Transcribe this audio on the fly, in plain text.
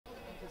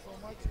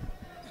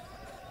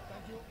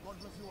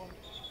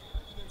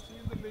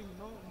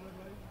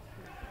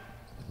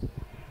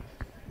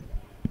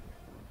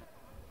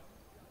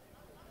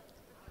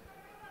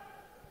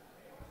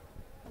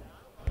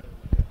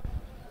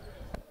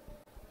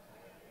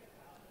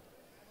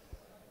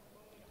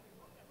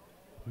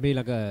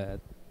මීළඟ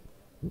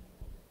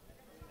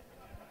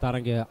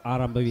තරගය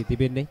ආරම්භ වී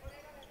තිබෙන්නේ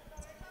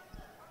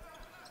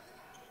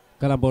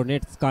කොළඹ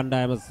නෙට්ස්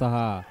කණ්ඩායම සහ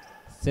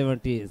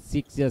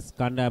 76ers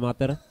කණ්ඩායම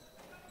අතර.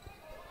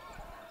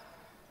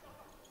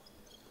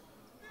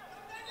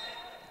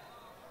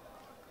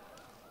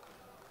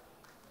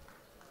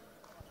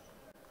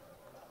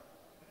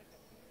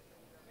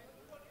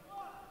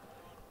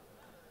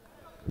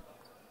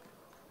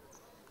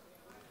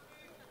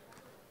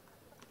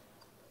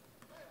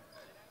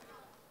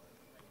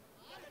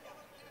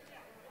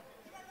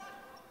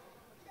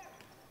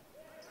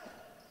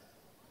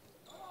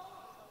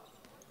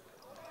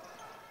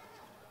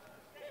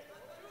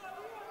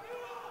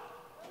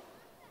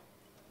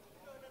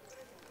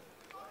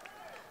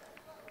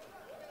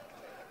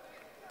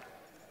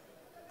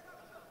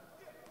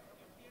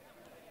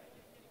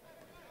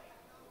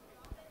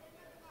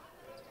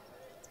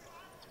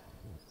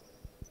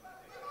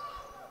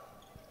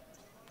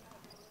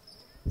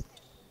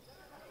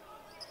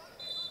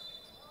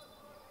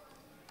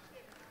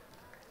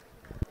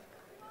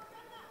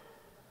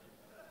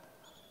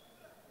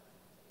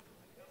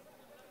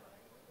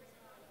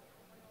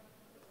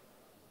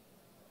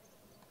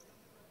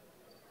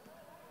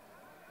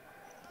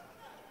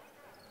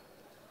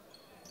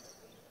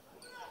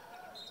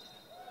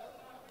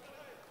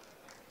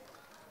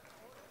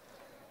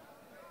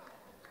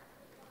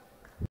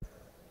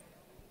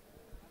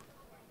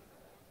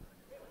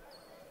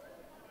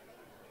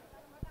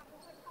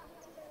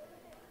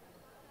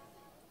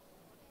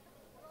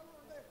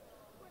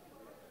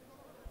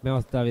 මේ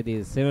අවස්ථාවේදී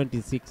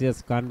 76ers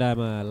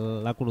කණ්ඩායම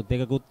ලකුණු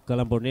දෙකකුත්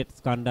කොළඹ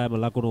නෙට්ස් කණ්ඩායම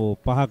ලකුණු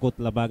පහකුත්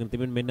ලබාගෙන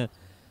තිබෙන මෙන්න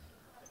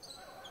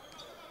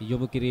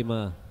යොමු කිරීම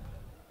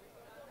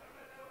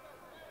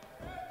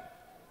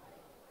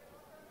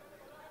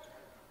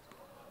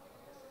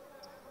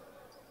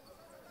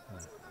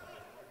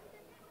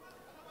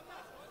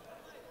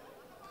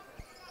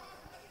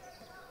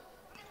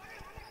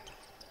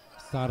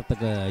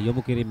සාර්ථක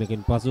යොමු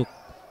කිරීමකින් පසු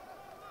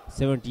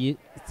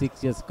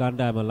 76ers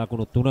කණ්ඩායම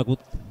ලකුණු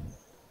 3කුත්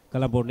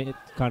කොළඹ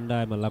නෙට්ස්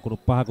කණ්ඩායම ලකුණු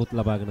 5කුත්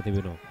ලබාගෙන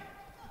තිබෙනවා.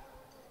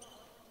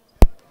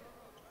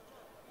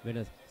 වෙන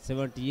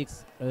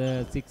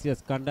 76ers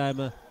කණ්ඩායම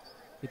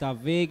ඉතා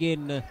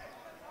වේගෙන්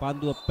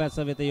පන්දුව පැස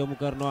වෙත යොමු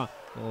කරනවා.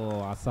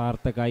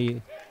 අසාර්ථකයි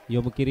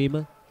යොමු කිරීම.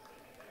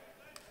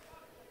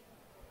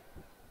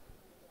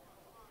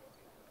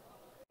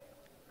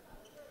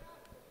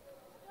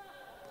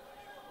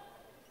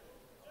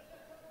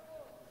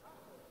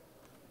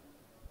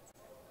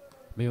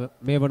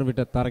 මේ වන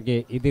විට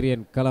තරගයේ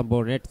ඉදිරියෙන් කොළඹ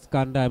නෙට්ස්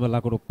කණ්ඩායම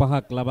ලකුණු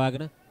 5ක්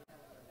ලබාගෙන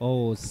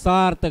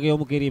සාර්ථක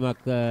යොමු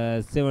කිරීමක්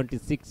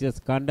 76ers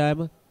කණ්ඩායම.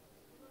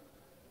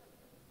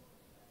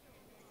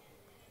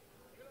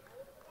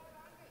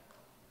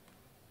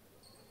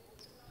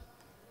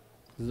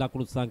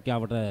 ලකුණු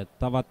සංඛ්‍යාවට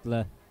තවත්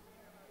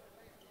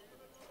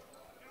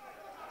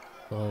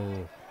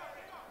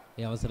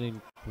ඒ අවසරින්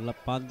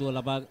පන්දුව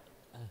ලබා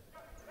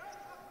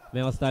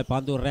මේ අවස්ථාවේ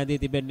පන්දුව රැඳී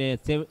තිබෙන්නේ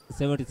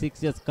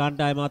 76ers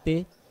කණ්ඩායම අතේ.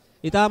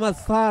 ඉතාම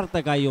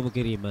සාර්ථකයි යොමු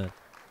කිරීම.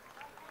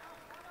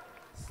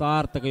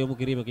 සාර්ථක යොමු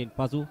කිරීමකින්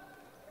පසු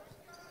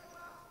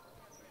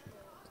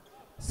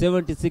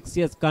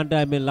 76ers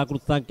කණ්ඩායමේ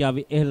ලකුණු සංඛ්‍යාව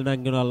ඉහළ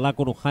නංගනවා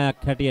ලකුණු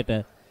 6ක් හැටියට.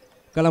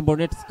 කොළඹ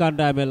නෙට්ස්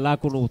කණ්ඩායමේ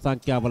ලකුණු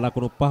සංඛ්‍යාව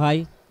ලකුණු 5යි.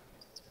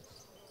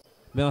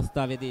 මේ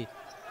අවස්ථාවේදී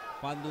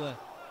පන්දුව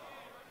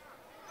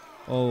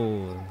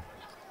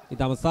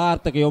ඉතාම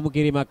සාර්ථක යොමු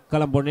කිරීමක්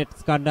කොළඹ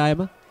නෙට්ස්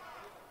කණ්ඩායම.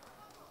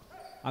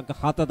 අංක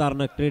 7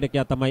 දරන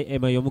ක්‍රීඩකයා තමයි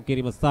එම යොමු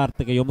කිරීම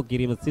සාර්ථක යොමු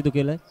කිරීම සිදු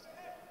කළ.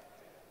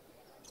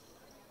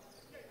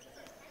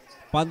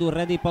 පන්දුව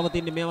රැඳී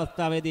පවතින්නේ මේ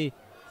අවස්ථාවේදී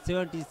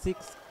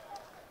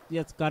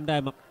 76ers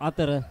කණ්ඩායම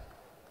අතර.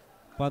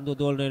 පන්දුව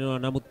දෝලනය වෙනවා,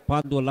 නමුත්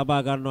පන්දුව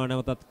ලබා ගන්නවා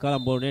නැවතත්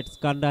කොළඹ නෙට්ස්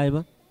කණ්ඩායම.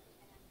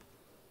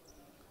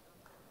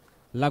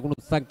 ලකුණු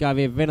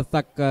සංඛ්‍යාවේ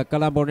වෙනසක්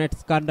කොළඹ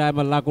නෙට්ස් කණ්ඩායම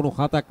ලකුණු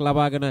 7ක්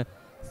ලබාගෙන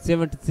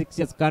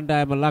 76ers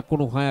කණ්ඩායම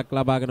ලකුණු 6ක්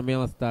ලබාගෙන මේ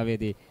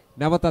අවස්ථාවේදී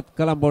නැවතත්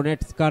කොළඹ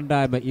නෙට්ස්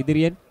කණ්ඩායම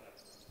ඉදිරියෙන්.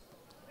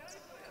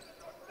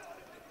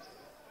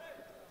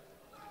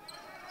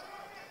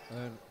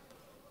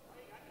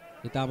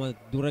 ඉතාම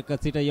දුරක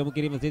සිට යොමු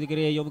කිරීම සිදු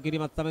කරේ. යොමු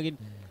කිරීමත් සමගින්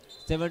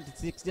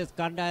 76ers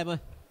කණ්ඩායම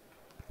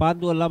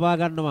පන්දුව ලබා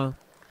ගන්නවා.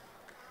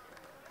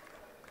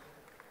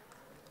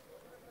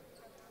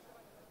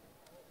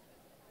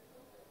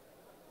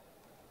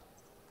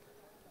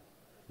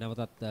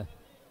 නැවතත්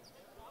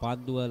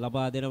පන්දුව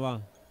ලබා දෙනවා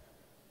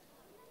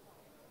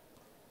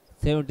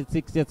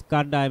 76ers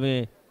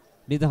කණ්ඩායමේ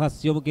නිදහස්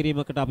යොමු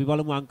කිරීමකට. අපි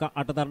බලමු අංක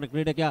 8 දරන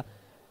ක්‍රීඩකයා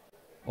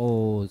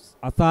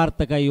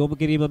අසාර්ථකයි යොමු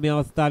කිරීම මේ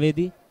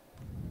අවස්ථාවේදී.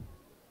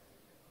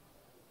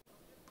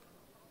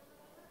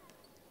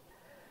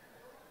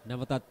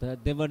 නැවතත්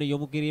දෙවන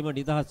යොමු කිරීම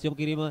නිදහස් යොමු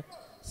කිරීම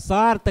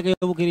සාර්ථක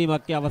යොමු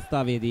කිරීමක්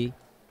අවස්ථාවේදී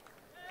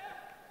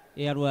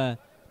ඒ අනුව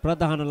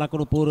ප්‍රධාන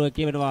ලකුණු පූර්ව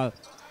කියවෙනවා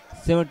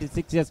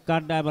 76ers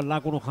කණ්ඩායම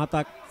ලකුණු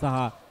 7ක් සහ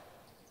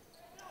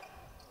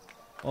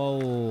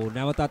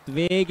නැවතත්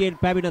වේගයෙන්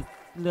පැමිණ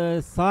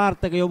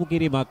සාර්ථක යොමු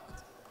කිරීමක්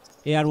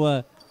ඒ අනුව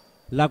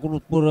ලකුණු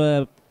පූර්ව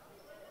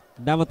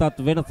නැවතත්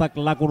වෙනසක්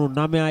ලකුණු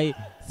 9යි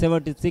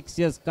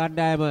 76ers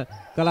කණ්ඩායම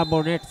කොළඹ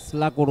නෙට්ස්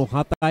ලකුණු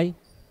 7යි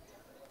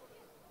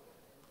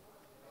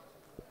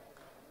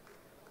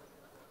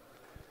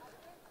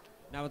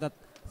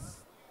නැවතත්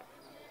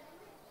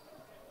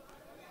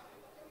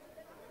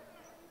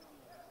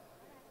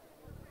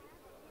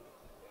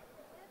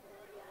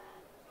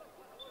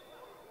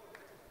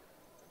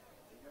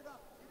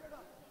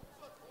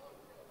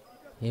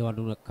ඒ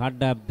වගේම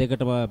කණ්ඩායම්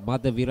දෙකටම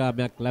මද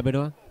විරාමයක්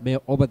ලැබෙනවා. මේ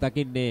ඔබ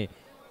දකින්නේ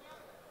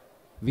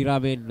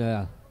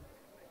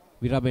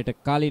විරාමයට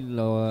කලින්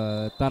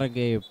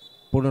තරගයේ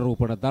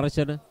පුනරූපණ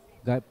දර්ශන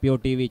පියෝ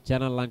ටීවී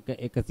channel අංක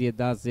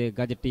 116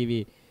 ගජ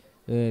ටීවී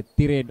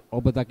තිරෙන්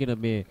ඔබ දකින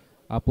මේ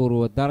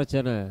අපූර්ව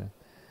දර්ශන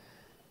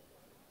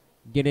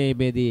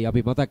ගෙනීමේදී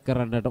අපි මතක්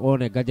කරන්නට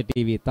ඕනේ ගජ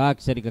ටීවී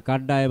තාක්ෂණික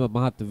කණ්ඩායම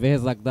මහත්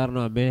වෙහෙසක්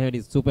දරනවා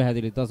මෙහෙණි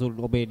සුපහැදිලි දසුන්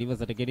ඔබේ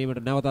නිවසට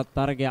ගෙනීමට නැවතත්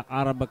තරගය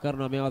ආරම්භ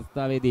කරනවා මේ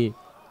අවස්ථාවේදී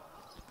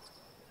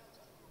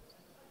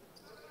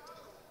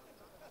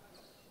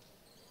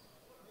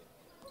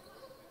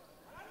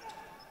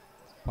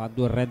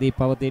පන්දුව රැඳී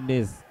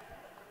පවතින්නේ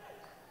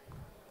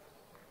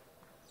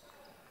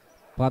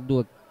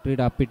පන්දුව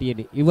ක්‍රීඩා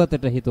පිටියේ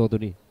ඉවතට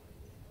හිතවතුනි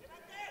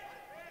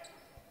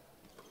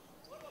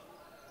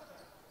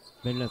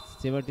මෙන්න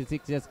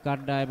 76ers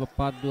කණ්ඩායම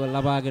පන්දුව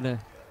ලබාගෙන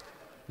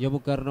යොමු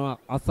කරනවා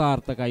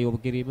අසාර්ථකයි යොමු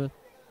කිරීම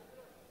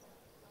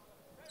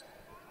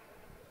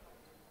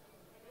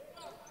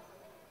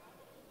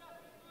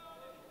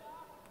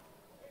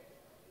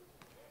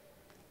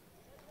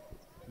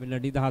මෙන්න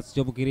නිදහස්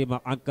යොමු කිරීම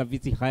අංක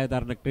 26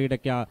 දරන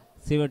ක්‍රීඩකයා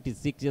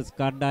 76ers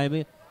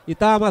කණ්ඩායමේ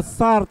ඉතාම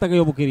සාර්ථක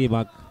යොමු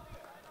කිරීමක්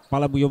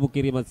පළමු යොමු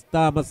කිරීම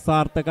ඉතාම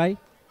සාර්ථකයි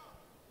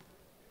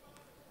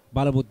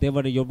බලමු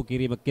දෙවන යොමු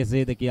කිරීම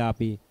කෙසේද කියා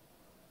අපි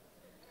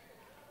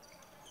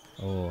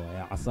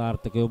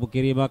අසාර්ථක යොමු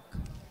කිරීමක්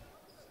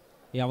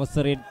ඒ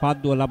අවසරයෙන්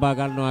පන්දුව ලබා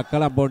ගන්නවා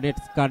කොළඹ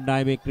නෙට්ස්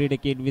කණ්ඩායමේ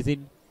ක්‍රීඩකයන්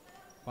විසින්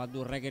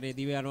පන්දුව රැගෙන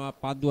දිව යනවා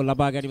පන්දුව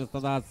ලබා ගැනීම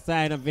සඳහා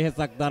සෑහෙන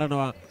වෙහෙසක්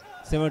දරනවා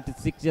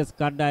 76ers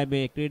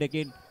කණ්ඩායමේ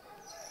ක්‍රීඩකයන්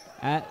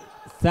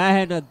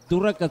සෑහෙන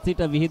දුරක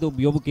සිට විහිදුම්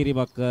යොමු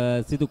කිරීමක්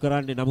සිදු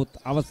කරන්නේ නමුත්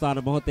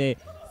අවසාන මොහොතේ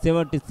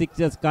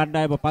 76ers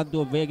කණ්ඩායම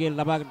පන්දුව වේගයෙන්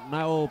ලබා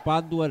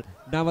පන්දුව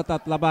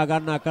නැවතත් ලබා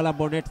ගන්නා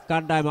කොළඹ නෙට්ස්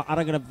කණ්ඩායම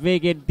අරගෙන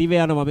වේගයෙන් දිව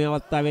යනවා මේ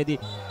අවස්ථාවේදී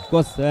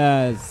කොස්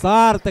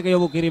සාර්ථක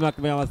යොමු කිරීමක්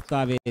මේ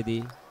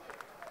අවස්ථාවේදී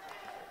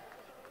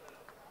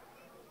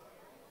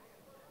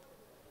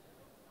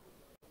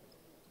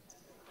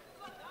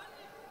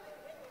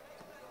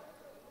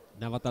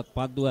නැවතත්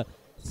පන්දුව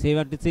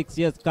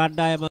 76ers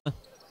කණ්ඩායම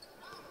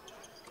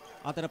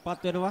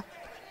අතරපත් වෙනවා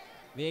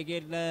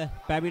වේගයෙන්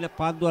පැමිණ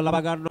පන්දුව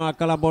ලබා ගන්නවා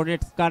කොළඹ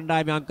නෙට්ස්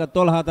කණ්ඩායමේ අංක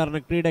 12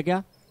 දරන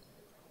ක්‍රීඩකයා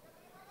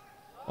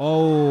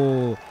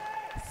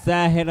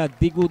සෑහෙන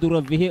දිගු දුර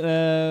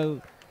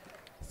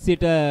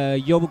සිට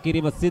යොමු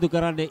කිරීම සිදු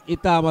කරන්නේ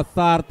ඉතාම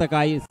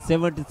සාර්ථකයි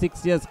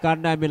 76ers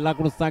කණ්ඩායමේ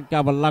ලකුණු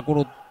සංඛ්‍යාව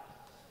ලකුණු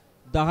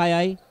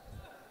 10යි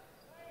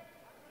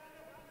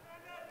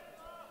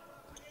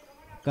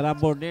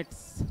කොළඹ නෙට්ස්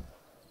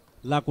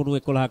ලකුණු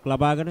 11ක්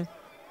ලබාගෙන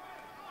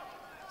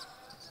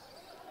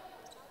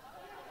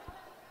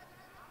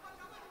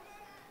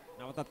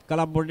නැවතත්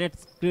කොළඹ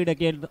නෙට්ස්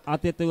ක්‍රීඩකයන්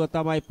අතීතව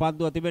තමයි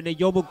පන්දුව තිබෙන්නේ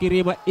යොමු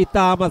කිරීම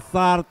ඉතාම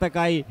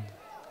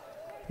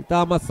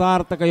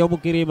සාර්ථක යොමු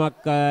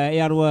කිරීමක්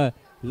ඒ අනුව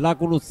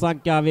ලකුණු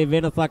සංඛ්‍යාවේ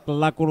වෙනසක්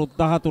ලකුණු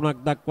 13ක්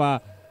දක්වා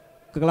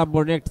කොළඹ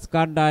නෙට්ස්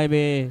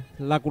කණ්ඩායමේ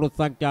ලකුණු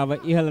සංඛ්‍යාව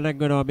ඉහළ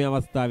නැංවෙනවා මේ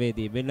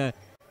අවස්ථාවේදී මෙන්න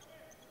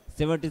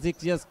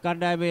 76ers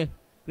කණ්ඩායමේ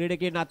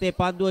ක්‍රීඩකයන් අතේ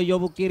පන්දුව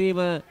යොමු කිරීම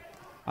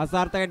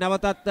අසාර්ථකයි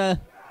නැවතත්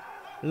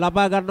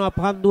ලබා ගන්නවා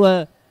පන්දුව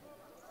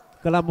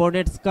කොළඹ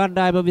නෙට්ස්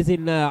කණ්ඩායම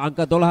විසින් අංක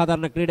 12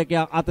 දරන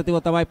ක්‍රීඩකයා අතතිව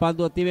තමයි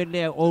පන්දුව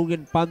තිබෙන්නේ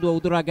ඔවුන්ගෙන් පන්දුව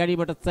උදුරා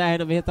ගැනීමට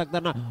සෑහෙන වෙහෙසක්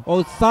දරන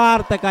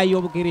සාර්ථකයි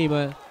යොමු කිරීම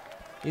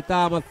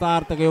ඉතාම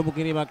සාර්ථක යොමු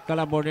කිරීමක්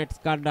කොළඹ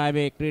නෙට්ස්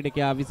කණ්ඩායමේ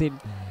ක්‍රීඩකයා විසින්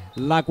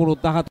ලකුණු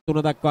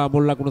 13 දක්වා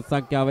මුල් ලකුණු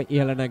සංඛ්‍යාව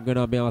ඉහළ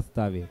නැංවෙනවා මේ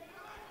අවස්ථාවේ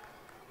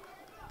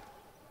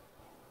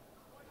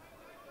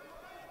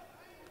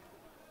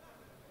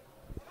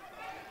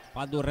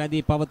පන්දුව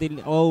රැඳී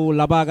පවතින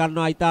ලබා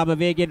ගන්නවා ඊටාම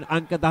වේගෙන්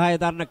අංක 10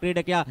 දරන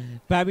ක්‍රීඩකයා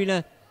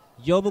පැමිණ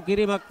යොමු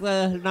කිරීමක්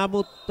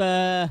නමුත්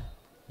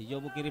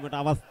යොමු කිරීමට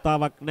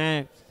අවස්ථාවක්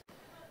නැහැ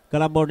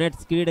කොළඹ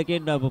නෙට්ස්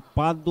ක්‍රීඩකයන්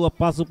පන්දුව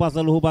පසුපස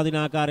ලුහු බඳින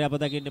ආකාරය අප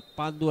දකින්නේ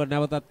පන්දුව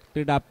නැවතත්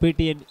ක්‍රීඩා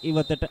පිටියෙන්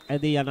ඉවතට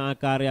ඇදී යන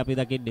ආකාරය අපි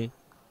දකින්නේ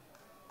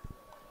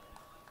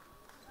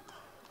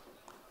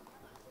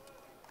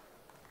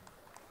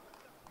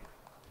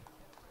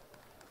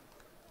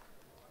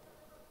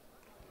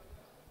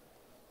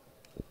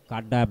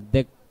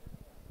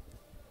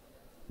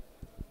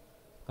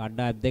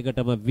කණ්ඩායම්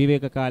දෙකටම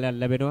විවේක කාලයක්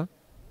ලැබෙනවා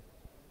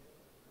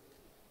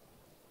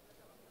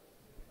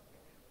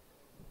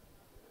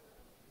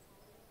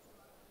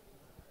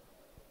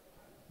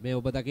මේ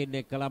ඔබ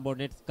දකින්නේ කොළඹ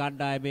නෙට්ස්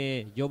කණ්ඩායමේ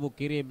යොමු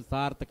කිරීම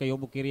සාර්ථක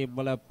යොමු කිරීම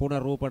වල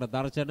පුනරූපණ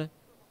දර්ශන.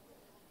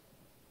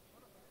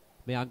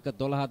 මේ අංක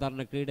 12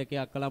 දරන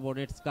ක්‍රීඩකයා කොළඹ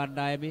නෙට්ස්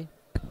කණ්ඩායමේ.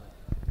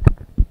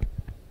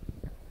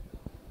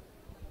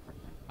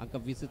 අංක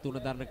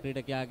 23 දරන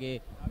ක්‍රීඩකයාගේ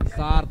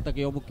සාර්ථක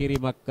යොමු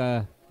කිරීමක්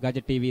ගජ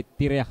ටීවී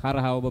තිරය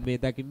හරහා ඔබ මේ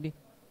දකින්නේ.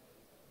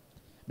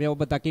 මේ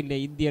ඔබ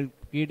දකින්නේ ඉන්දියන්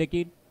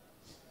ක්‍රීඩකින්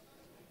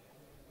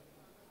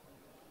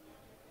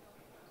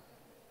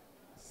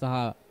සහ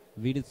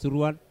විනිත්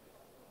සුරුවන්.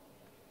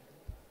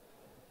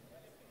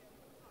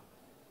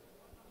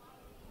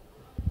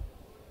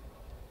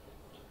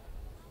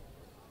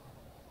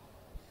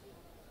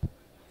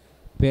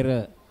 පෙර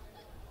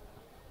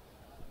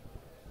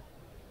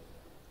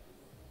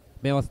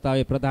මේ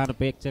අවස්ථාවේ ප්‍රධාන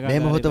ප්‍රේක්ෂකයන්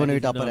මේ මොහොත වන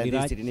විට අප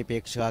රැඳී සිටින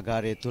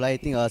ප්‍රේක්ෂකාගාරය තුලයි.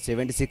 ඉතින්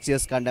 76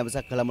 years කණ්ඩායම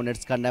සහ කොළඹ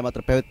නෙට්ස් කණ්ඩායම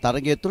අතර පැවති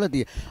තරගය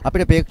තුලදී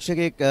අපිට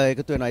ප්‍රේක්ෂකයෙක්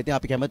එකතු වෙනවා. ඉතින්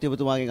අපි කැමැති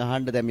ඔබතුමාගෙන්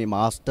අහන්න දැන් මේ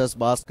මාස්ටර්ස්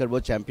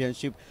බාස්කට්බෝල්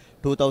චැම්පියන්ෂිප්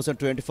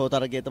 2024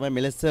 තරගය තමයි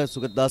මෙලෙස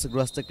සුගතදාස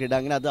ගෘහස්ත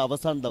ක්‍රීඩාංගණයේ අද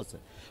අවසන් දවස.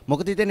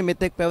 මොකද හිතන්නේ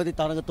මෙතෙක් පැවති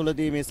තරග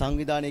තුලදී මේ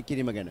සංවිධානය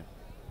කිරීම ගැන?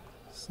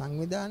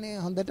 සංවිධානය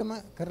හොඳටම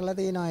කරලා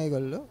තියෙනවා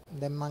ඒගොල්ලෝ.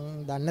 දැන් මම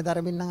දන්න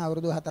තරමින් නම්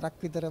අවුරුදු 4ක්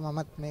විතර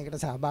මමත්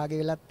මේකට සහභාගී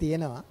වෙලා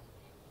තියෙනවා.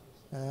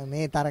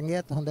 මේ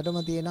තරගයත් හොඳටම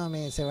තියෙනවා.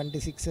 මේ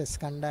 76ers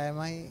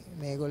කණ්ඩායමයි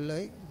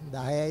මේගොල්ලෝයි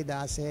 10යි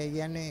 16යි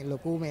කියන්නේ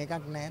ලොකු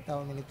මේකක් නෑ. තව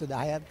මිනිත්තු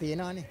 10ක්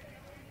තියෙනවානේ.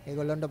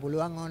 ඒගොල්ලොන්ට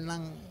පුළුවන්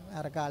ඕනනම්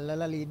අරක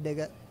අල්ලලා ලීඩ්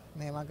එක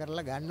මේවා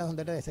කරලා ගන්න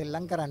හොඳට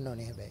සෙල්ලම් කරන්න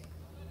ඕනේ හැබැයි.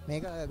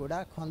 මේක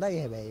ගොඩාක් හොඳයි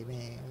හැබැයි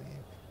මේ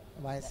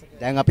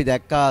දැන් අපි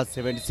දැක්කා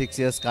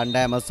 76 years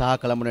කණ්ඩායම සහ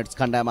කොළඹ නෙට්ස්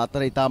කණ්ඩායම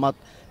අතර ඉතාමත්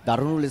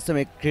දරුණු ලෙස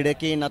මේ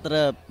ක්‍රීඩකයන් අතර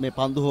මේ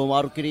පන්දු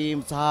හොමාරු කිරීම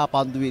සහ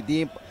පන්දු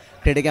විදීම්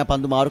ක්‍රීඩකයන්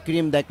පන්දු මාරු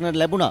කිරීම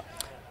දැක්නට ලැබුණා.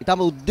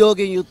 ඉතාම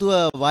උද්‍යෝගයෙන් යුතුව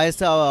වයස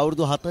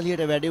අවුරුදු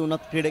 40ට වැඩි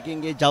වුණත්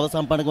ක්‍රීඩකයන්ගේ ජව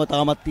සම්පන්නකම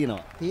තාමත්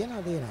තියෙනවා.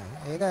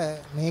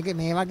 ඒක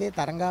මේ වගේ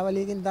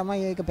තරඟාවලියකින්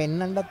තමයි ඒක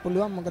පෙන්වන්නත්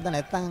පුළුවන්. මොකද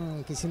නැත්තම්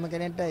කිසිම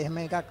කෙනෙක්ට එහෙම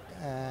එකක්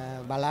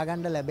බලා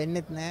ගන්න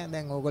ලැබෙන්නෙත් නැහැ.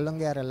 දැන්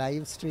ඕගොල්ලෝගේ අර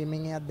ලයිව්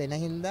ස්ට්‍රීමින් එකක් දෙන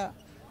හින්දා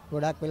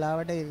ගොඩක්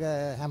වෙලාවට ඒක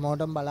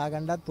හැමෝටම බලා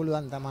ගන්නත්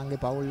පුළුවන්.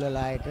 තමන්ගේ පවුල් වල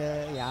අයට,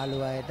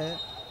 යාළුවෝ අයට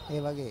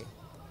ඒ වගේ.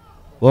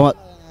 බොහොම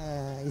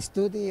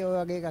ස්තුතියි ඔය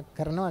වගේ එකක්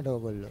කරනවට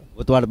ඕගොල්ලෝ.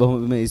 ඔතුමාට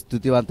බොහොම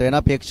ස්තුතිවන්ත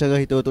වෙනවා. ප්‍රේක්ෂක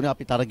හිතවතුනි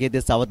අපි තරගයේ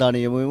දෙස අවධානය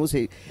යොමු වෙමු.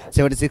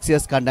 76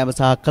 years කණ්ඩායම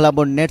සහ කොළඹ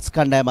නෙට්ස්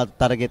කණ්ඩායම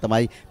තරගය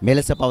තමයි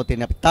මෙලෙස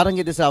පවතින්නේ. අපි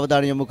තරගයේ දෙස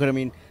අවධානය යොමු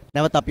කරමින්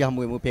නැවත අපි හමු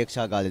වෙමු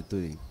ප්‍රේක්ෂකාගාරය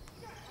තුලින්.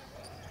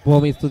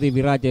 බොහොම ස්තුතියි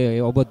විරාජ්.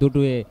 ඔබ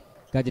දුටුවේ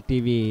ගජ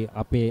ටීවී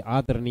අපේ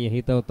ආදරණීය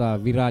හිතවතා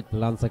විරාජ්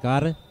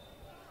ලංසකාර.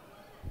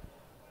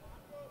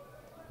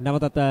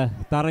 නැවතත්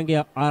තරගය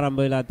ආරම්භ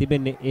වෙලා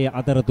තිබෙන්නේ ඒ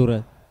අතරතුර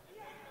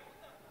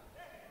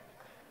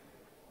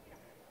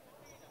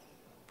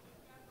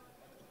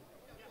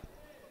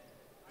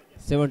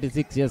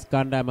years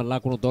කණ්ඩායම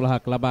ලකුණු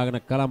 12ක් ලබාගෙන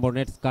කොළඹ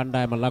නෙට්ස්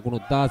කණ්ඩායම ලකුණු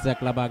 16ක්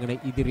ලබාගෙන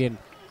ඉදිරියෙන්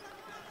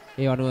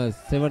ඒ අනුව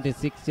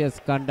 76 years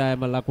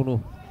කණ්ඩායම ලකුණු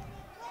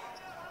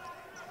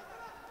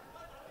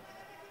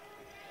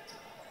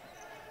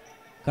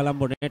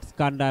කොළඹ නෙට්ස්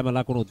කණ්ඩායම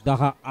ලකුණු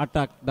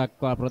 18ක්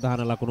දක්වා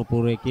ප්‍රධාන ලකුණු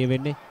පූර්වයේ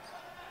කියවෙන්නේ.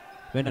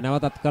 වෙන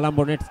නැවතත් කොළඹ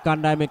නෙට්ස්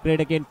කණ්ඩායමේ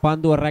ක්‍රීඩකයන්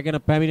පන්දුව රැගෙන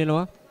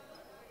පැමිණෙනවා.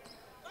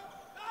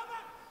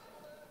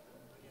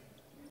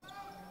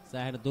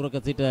 සෑහෙන දුරක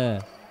සිට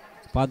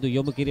පන්දු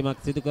යොමු කිරීමක්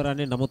සිදු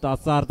කරන්නේ. නමුත්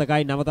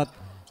අසාර්ථකයි. නැවතත්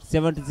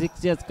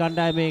 76 years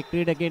කණ්ඩායමේ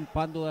ක්‍රීඩකයන්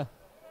පන්දුව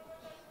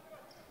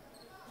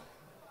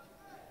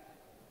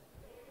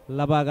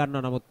ලබා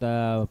ගන්නවා. නමුත්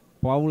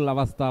පවුල්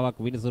අවස්ථාවක්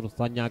විනිසුරු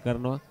සංඥා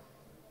කරනවා.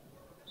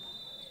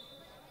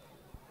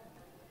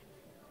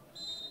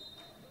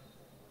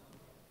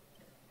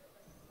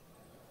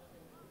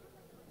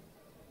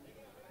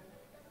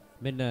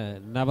 මෙන්න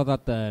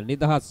නැවතත්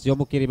නිදහස්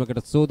යොමු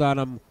කිරීමකට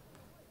සූදානම්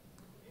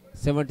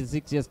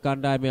 76 years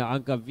කණ්ඩායමේ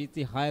අංක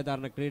 26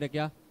 දරන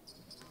ක්‍රීඩකයා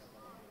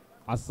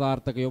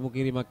අසාර්ථක යොමු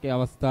කිරීමක් ඒ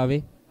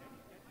අවස්ථාවේ.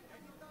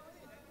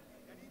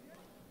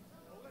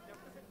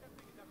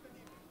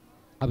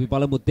 අපි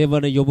බලමු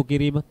දෙවන යොමු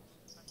කිරීම.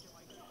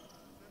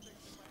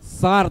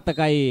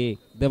 සාර්ථකයි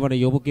දෙවන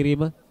යොමු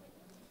කිරීම.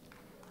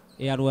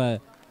 ඒ අනුව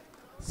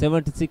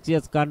 76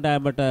 years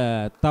කණ්ඩායමට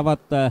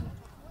තවත්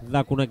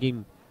ලකුණකින්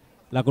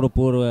ලකුණු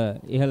පූර්ව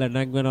ඉහළ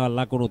නැංවෙනවා.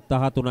 ලකුණු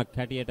 13ක්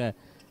හැටියට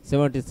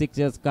 76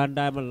 years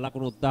කණ්ඩායම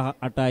ලකුණු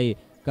 18යි.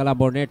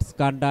 කොළඹ නෙට්ස්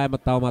කණ්ඩායම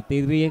තවමත්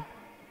ඉදිරියෙන්.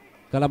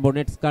 කොළඹ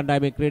නෙට්ස්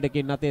කණ්ඩායමේ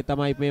ක්‍රීඩකයන් අතේ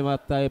තමයි මේ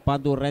වත්තාවේ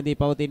පන්දුව රැඳී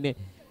පවතින්නේ.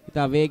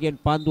 ඉතා වේගෙන්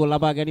පන්දුව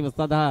ලබා ගැනීම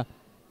සඳහා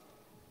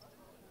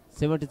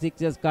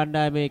 76 years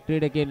කණ්ඩායමේ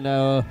ක්‍රීඩකයන්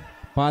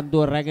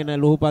පන්දුව රැගෙන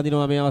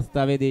ලුහුපදිනවා මේ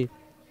අවස්ථාවේදී.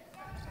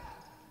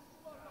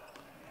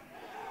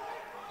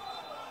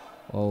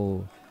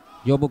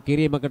 යොමු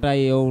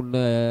කිරීමකටයි ඔවුන්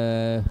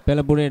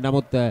පෙළඹුණේ.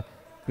 නමුත්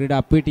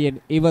ක්‍රීඩා පිටියෙන්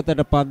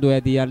ඉවතට පන්දුව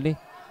ඇදී යන්නේ.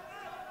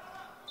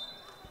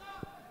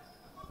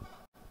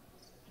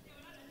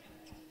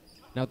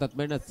 නැවතත්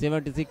මෙන්න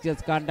 76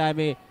 years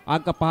කණ්ඩායමේ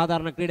අංක 5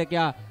 දරන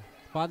ක්‍රීඩකයා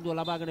පන්දුව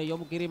ලබාගෙන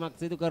යොමු කිරීමක්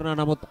සිදු කරනවා.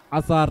 නමුත්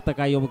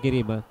අසාර්ථකයි යොමු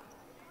කිරීම.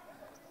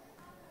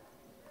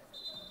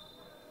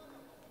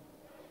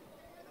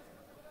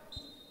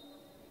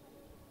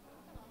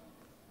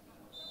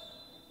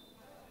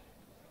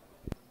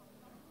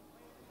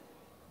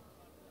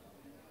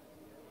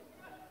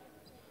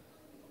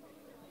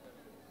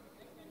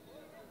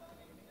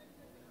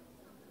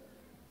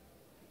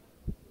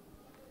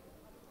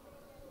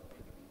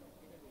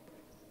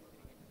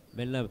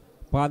 මෙන්න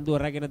පාන්දුව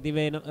රැගෙන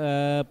දිවෙන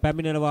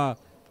පැමිණෙනවා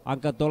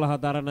අංක 12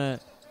 දරන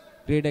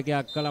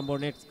ක්‍රීඩකයා කොළඹ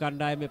නෙට්ස්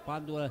කණ්ඩායමේ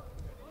පාන්දුව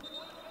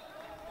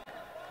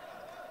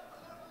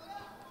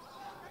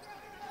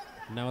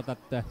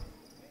නැවතත්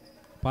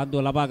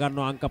පාන්දුව ලබා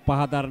ගන්නවා අංක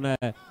 5 දරන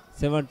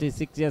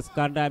 76 years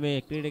කණ්ඩායමේ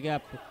ක්‍රීඩකයා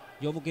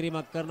යොමු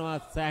කිරීමක් කරනවා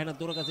සෑහෙන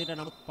දුරක සිට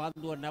නමුත්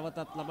පාන්දුව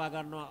නැවතත් ලබා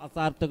ගන්නවා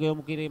අසාර්ථක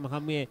යොමු කිරීම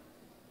හැමේ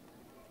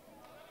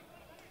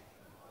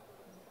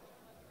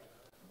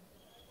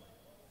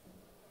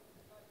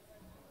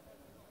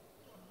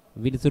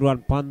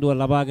විනිසුරුවන් පන්දුව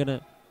ලබාගෙන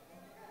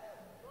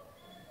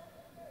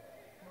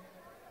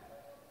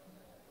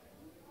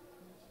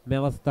මේ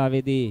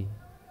අවස්ථාවේදී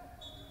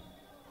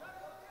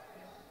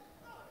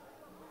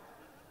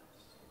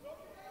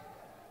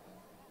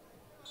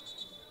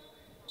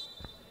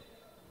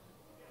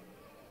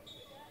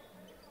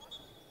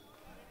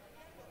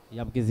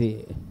යම්කිසි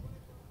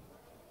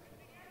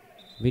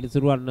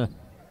විනිසුරුවන්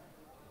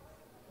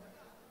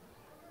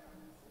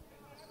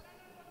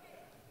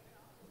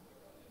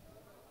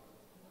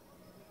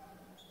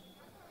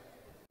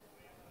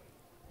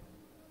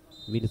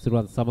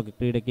විනිසුරුවන් සමග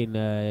ක්‍රීඩකින්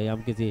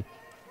යම්කිසි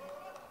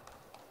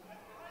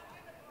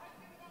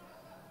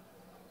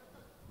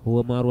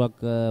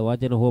හුවමාරුවක්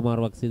වචන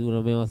හුවමාරුවක් සිදු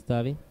වන මේ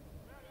අවස්ථාවේ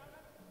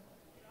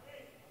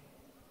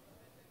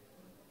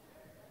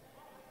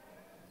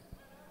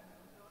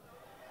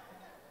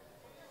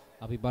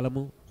අපි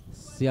බලමු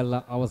සියල්ල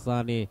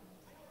අවසානයේ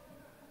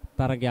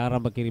තරගය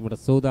ආරම්භ කිරීමට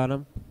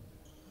සූදානම්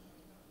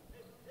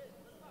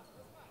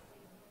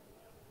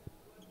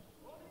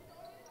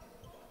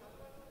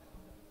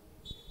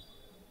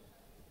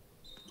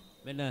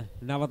මෙන්න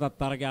නවතත්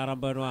තරගය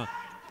ආරම්භ වෙනවා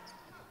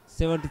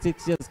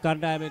 76 years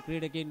කණ්ඩායමේ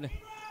ක්‍රීඩකින්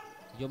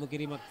යොමු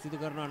කිරීමක් සිදු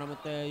කරනවා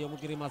නමුත් යොමු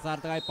කිරීම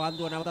අසාර්ථකයි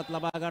පාන්දුව නැවතත්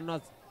ලබා ගන්නවා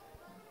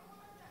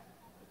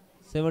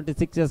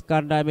 76 years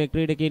කණ්ඩායමේ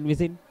ක්‍රීඩකින්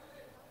විසින්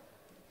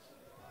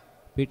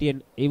පිටියෙන්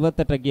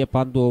ඉවතට ගිය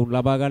පන්දුව උන්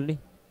ලබා ගන්නේ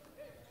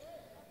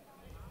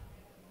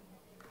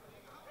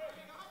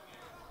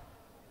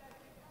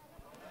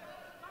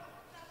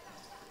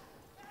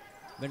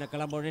වෙන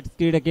කොළඹ නෙට්ස්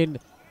ක්‍රීඩකින්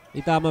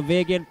ඊටම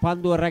වේගයෙන්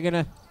පන්දුව රැගෙන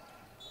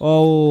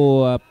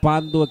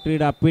පන්දුව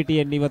ක්‍රීඩා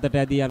පිටියෙන් ඉවතට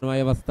ඇදී යන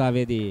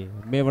අවස්ථාවේදී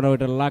මේ වන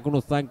විට ලකුණු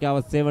සංඛ්‍යාව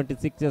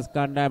 76 years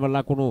කණ්ඩායම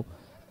ලකුණු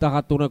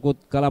 13කුත්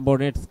කොළඹ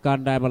නෙට්ස්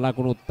කණ්ඩායම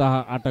ලකුණු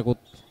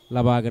 18කුත්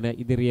ලබාගෙන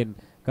ඉදිරියෙන්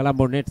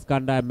කොළඹ නෙට්ස්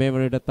කණ්ඩායම මේ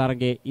වන විට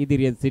තරගයේ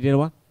ඉදිරියෙන්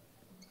සිටිනවා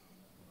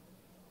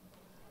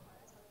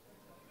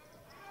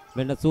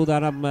මෙන්න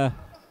සූදානම්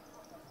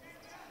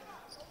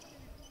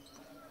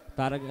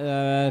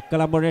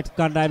කොළඹ නෙට්ස්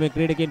කණ්ඩායමේ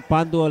ක්‍රීඩකින්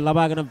පන්දුව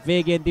ලබාගෙන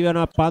වේගයෙන්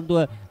දිවනවා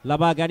පන්දුව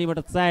ලබා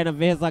ගැනීමට සෑහෙන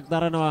වෙහෙසක්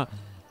දරනවා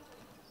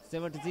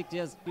 76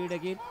 years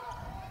ක්‍රීඩකින්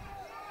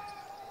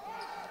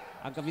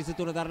අංක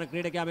 23 දරන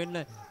ක්‍රීඩකයා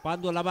මෙන්න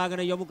පන්දුව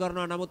ලබාගෙන යොමු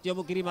කරනවා නමුත්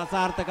යොමු කිරීම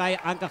අසාර්ථකයි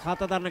අංක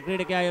 7 දරන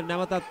ක්‍රීඩකයා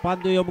නැවතත්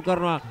පන්දුව යොමු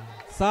කරනවා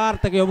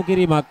සාර්ථක යොමු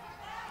කිරීමක්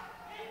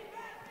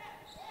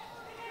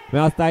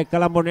මේ අවස්ථාවේ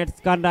කොළඹ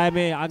නෙට්ස්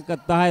කණ්ඩායමේ අංක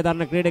 10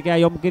 දරන ක්‍රීඩකයා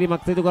යොමු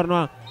කිරීමක් සිදු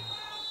කරනවා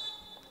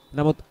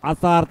නමුත්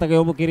අසාර්ථක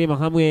යොමු කිරීම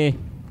හමුවේ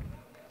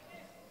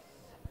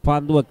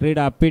පන්දුව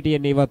ක්‍රීඩා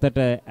පිටියෙන්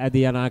ඉවතට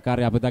ඇදී යන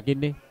ආකාරය අපි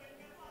දකින්නේ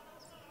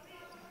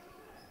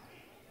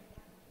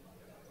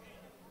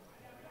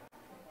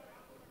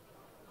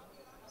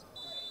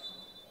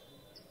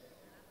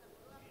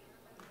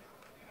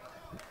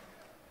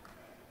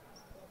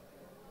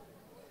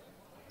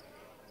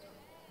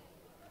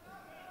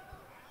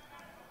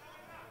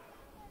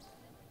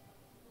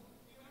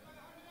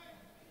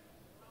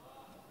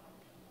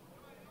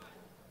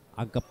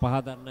අංක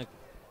 5 දරන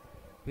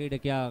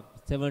ක්‍රීඩකයා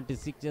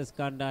 76 years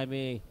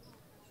කණ්ඩායමේ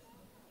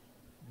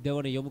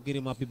දෙවන යොමු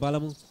කිරීම අපි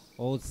බලමු.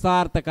 ඔව්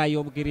සාර්ථකයි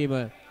යොමු කිරීම.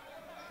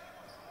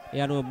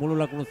 ඒ අනුව මුළු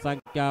ලකුණු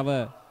සංඛ්‍යාව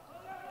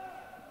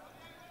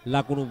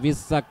ලකුණු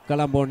 20ක්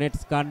කොළඹ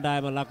නෙට්ස්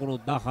කණ්ඩායම ලකුණු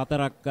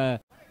 14ක්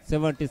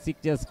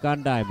 76 years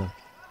කණ්ඩායම.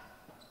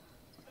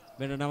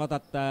 වෙන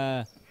නවතත්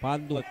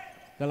පන්දුව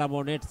කොළඹ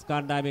නෙට්ස්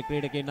කණ්ඩායමේ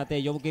ක්‍රීඩකයන්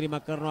අතේ යොමු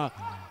කිරීමක් කරනවා.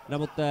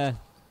 නමුත්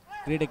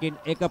ක්‍රීඩකින්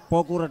එක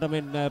පොකුරට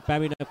මෙන්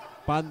පැමිණ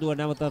පන්දුව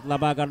නැවතත්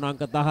ලබා ගන්න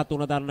අංක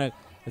 13 දරන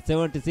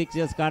 76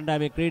 years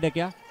කණ්ඩායමේ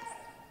ක්‍රීඩකයා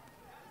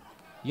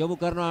යොමු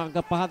කරන අංක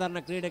 5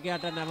 දරන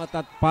ක්‍රීඩකයාට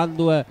නැවතත්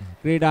පන්දුව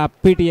ක්‍රීඩා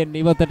පිටියෙන්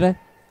ඉවතට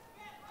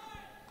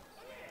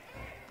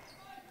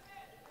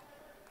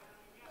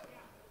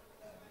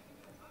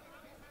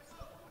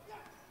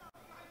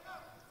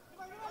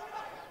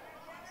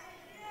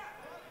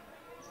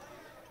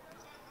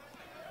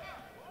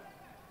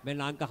මෙන්න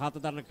අංක 7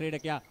 දරන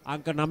ක්‍රීඩකයා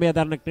අංක 9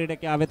 දරන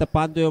ක්‍රීඩකයා වෙත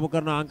පන්දුව යොමු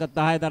කරන අංක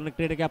 10 දරන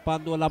ක්‍රීඩකයා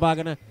පන්දුව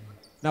ලබාගෙන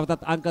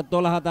නැවතත් අංක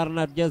 12 දරන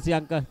ජර්සි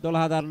අංක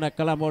 12 දරන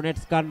කොළඹ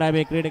නෙට්ස්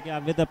කණ්ඩායමේ ක්‍රීඩකයා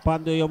වෙත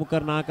පන්දුව යොමු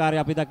කරන ආකාරය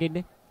අපි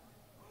දකින්නේ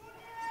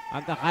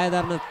අංක 6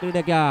 දරන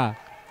ක්‍රීඩකයා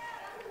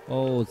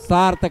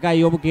සාර්ථකයි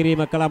යොමු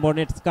කිරීම කොළඹ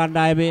නෙට්ස්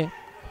කණ්ඩායමේ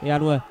ඒ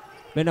අනුව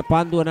මෙන්න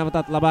පන්දුව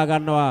නැවතත් ලබා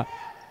ගන්නවා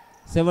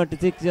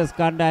 76 years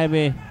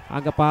කණ්ඩායමේ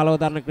අංක 15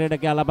 දරන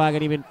ක්‍රීඩකයා ලබා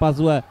ගැනීමෙන්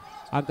පසුව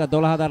අංක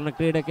 12 දරන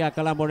ක්‍රීඩකයා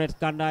කොළඹ නෙට්ස්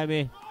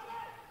කණ්ඩායමේ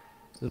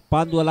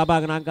පන්දුව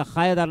ලබාගෙන අංක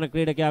 6 දරන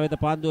ක්‍රීඩකයා වෙත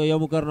පන්දුව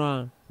යොමු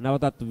කරනවා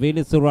නැවතත්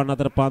විනිසුරුවන්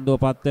අතර පන්දුව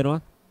පත් වෙනවා.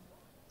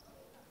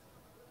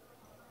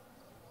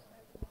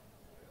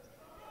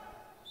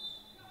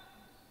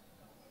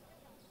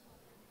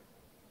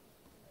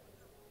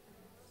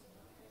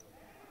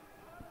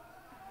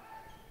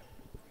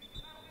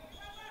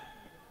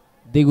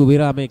 දිගු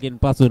විරාමයකින්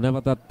පසු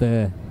නැවතත්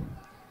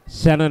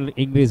ෂැනන්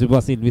ඉංග්‍රීසි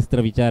බසින් විස්තර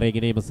විචාරය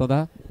ගෙනීම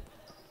සඳහා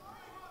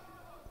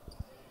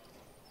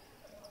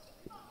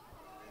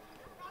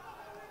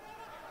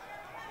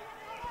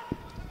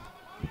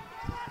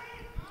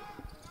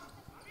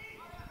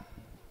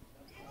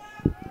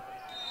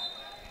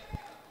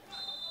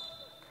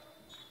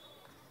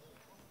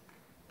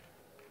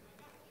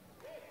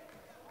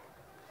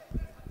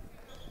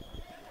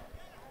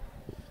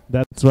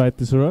That's right,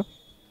 Tisura.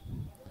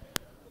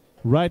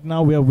 Right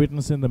now we are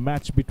witnessing the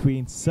match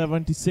between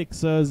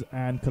 76ers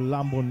and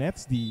Colombo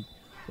Nets, the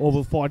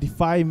over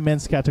 45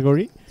 men's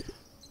category.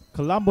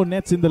 Colombo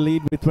Nets in the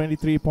lead with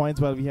 23 points,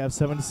 while we have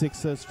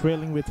 76ers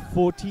trailing with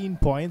 14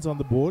 points on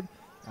the board,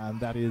 and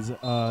that is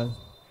a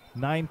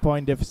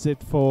 9-point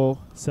deficit for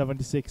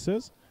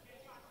 76ers.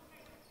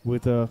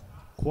 With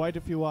quite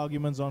a few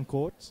arguments on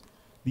courts,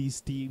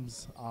 these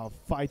teams are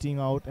fighting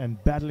out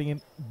and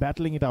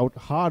battling it out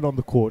hard on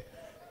the court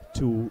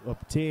to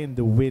obtain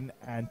the win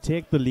and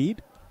take the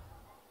lead.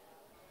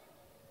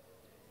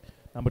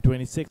 Number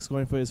 26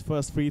 going for his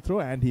first free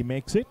throw, and he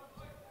makes it.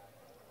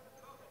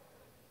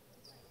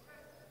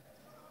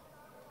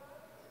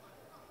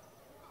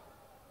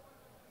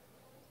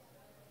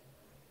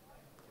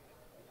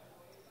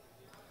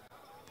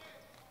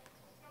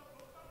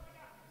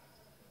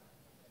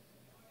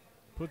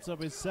 Puts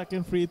up his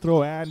second free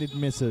throw, and it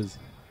misses.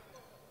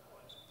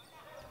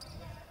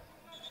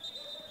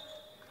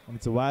 And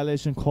it's a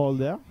violation call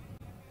there.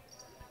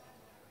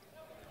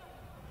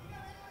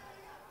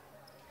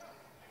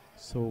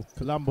 So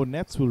Colombo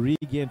Nets will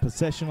regain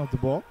possession of the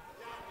ball.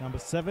 Number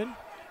 7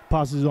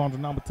 passes on to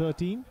number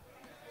 13.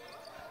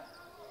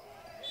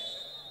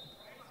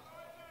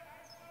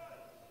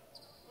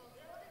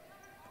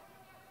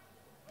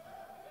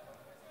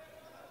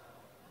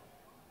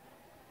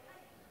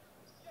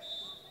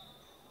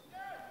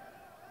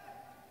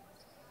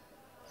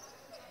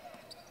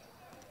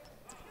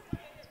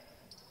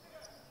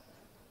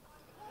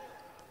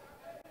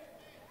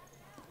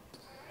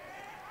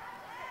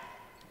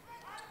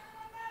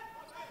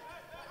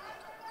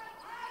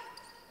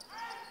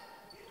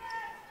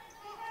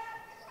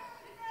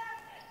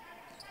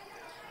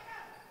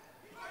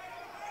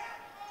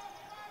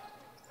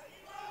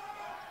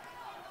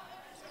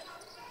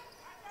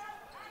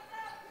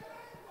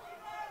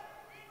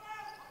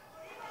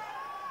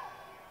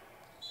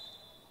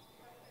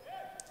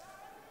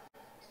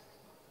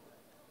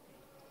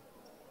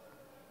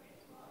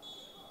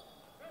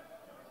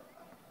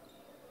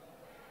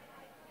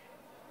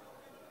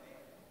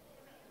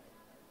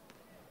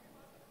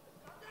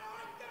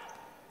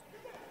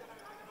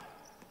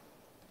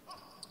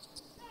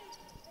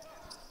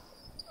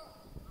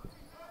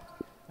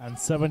 And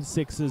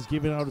 76 is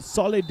giving out a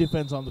solid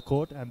defense on the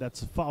court, and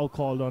that's a foul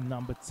called on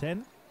number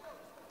 10.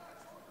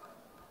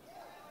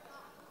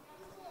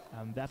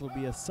 And that'll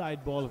be a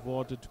side ball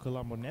awarded to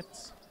Colombo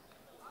Nets.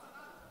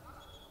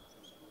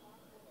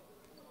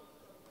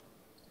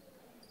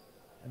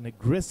 An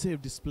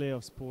aggressive display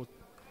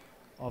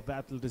of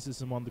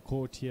athleticism on the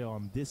court here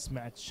on this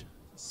match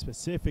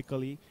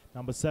specifically.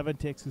 Number 7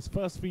 takes his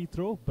first free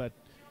throw, but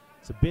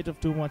it's a bit of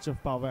too much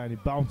of power, and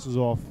it bounces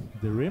off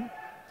the rim.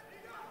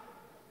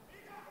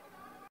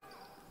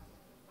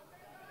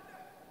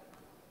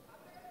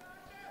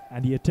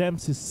 And he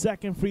attempts his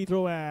second free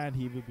throw, and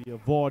he will be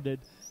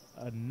awarded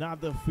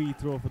another free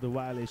throw for the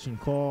violation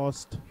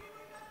caused.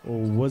 Or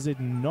was it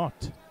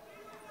not?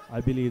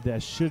 I believe there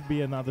should be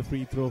another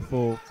free throw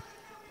for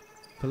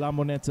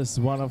Colombo Nets,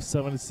 as one of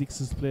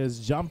 76's players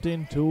jumped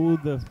into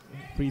the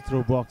free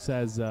throw box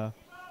as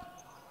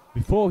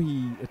before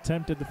he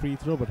attempted the free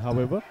throw. But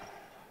however,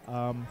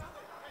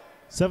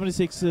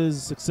 76ers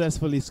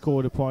successfully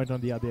scored a point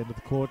on the other end of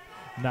the court.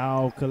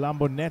 Now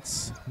Colombo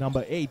Nets,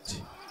 number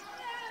 8.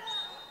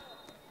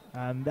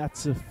 And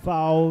that's a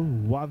foul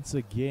once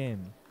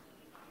again.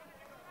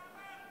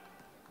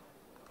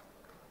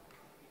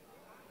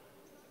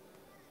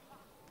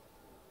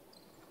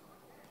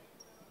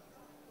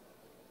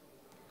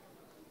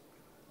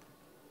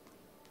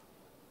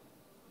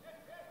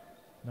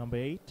 Number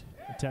 8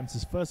 attempts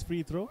his first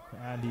free throw,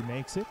 and he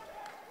makes it.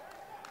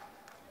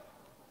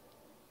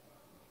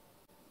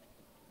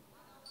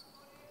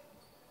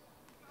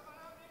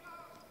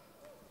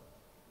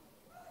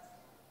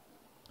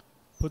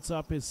 Puts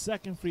up his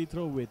second free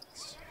throw, which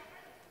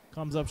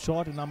comes up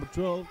short, and number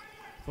 12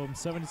 from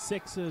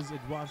 76ers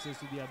advances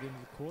to the other end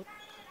of the court.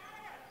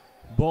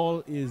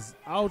 Ball is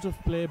out of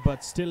play,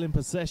 but still in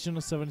possession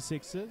of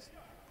 76ers.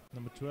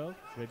 Number 12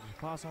 ready to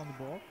pass on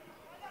the ball.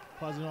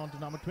 Passing on to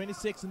number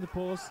 26 in the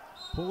post.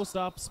 Post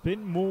up,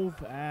 spin move,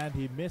 and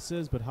he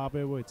misses, but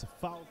however it's a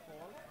foul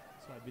call.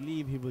 So I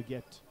believe he will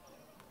get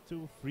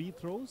 2 free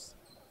throws.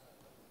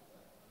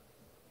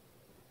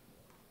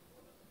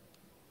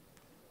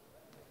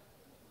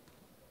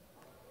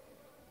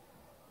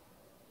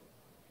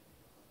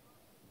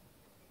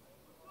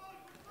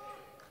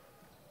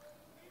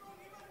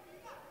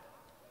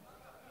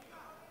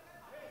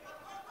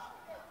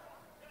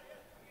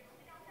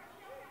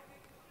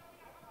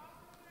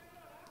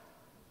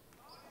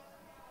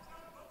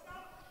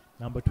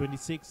 Number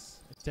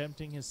 26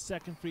 attempting his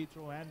second free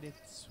throw, and it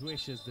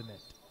swishes the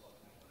net.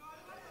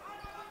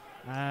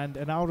 And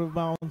an out of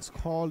bounds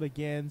called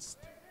against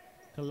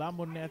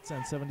Colombo Nets,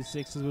 and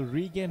 76ers will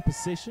regain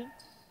position.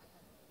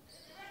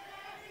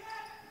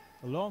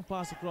 A long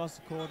pass across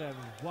the court, and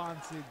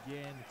once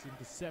again it's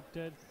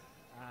intercepted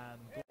and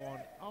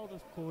gone out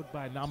of court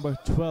by number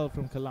 12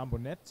 from Colombo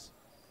Nets.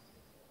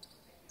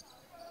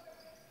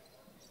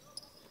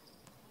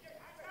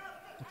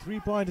 A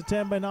three-point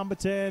attempt by number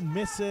 10,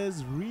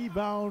 misses,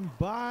 rebound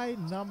by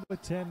number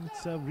 10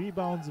 itself,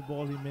 rebounds the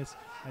ball he missed,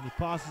 and he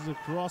passes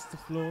across the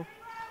floor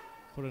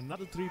for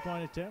another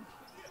three-point attempt.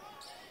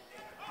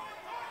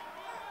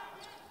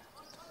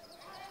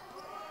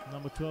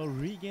 Number 12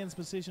 regains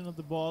possession of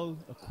the ball,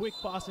 a quick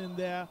pass in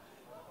there,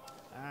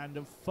 and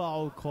a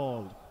foul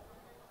called.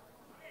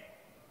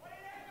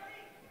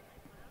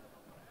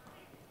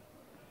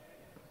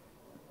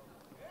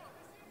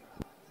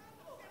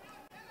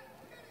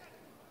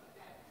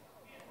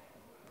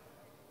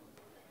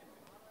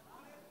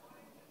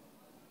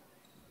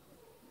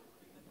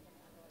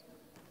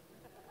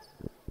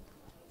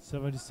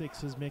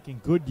 '76 is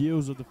making good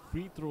use of the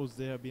free throws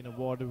they have been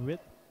awarded with.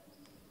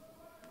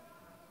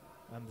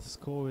 And the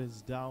score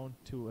is down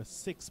to a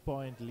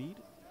 6-point lead.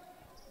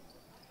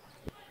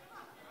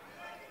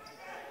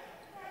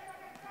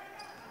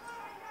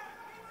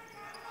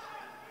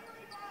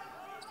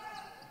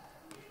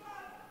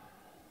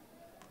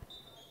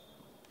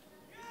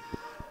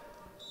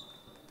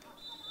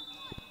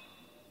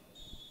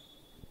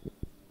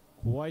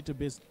 Quite a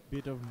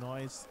bit of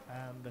noise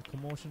and a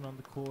commotion on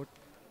the court.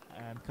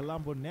 And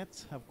Colombo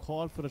Nets have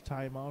called for a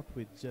timeout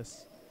with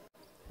just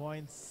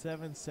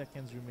 0.7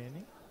 seconds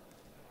remaining.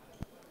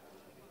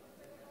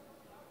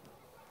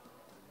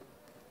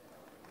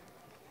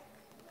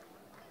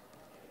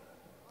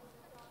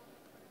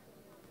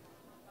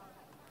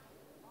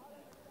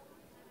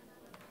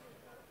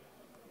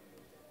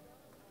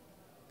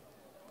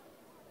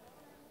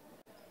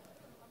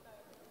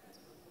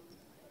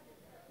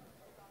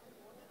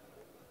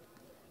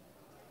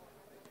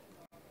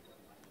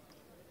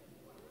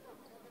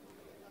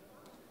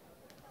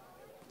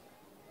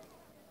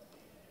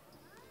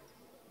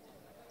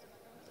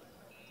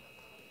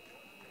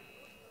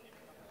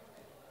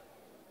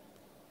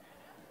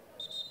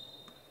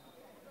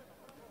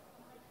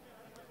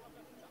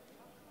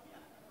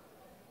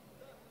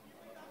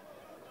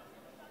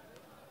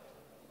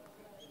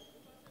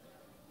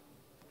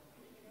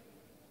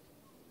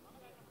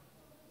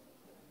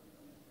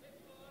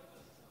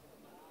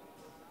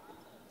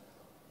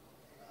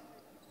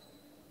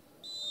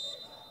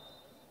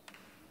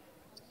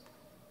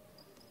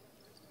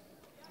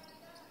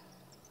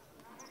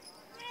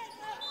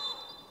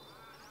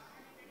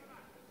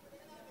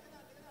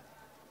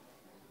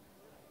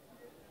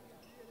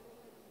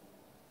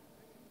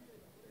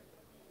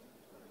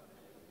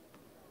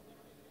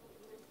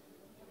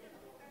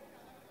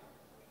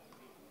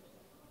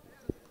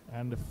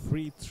 And a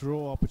free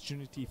throw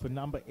opportunity for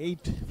number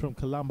 8 from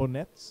Colombo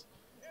Nets.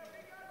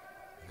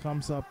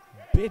 Comes up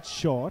a bit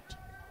short.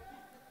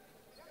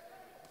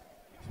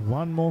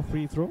 One more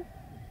free throw.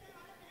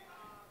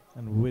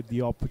 And with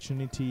the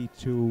opportunity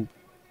to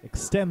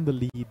extend the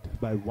lead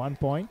by 1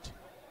 point.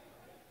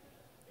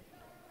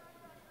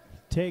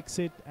 Takes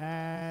it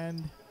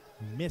and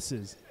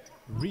misses.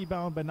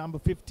 Rebound by number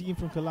 15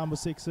 from Colombo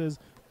Sixers.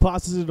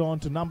 Passes it on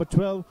to number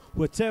 12,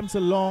 who attempts a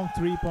long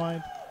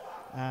three-point.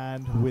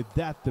 And with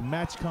that, the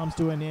match comes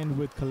to an end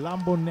with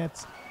Colombo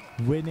Nets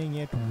winning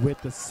it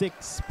with a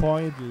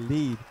 6-point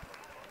lead.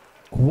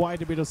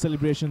 Quite a bit of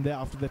celebration there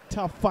after the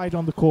tough fight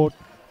on the court.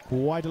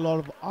 Quite a lot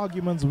of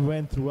arguments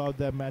went throughout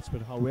that match,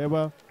 but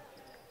however,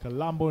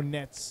 Colombo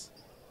Nets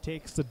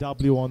takes the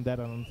W on that,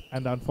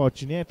 and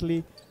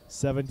unfortunately,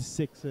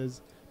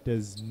 76ers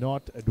does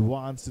not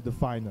advance to the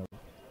final.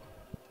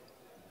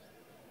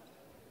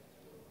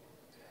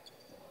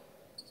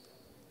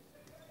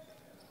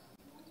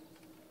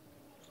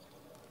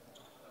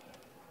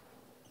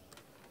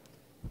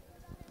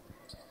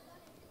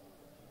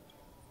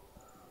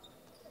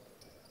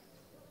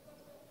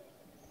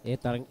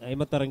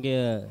 එම තරගය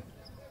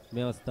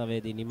මේ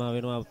අවස්ථාවේදී නිමා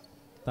වෙනවා.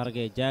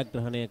 තරගයේ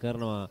ජයග්‍රහණය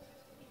කරනවා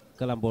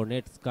කොලම්බෝ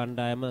නෙට්ස්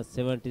කණ්ඩායම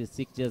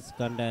 76ers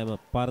කණ්ඩායම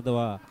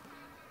පරදවා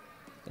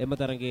එම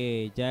තරගයේ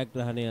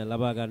ජයග්‍රහණය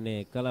ලබා ගන්නේ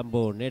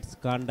කොලම්බෝ නෙට්ස්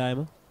කණ්ඩායම.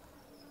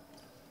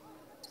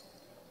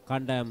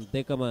 කණ්ඩායම්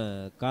දෙකම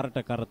කරට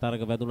කර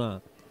තරග වැදුනා.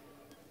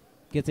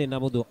 කෙසේ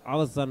නමුත්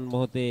අවසන්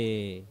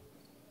මොහොතේ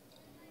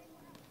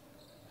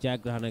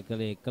ජයග්‍රහණය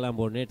කළේ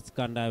කොලම්බෝ නෙට්ස්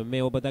කණ්ඩායම.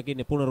 මේ ඔබ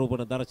දකින්නේ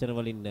පුනරූපන දර්ශන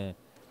වලින්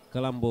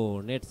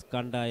කොලම්බෝ නෙට්ස්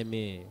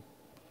කණ්ඩායමේ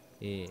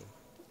ඒ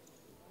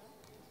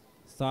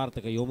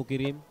සාර්ථක යොමු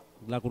කිරීම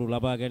ලකුණු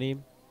ලබා ගැනීම.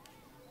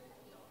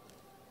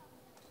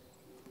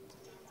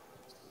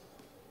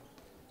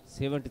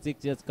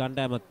 76ers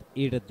කණ්ඩායමත්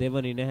ඊට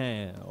දෙවනි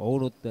නැහැ.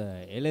 ඔවුනුත්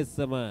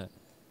එලෙසම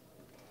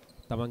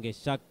තමන්ගේ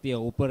ශක්තිය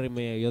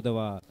උපරිමය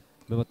යොදවා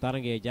මෙම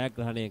තරගයේ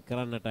ජයග්‍රහණය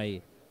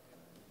කරන්නටයි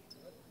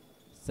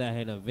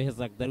සෑහෙන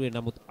වෙහෙසක් දරුවේ.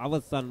 නමුත්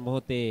අවසන්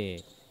මොහොතේ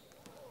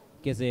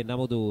කෙසේ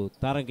නමුදු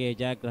තරගයේ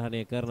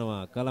ජයග්‍රහණය කරනවා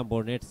කොළඹ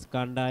නෙට්ස්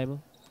කණ්ඩායම.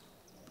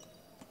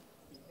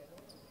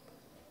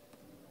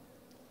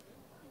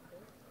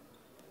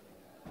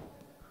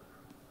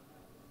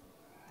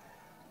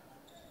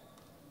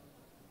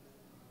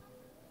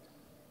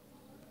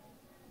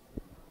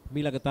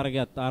 මීළඟ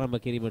තරගයත් ආරම්භ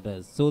කිරීමට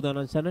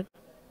සූදානම් සැනට.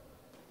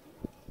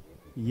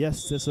 Yes,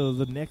 so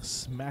the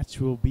next match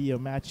will be a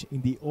match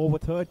in the over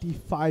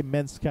 35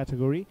 men's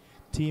category.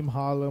 Team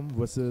Harlem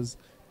versus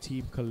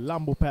Team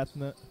Colombo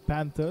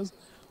Panthers.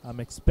 I'm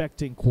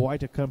expecting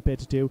quite a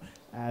competitive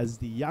as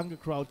the younger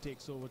crowd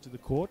takes over to the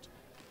court.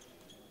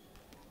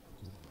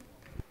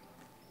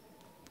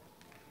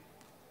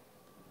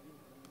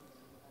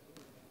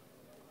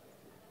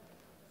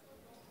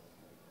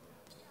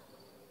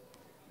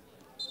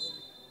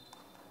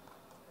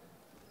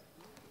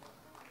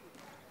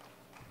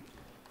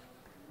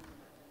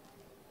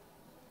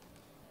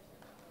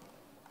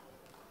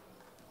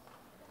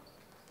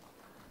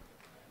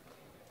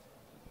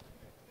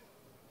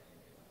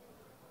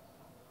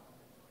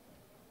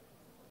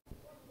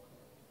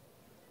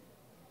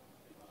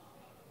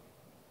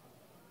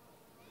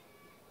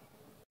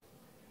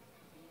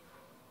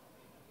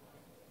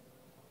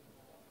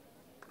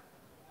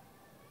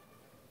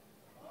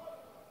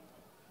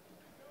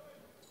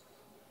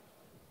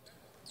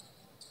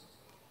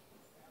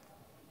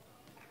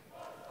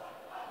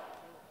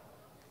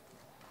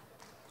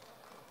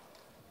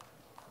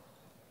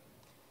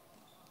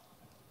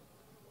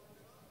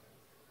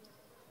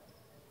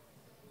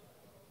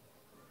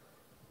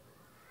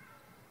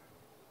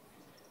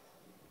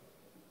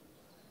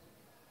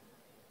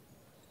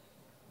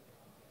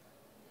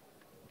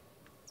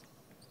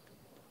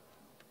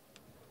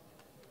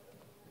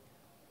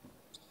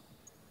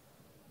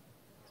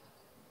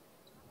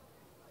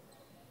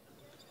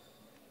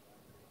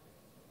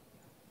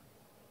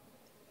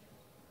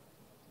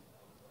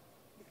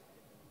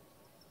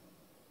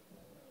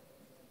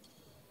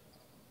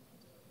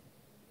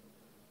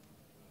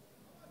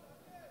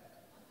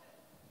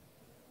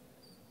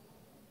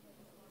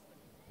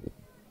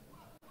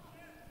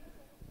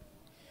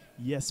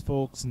 Yes,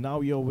 folks,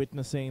 now you're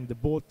witnessing the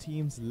both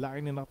teams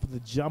lining up for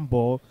the jump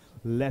ball.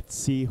 Let's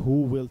see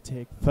who will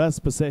take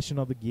first possession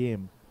of the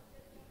game.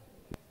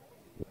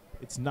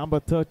 It's number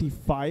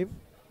 35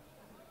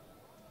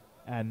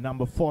 and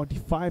number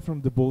 45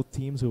 from the both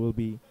teams who will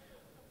be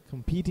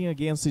competing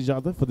against each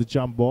other for the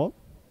jump ball.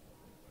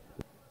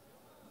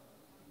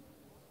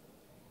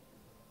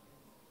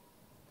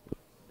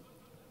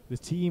 The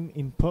team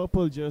in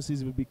purple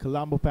jerseys will be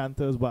Colombo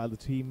Panthers, while the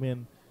team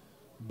in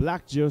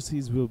black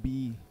jerseys will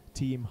be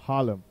Team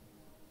Harlem.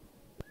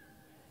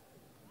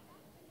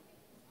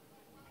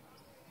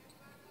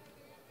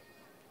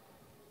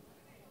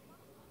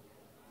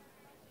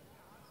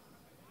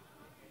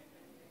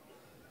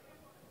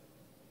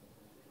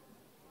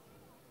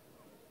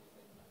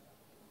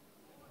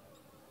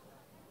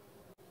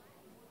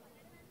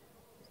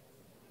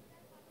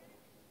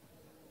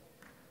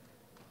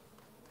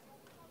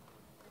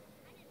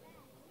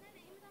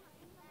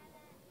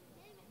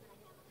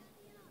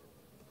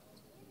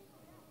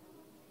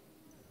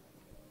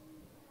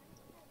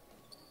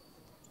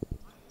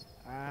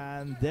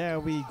 And there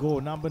we go.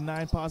 Number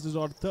 9 passes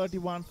on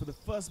 31 for the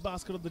first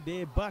basket of the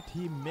day, but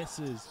he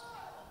misses.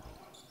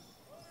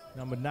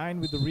 Number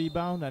 9 with the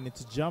rebound, and it's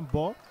a jump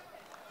ball.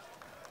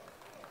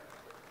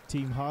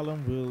 Team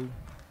Harlem will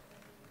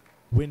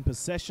win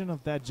possession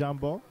of that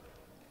jump ball.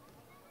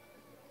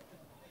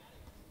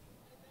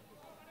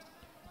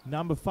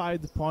 Number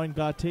 5, the point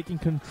guard, taking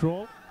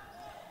control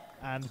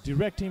and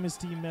directing his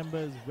team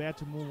members where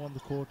to move on the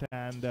court.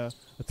 And a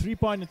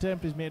three-point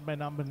attempt is made by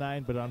number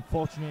 9, but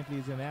unfortunately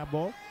it's an air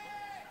ball.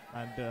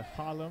 And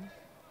Harlem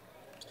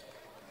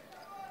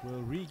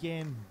will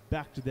regain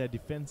back to their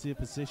defensive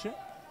position.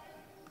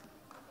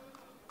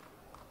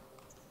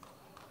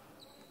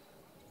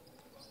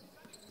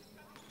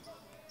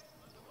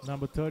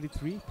 Number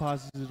 33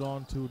 passes it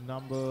on to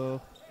number...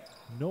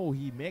 No,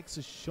 he makes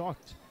a shot.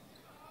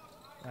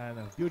 And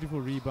a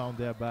beautiful rebound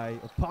there by...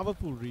 A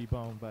powerful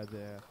rebound by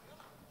their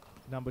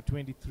number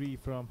 23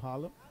 from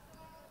Harlem.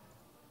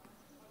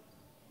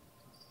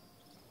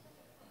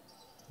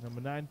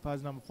 Number 9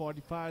 passes number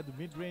 45, the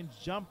mid-range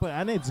jumper,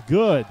 and it's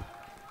good.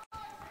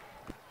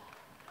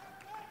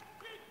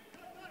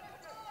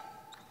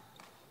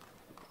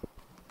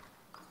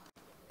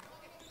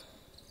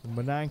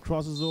 Number 9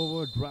 crosses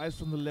over, drives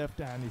from the left,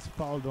 and is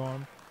fouled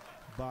on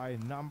by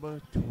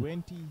number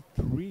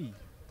 23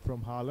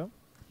 from Harlem.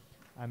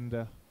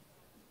 And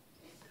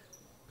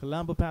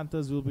Colombo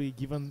Panthers will be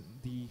given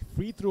the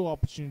free throw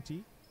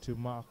opportunity to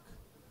mark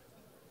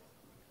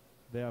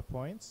their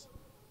points.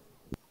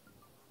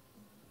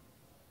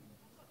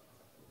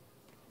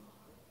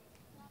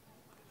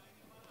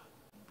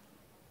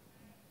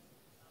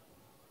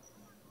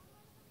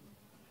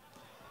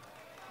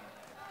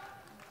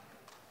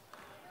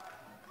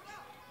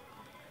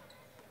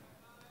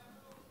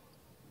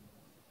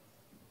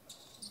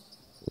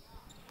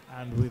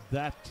 And with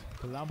that,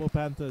 Colombo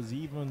Panthers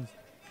even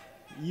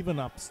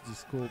ups the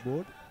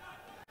scoreboard.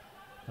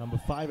 Number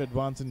 5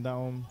 advancing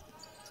down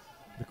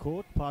the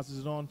court, passes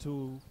it on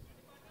to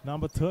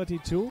number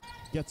 32.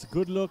 Gets a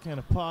good look and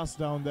a pass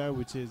down there,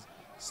 which is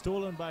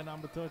stolen by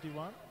number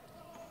 31.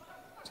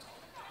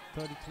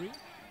 33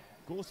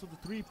 goes for the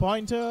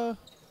three-pointer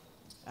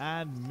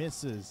and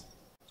misses.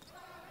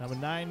 Number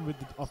 9 with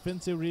the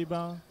offensive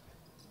rebound.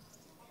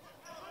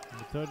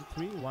 Number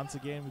 33 once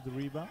again with the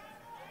rebound.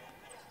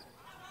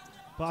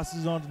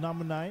 Passes on to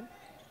number 9.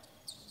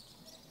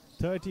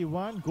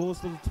 31 goes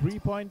for the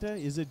three-pointer.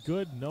 Is it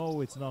good?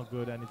 No, it's not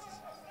good, and it's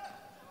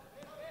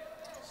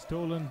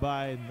stolen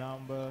by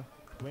number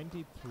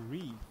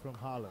 23 from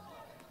Harlem.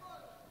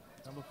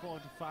 Number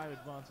 45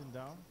 advancing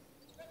down.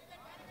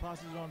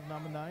 Passes on to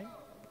number 9.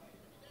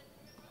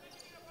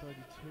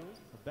 32.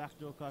 A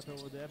backdoor cut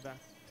over there.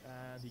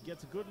 And he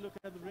gets a good look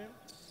at the rim.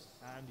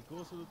 And he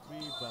goes for the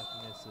three, but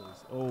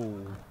misses.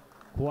 Oh,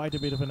 quite a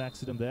bit of an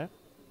accident there.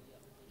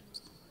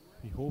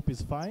 We hope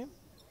he's fine.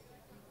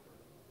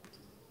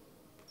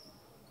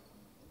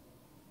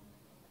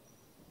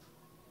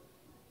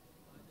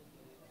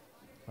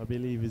 I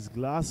believe his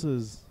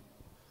glasses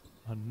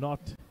are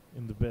not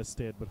in the best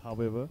state, but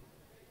however,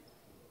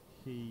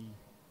 he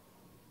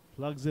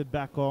plugs it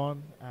back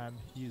on and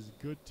he's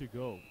good to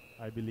go,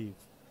 I believe.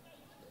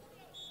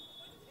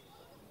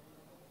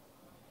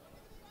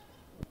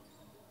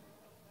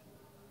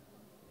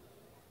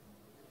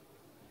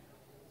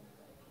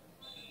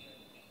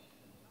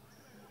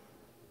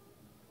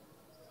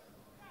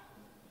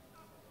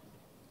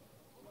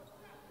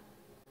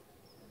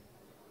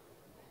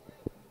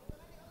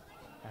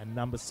 And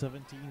number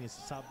 17 is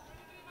sub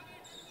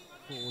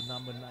for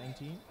number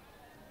 19.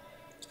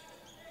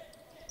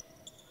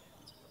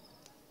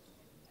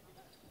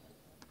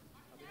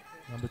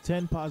 Number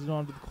 10 passes it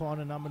on to the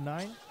corner, number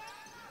 9.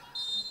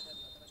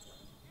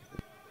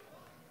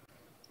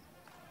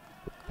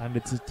 And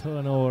it's a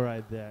turnover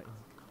right there.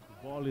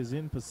 The ball is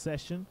in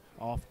possession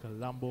of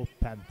Colombo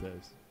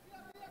Panthers.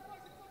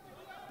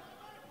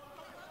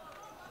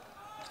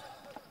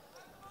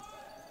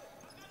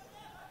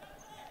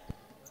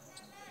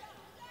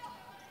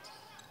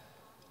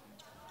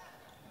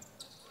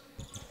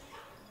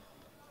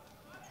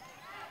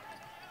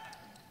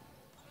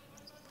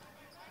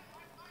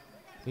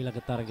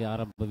 ඊළඟ තරගය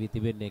ආරම්භ වී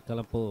තිබෙන්නේ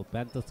කොළඹ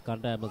පැන්තර්ස්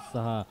කණ්ඩායම සහ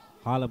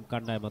හාලම්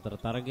කණ්ඩායම අතර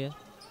තරගය.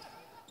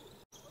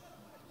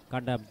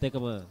 කණ්ඩායම්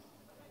දෙකම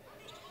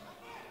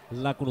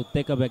ලකුණු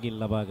දෙක බැගින්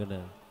ලබාගෙන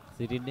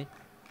සිටින්නේ.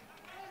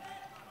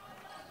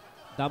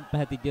 දම්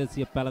පැහැති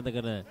ජර්සිය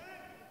පැළඳගෙන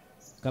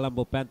කොළඹ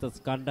පැන්තර්ස්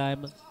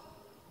කණ්ඩායම,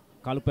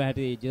 කළු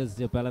පැහැති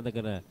ජර්සිය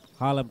පැළඳගෙන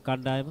හාලම්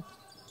කණ්ඩායම.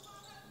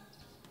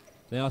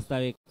 මේ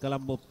අවස්ථාවේ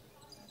කොළඹ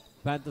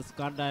පැන්තර්ස්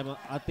කණ්ඩායම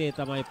අතේ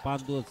තමයි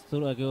පන්දුව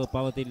සුරගව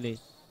පවතින්නේ.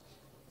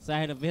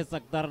 සෑහෙන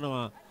වෙහසක්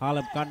දරනවා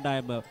හාලම්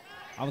කණ්ඩායම.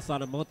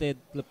 අවසාන මොහොතේ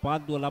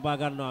පන්දුව ලබා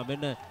ගන්නවා.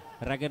 මෙන්න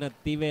රැගෙන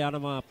තිවේ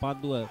යනවා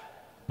පන්දුව.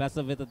 පැස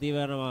වෙත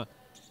තිවේ යනවා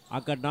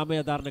අංක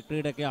 9 දරන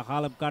ක්‍රීඩකයා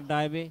හාලම්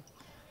කණ්ඩායමේ.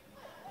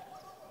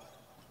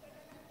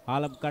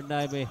 හාලම්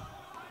කණ්ඩායමේ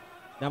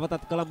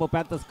නැවතත් කොළඹ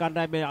පැන්තර්ස්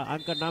කණ්ඩායමේ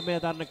අංක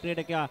 9 දරන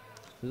ක්‍රීඩකයා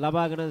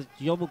ලබාගෙන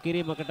යොමු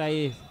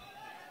කිරීමකටයි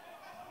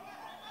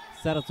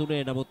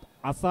සැරසුනේ. නමුත්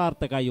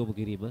අසාර්ථකයි යොමු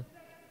කිරීම.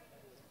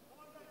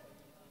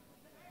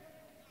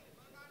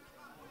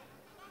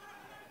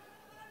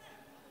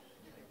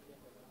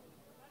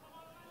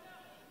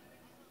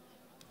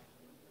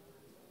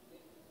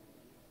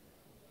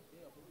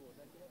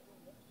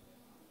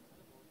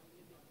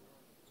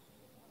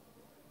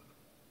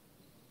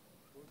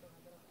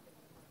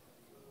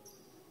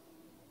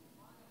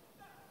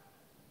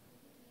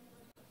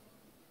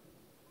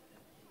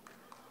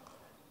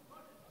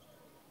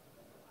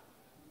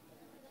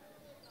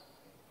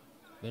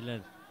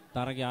 මෙන්න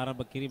තරගය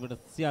ආරම්භ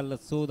කිරීමට සියල්ල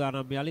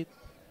සූදානම් යලිත්.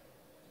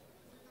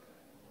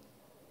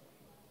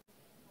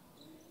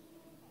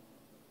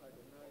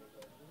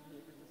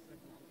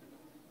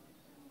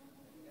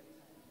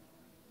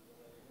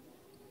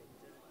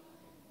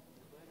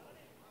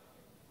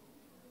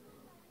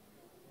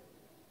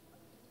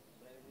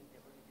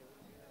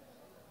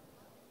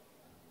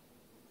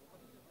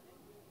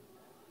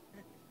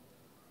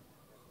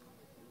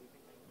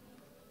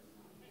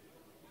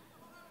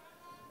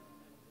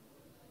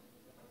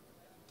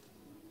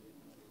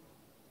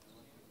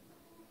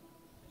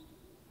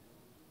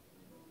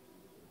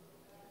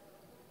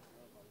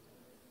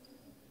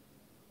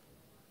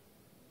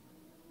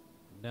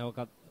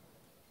 නැවකත්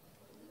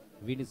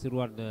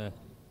විනිසුරුවන්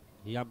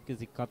යම්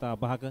කිසි කතා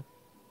බහක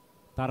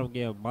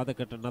තරගය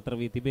මදකට නතර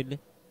වී තිබෙන්නේ.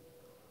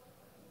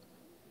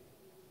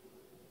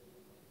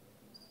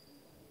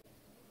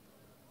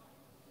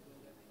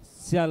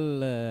 සියල්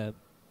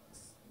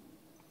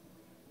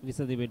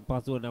විසඳීමෙන්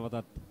පසුව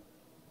නැවතත්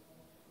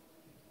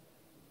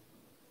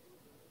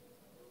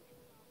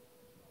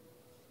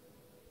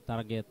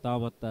තරගය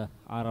තවමත්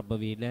ආරම්භ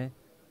වී නැහැ.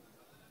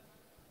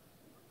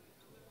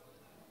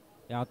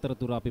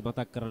 අතරතුර අපි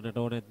මතක් කරන්නට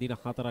ඕනේ දින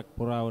 4ක්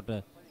පුරාවට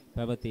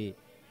පැවති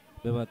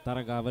මෙම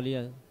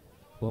තරගාවලිය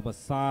බොහොම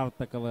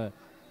සාර්ථකව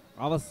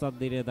අවසන්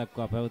දිනය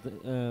දක්වා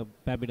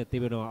පැමිණ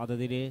තිබෙනවා. අද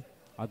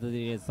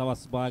දිනේ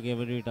සවස් භාගයේ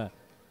වන විට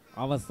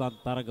අවසන්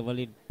තරග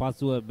වලින්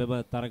පසුව මෙම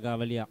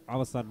තරගාවලිය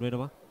අවසන්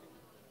වෙනවා.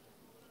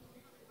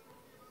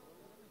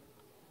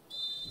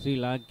 ශ්‍රී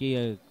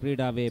ලාංකීය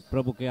ක්‍රීඩාවේ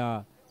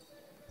ප්‍රමුඛයා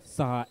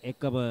සහ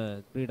එකම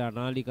ක්‍රීඩා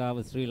නාලිකාව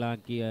ශ්‍රී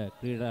ලාංකීය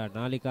ක්‍රීඩා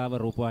නාලිකාව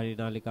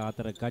රූපවාහිනී නාලිකා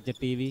අතර ගජ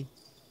ටීවී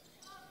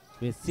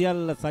මේ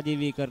සියල්ල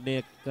සජීවීකරණය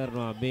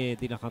කරනවා මේ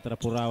දින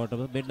 4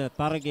 පුරාවටම. මෙන්න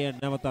තරගය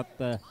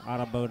නැවතත්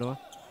ආරම්භ වෙනවා.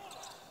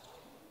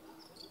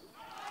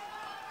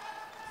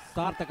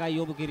 සාර්ථකයි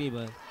යොමු කිරීම.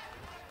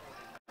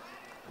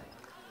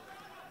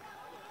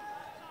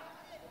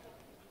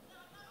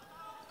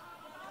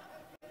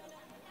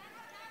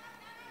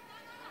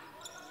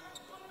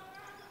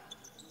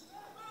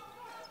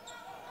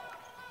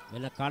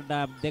 මෙන්න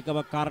කණ්ඩායම් දෙකම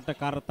කරට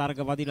කර තරග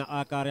වදින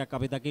ආකාරයක්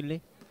අපි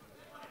දකින්නේ.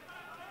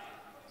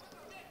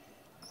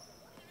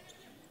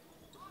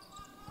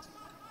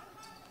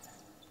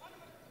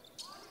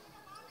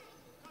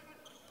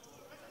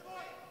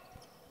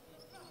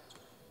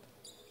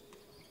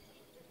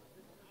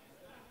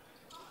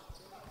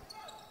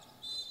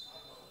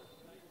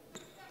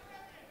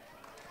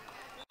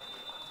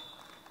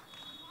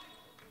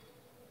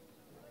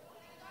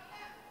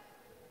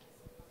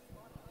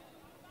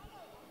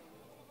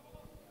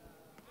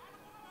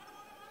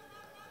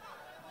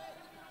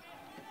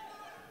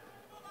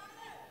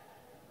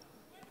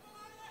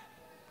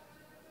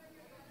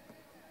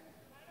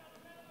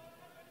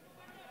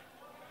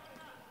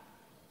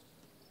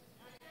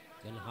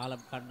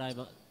 හාලම් කණ්ඩායම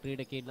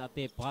ක්‍රීඩකයන්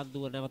අතේ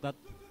පාන්දුව නැවතත්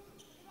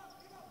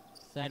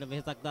සෑහෙන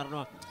වෙහෙසක්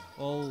දරනවා.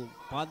 ඔව්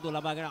පාන්දුව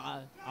ලබාගෙන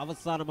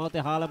අවසාන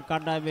මොහොතේ හාලම්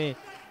කණ්ඩායමේ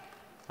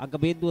අංක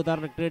බිඳුව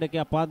දරන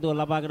ක්‍රීඩකයා පාන්දුව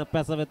ලබාගෙන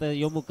පැස වෙත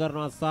යොමු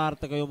කරනවා.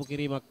 සාර්ථක යොමු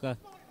කිරීමක්.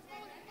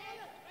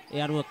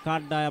 ඒ අනුව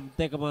කණ්ඩායම්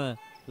දෙකම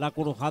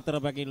ලකුණු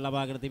 4 බැගින්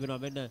ලබාගෙන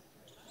තිබෙනවා. මෙන්න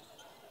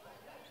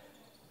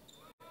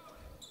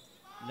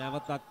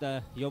නැවතත්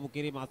යොමු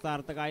කිරීම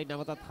අසාර්ථකයි.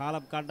 නැවතත්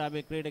හාලම්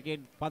කණ්ඩායමේ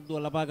ක්‍රීඩකයන් පන්දුව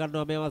ලබා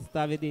ගන්නවා මේ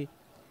අවස්ථාවේදී.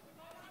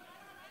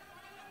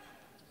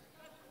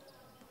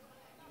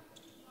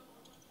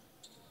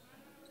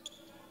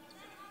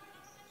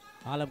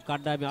 හාලම්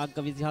කණ්ඩායමේ අංක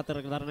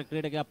 24 දරන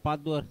ක්‍රීඩකයා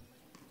පන්දුව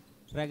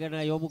රැගෙන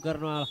යොමු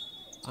කරනවා.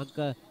 අංක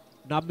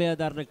 9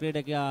 දරන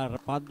ක්‍රීඩකයා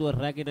පන්දුව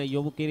රැගෙන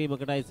යොමු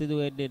කිරීමකටයි සිදු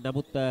වෙන්නේ.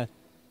 නමුත්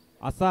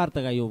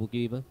අසාර්ථකයි යොමු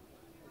කිරීම.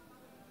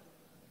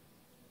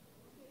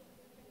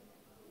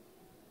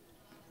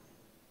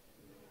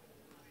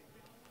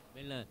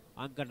 මෙන්න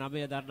අංක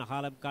 9 දරන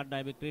හාලම්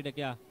කණ්ඩායමේ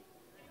ක්‍රීඩකයා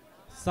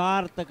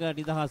සාර්ථක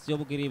නිදහස්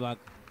යොමු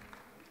කිරීමක්.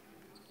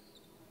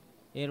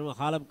 එනම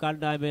හාලම්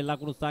කණ්ඩායමේ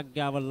ලකුණු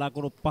සංඛ්‍යාව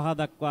ලකුණු 5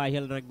 දක්වා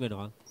ඉහළ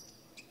නැග්වෙනවා.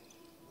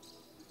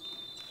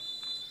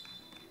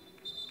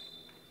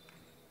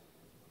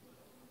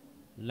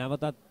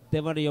 නැවතත්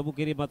දෙවන යොමු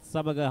කිරීමත්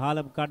සමග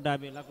හාලම්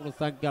කණ්ඩායමේ ලකුණු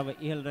සංඛ්‍යාව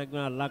ඉහළ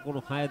නැග්වෙනවා.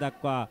 ලකුණු 6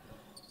 දක්වා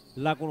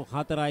ලකුණු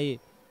 4යි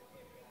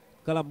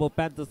කොලම්බෝ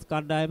පැන්තර්ස්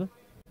කණ්ඩායම.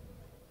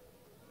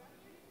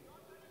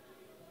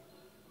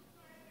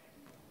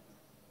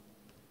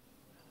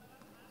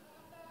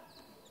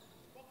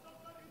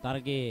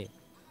 තරගයේ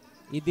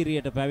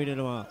ඉදිරියට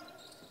පැමිණෙනවා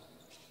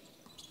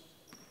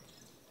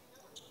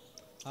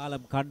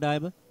හාලම්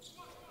කණ්ඩායම.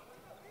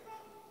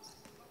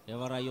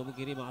 එවර යොමු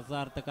කිරීම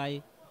අසාර්ථකයි.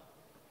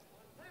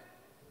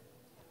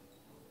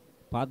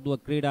 පන්දුව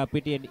ක්‍රීඩා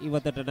පිටියෙන්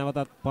ඉවතට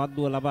නැවතත්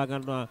පන්දුව ලබා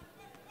ගන්නවා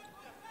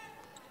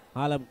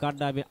හාලම්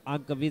කණ්ඩායමේ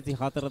අංක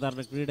 24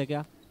 දරන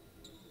ක්‍රීඩකයා.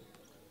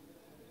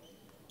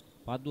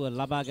 පන්දුව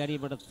ලබා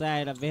ගැනීමට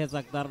සෑහෙන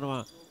වෙහෙසක්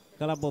දරනවා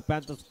කොලම්බෝ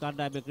පැන්තර්ස්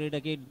කණ්ඩායමේ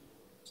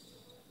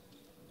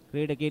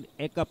ක්‍රීඩකින්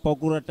එක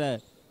පොකුරට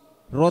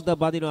රොද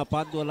බදිනවා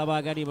පන්දුව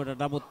ලබා ගැනීමට.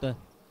 නමුත්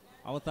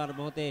අවසාන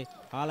මොහොතේ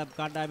හාලම්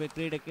කණ්ඩායමේ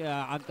ක්‍රීඩකයා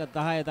අංක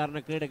 10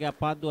 දරන ක්‍රීඩකයා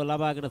පන්දුව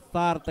ලබාගෙන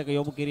සාර්ථක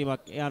යොමු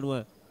කිරීමක්. ඒ අනුව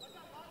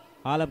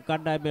හාලම්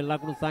කණ්ඩායමේ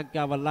ලකුණු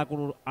සංඛ්‍යාව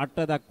ලකුණු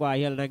 8 දක්වා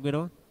ඉහළ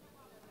නැග්වෙනවා.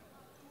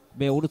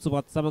 මේ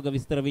උණුසුමත් සමග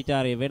විස්තර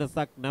ਵਿਚාරයේ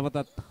වෙනසක්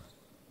නැවතත්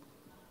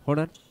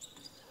හොනන්.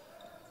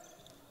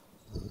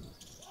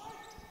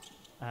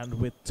 And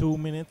with 2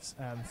 minutes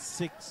and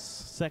 6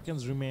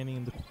 seconds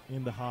remaining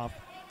in the half,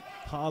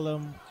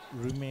 Harlem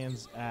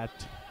remains at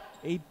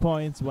 8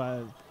 points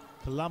while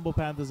Colombo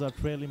Panthers are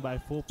trailing by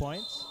 4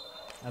 points.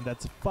 And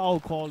that's a foul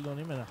called on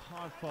him and a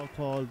hard foul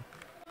called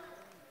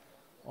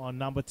on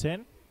number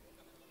 10.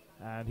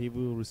 And he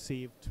will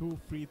receive 2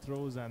 free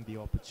throws and the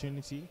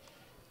opportunity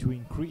to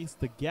increase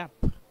the gap,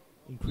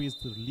 increase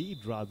the lead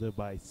rather,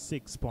 by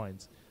 6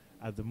 points.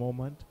 At the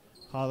moment,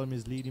 Harlem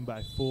is leading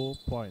by 4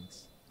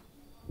 points.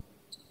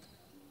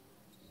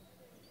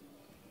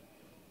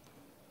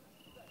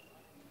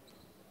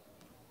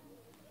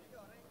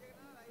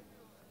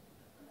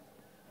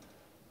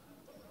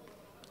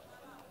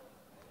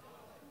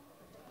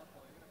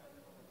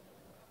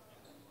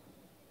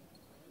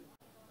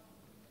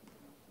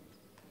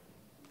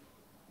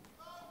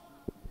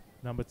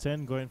 Number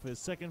 10 going for his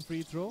second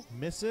free throw,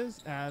 misses,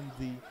 and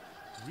the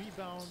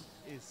rebound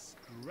is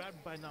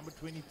grabbed by number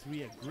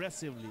 23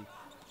 aggressively.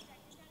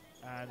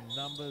 And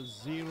number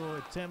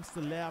 0 attempts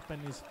the layup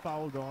and is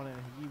fouled on,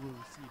 and he will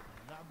receive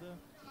another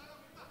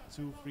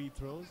 2 free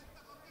throws.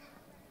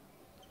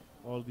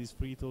 All these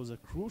free throws are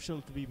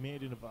crucial to be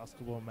made in a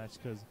basketball match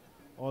because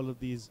all of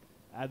these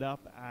add up,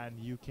 and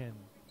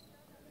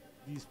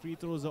these free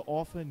throws are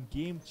often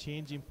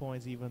game-changing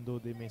points, even though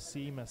they may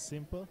seem as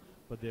simple,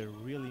 but they're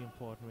really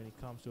important when it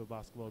comes to a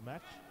basketball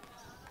match.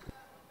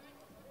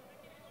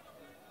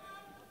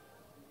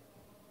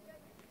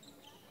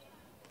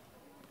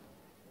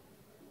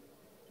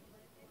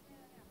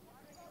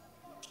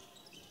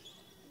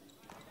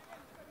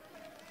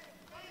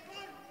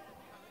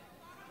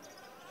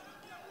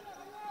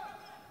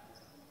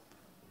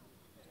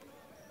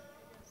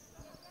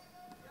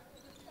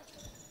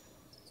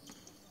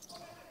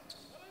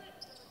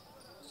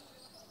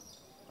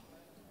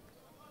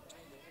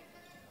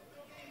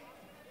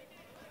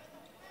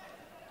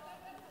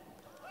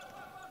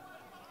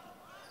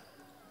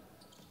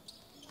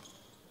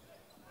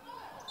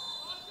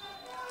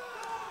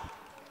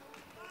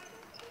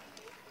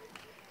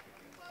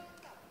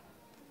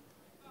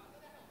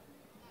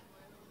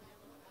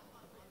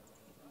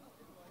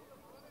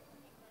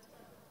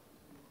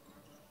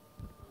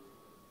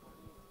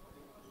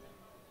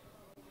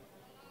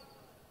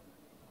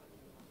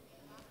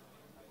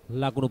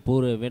 ලකුණු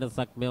පූර්ව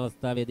වෙනසක් මේ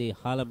අවස්ථාවේදී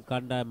හාලම්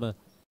කණ්ඩායම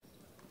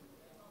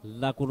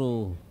ලකුණු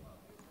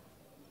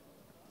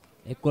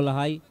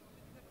 11යි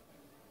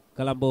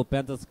කොළඹ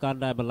පැන්තර්ස්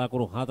කණ්ඩායම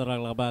ලකුණු 4ක්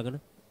ලබාගෙන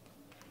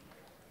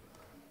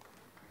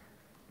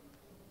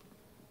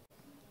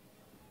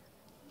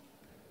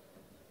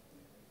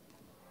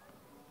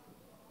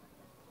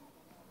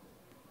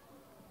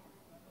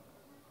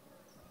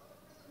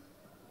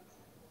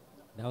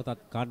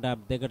නැවතත්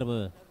කණ්ඩායම් දෙකටම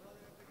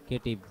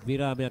කෙටි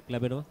විරාමයක්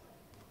ලැබෙනවා.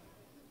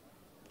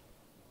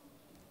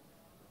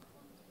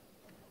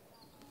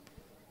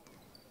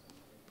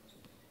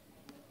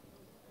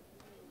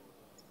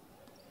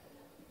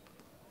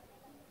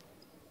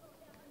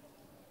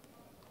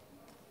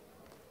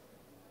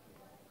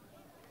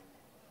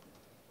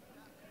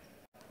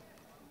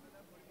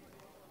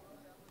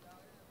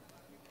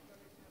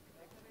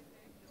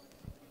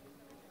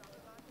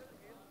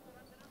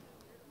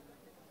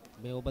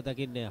 මේ ඔබ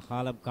දකින්නේ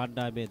හාලම්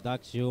කණ්ඩායමේ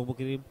දක්ෂ යොමු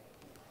කිරීම.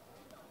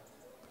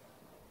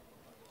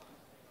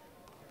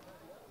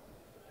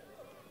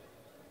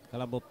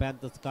 කොළඹ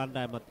පැන්තර්ස්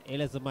කණ්ඩායමත්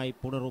එලෙසමයි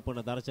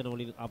පුනරූපන දර්ශන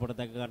වලින් අපට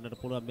දැක ගන්නට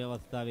පුළුවන් මේ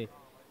අවස්ථාවේ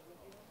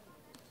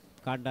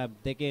කණ්ඩායම්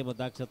දෙකේම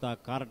දක්ෂතා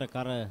කරට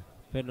කර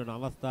පෙන්වන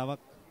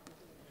අවස්ථාවක්.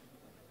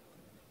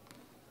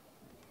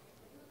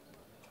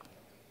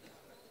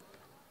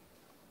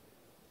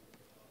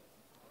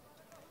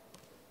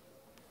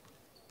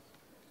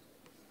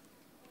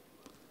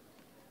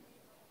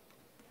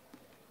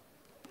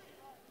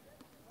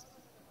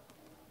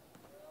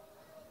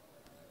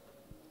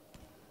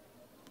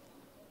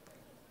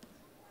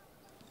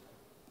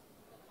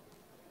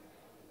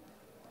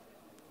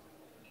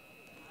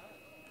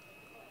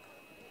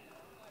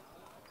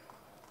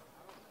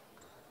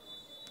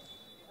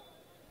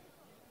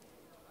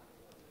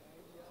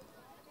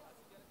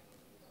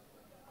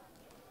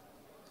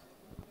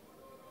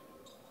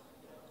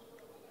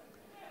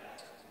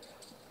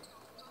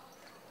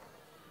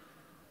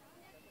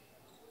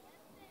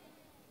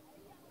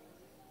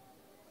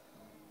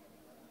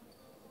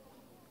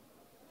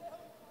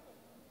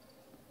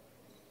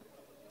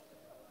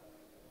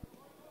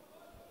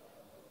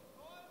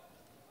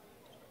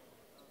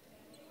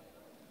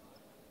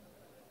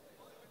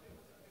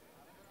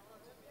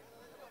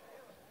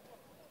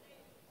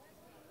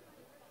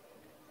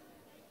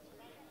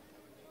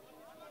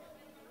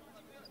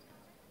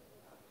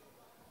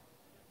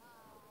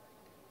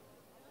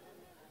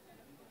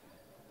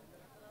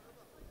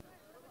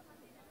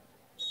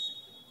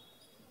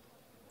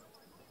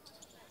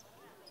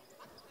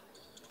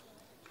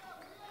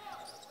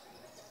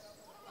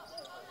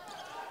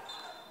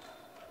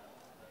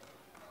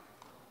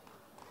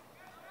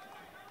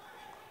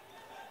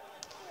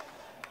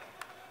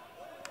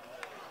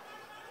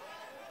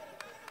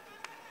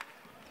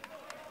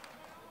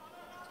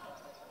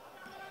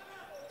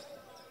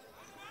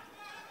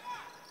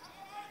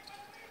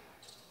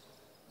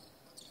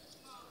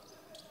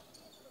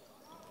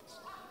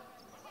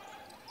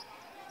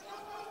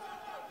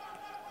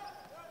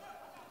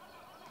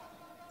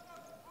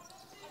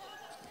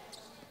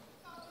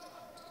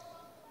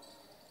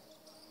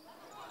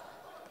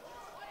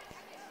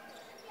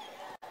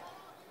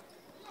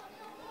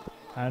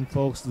 And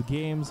folks, the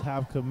games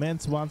have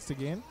commenced once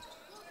again.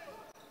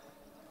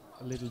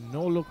 A little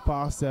no-look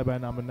pass there by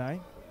number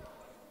 9.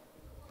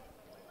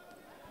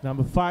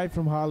 Number 5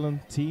 from Harlem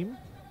team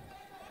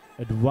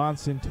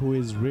advancing to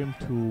his rim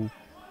to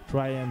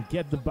try and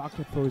get the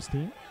bucket for his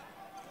team.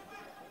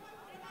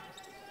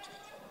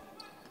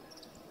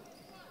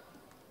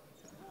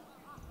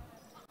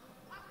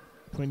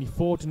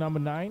 (24) to number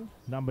 9.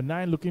 Number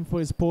 9 looking for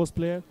his post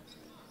player,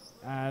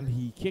 and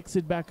he kicks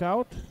it back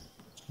out.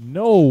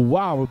 No,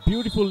 wow, a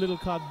beautiful little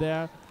cut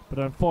there, but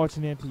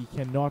unfortunately he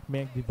cannot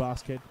make the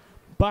basket,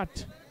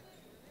 but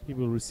he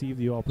will receive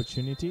the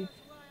opportunity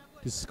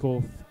to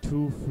score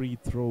 2 free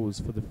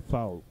throws for the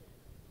foul.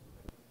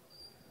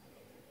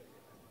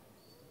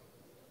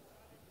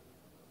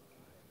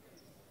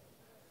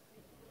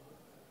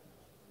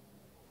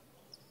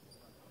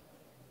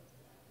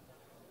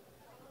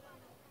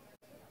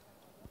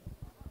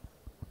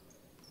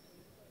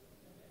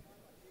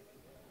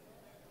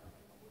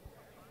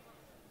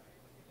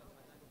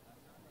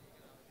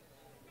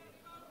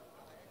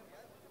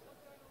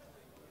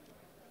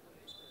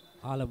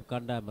 ආලම්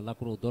කණ්ඩායම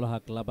ලකුණු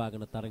 12ක්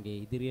ලබාගෙන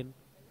තරගයේ ඉදිරියෙන්.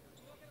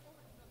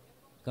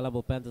 කොළඹ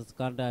පැන්තර්ස්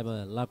කණ්ඩායම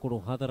ලකුණු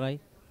 4යි.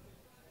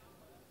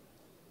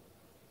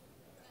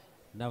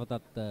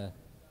 නැවතත්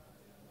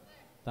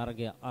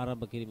තරගය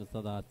ආරම්භ කිරීම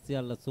සඳහා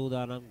සියල්ල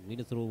සූදානම්.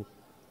 විනිසුරු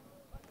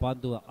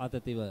පන්දුව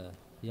අතතිව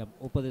යම්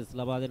උපදෙස්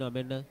ලබා දෙනවා.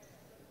 මෙන්න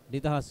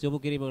නිදහස් යොමු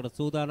කිරීමකට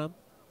සූදානම්.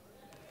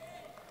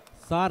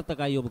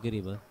 සාර්ථකයි යොමු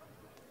කිරීම.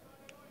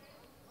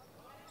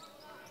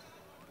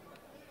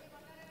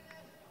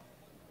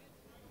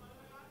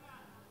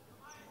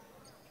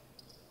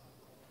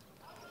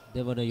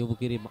 දෙවන යොමු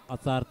කිරීම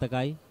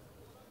අසාර්ථකයි.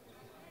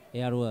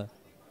 ඒ අනුව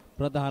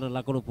ප්‍රධාන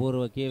ලකුණු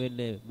පූර්ව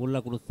කියවෙන්නේ මුල්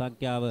ලකුණු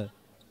සංඛ්‍යාව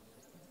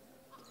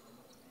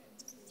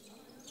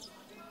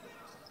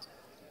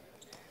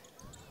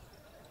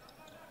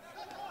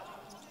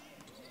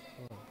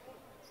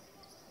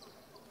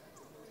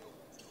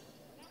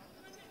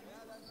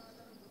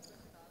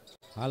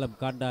ආලම්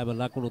කණ්ඩායම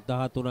ලකුණු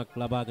 13ක්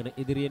ලබාගෙන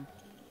ඉදිරියෙන්.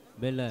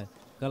 මෙන්න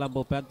කොළඹ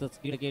පැන්තර්ස්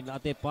ක්‍රීඩකයන්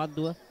අතේ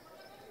පන්දුව.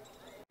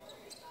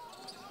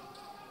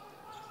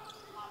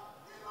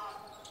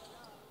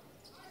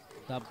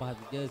 තම්පහත්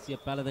ජර්සිය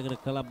පැළඳගෙන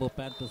කොළඹ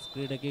පැන්තර්ස්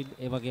ක්‍රීඩකයන්,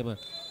 ඒ වගේම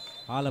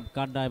ආලම්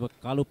කණ්ඩායම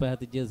කළු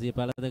පැහැති ජර්සිය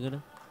පැළඳගෙන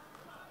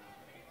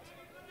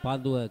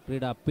පන්දුව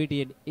ක්‍රීඩා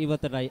පිටියෙන්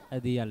ඉවතටයි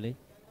ඇදී යන්නේ.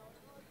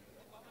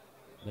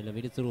 මෙන්න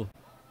විනිසුරු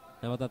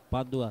නැවතත්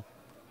පන්දුව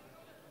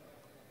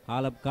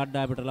ආලම්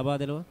කණ්ඩායමට ලබා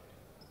දෙනවා.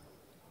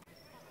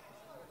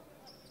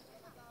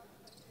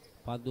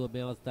 පන්දුව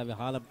මේ අවස්ථාවේ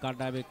ආලම්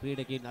කණ්ඩායමේ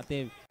ක්‍රීඩකයන්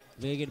අතේ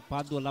වේගෙන්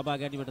පන්දුව ලබා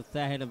ගැනීමට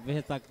සෑහෙන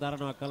වෙහෙසක්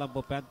දරනවා කොළඹ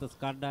පැන්තර්ස්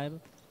කණ්ඩායම.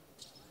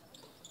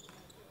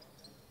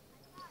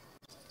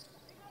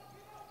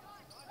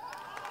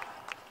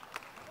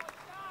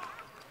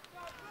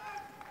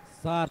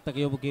 සාර්ථක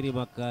යොමු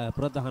කිරීමක්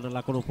ප්‍රධාන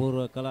ලකුණු පූර්ව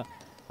කළ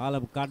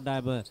ආලම්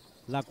කණ්ඩායම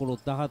ලකුණු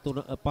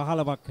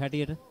 15ක්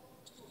හැටියට.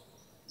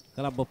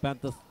 කොළඹ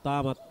පැන්තර්ස්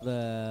තාමත්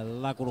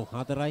ලකුණු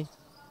 4යි.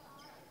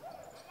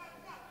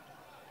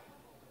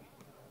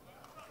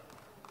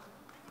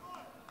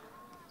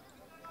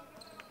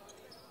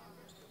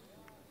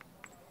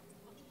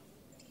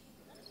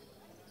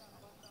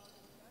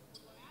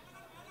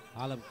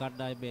 ආලම්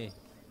කණ්ඩායමේ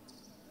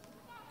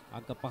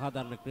අංක 5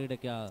 දරන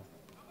ක්‍රීඩකයා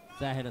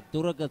සෑහෙන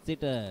දුරක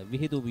සිට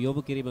විහිදුම්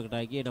යොමු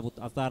කිරීමකටයි ගියේ. නමුත්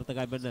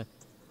අසාර්ථකයි. මෙන්න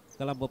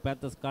කොළඹ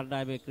පැන්තර්ස්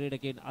කණ්ඩායමේ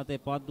ක්‍රීඩකයන් අතේ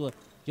පන්දුව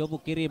යොමු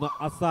කිරීම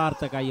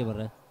අසාර්ථකයි ඉවර.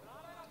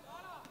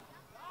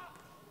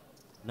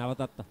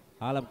 නැවතත්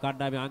ආලම්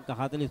කණ්ඩායමේ අංක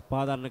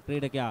 45 දරන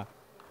ක්‍රීඩකයා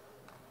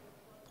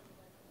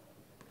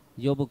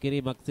යොමු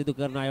කිරීමක් සිදු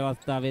කරන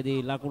අවස්ථාවේදී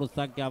ලකුණු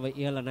සංඛ්‍යාව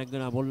ඉහළ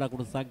නැංගන මුල්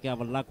ලකුණු සංඛ්‍යාව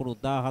ලකුණු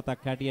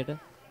 17ක් හැටියට.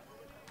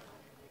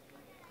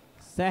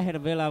 සෑහෙන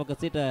වේලාවක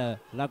සිට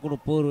ලකුණු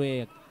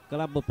පූර්වයේ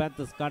කොළඹ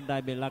පැන්තර්ස්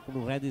කණ්ඩායමේ ලකුණු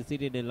රැඳී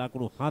සිටින්නේ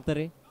ලකුණු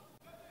 4.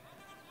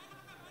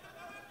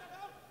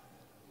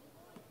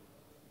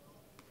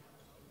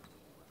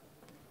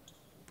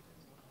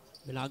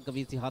 මෙල අංක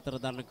 24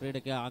 දරන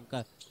ක්‍රීඩකයා අංක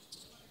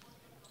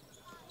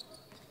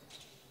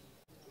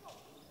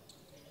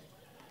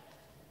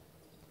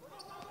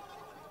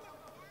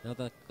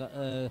නැවත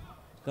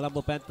කොළඹ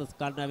පැන්තර්ස්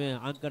කණ්ඩායමේ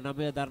අංක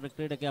 9 දරන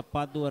ක්‍රීඩකයා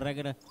පන්දුව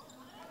රැගෙන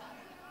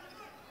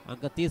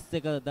අංක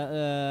 31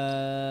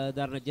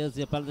 දරන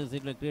ජර්සිය පැළඳ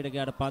සිටින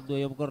ක්‍රීඩකයාට පන්දුව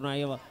යොමු කරනවා.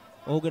 ඒව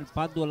ඔහුගෙන්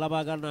පන්දුව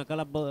ලබා ගන්නවා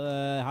කොළඹ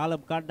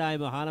ආලම්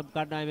කණ්ඩායම. ආලම්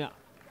කණ්ඩායම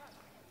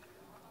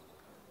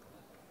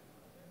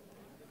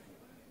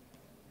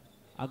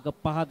අංක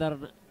 5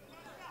 දරන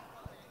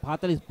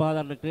 45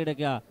 දරන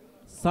ක්‍රීඩකයා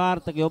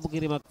සාර්ථක යොමු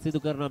කිරීමක් සිදු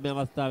කරන මේ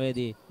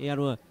අවස්ථාවේදී. ඒ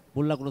අනුව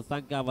මුල් ලකුණු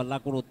සංඛ්‍යාව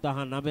ලකුණු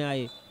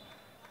 19යි.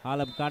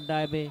 ආලම්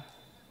කණ්ඩායමේ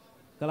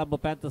කොළඹ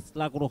පැන්තර්ස්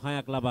ලකුණු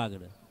 6ක්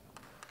ලබාගෙන.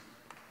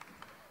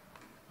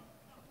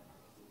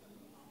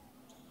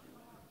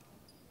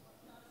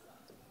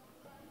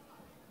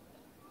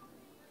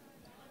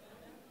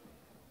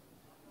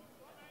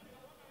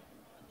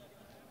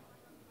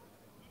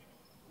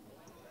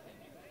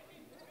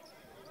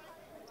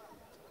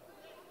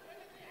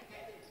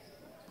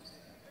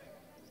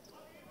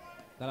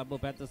 කොළඹ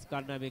පැන්තර්ස්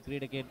කණ්ඩායමේ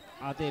ක්‍රීඩකයන්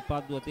අතේ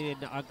පන්දුව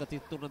තියෙන අංක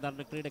 33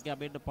 දරන ක්‍රීඩකයා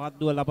මෙන්න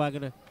පන්දුව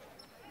ලබාගෙන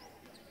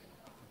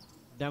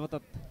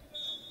නැවතත්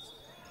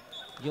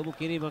යොමු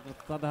කිරීමක්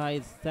සඳහායි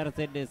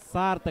සැරසෙන්නේ.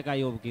 සාර්ථකයි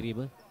යොමු කිරීම.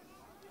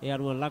 ඒ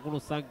අනුව ලකුණු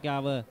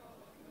සංඛ්‍යාව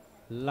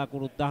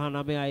ලකුණු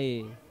 19යි.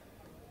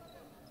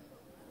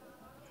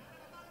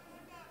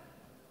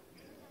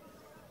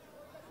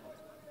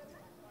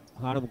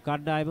 ආලම්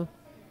කණ්ඩායම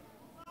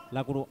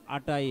ලකුණු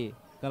 8යි.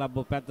 කොළඹ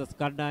පැන්තර්ස්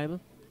කණ්ඩායම.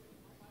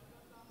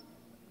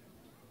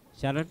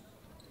 Shannon?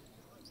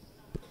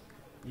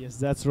 Yes,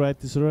 that's right,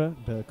 Tisura.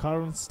 The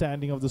current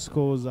standing of the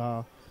scores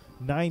are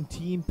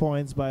 19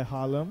 points by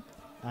Harlem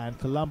and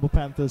Colombo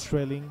Panthers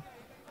trailing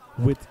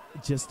with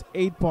just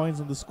 8 points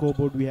on the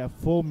scoreboard. We have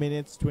 4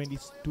 minutes,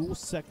 22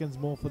 seconds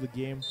more for the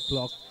game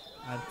clock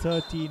and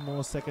 13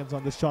 more seconds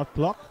on the shot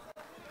clock.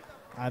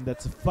 And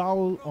that's a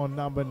foul on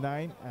number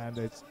 9, and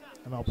it's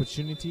an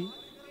opportunity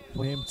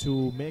for him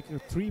to make a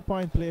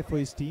 3-point play for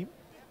his team.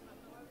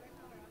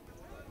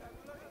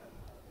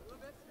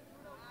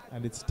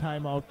 And it's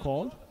timeout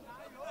called.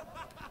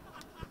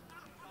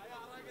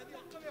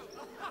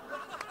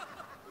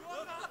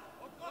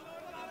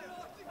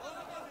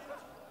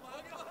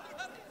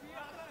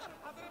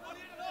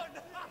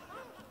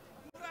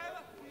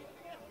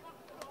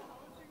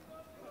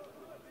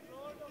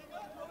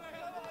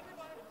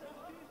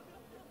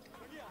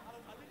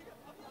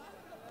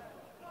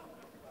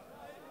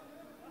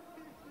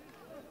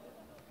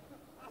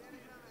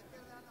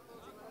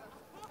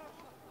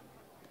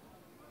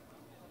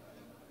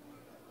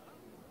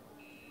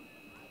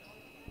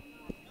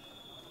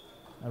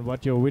 And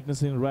what you're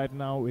witnessing right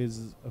now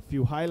is a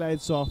few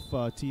highlights of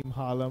Team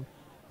Harlem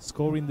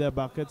scoring their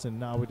buckets, and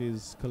now it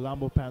is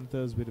Colombo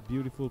Panthers with a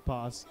beautiful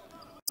pass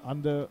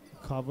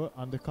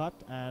undercut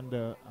and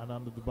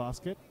under the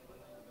basket.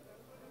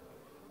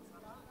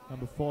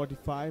 Number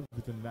 45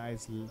 with a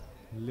nice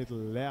little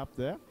layup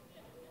there.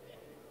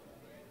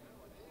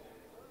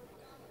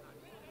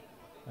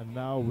 And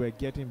now we're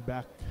getting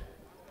back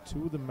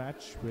to the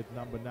match with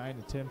number 9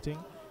 attempting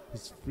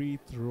his free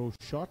throw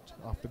shot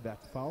after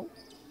that foul.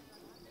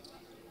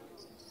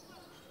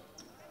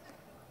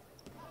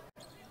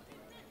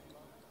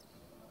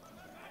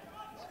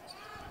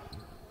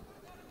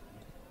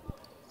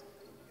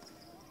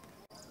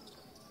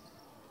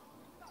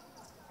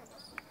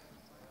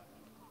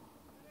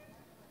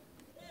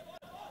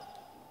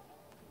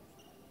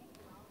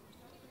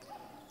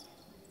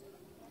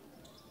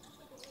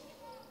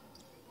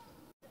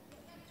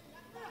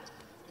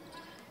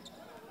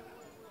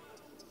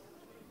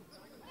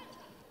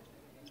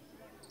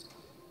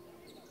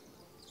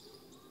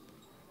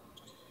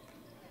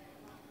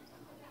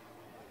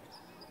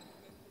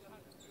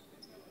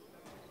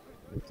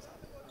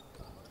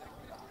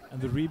 And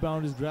the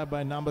rebound is grabbed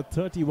by number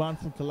 31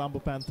 from Colombo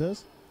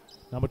Panthers.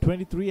 Number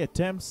 23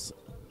 attempts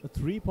a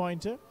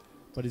three-pointer,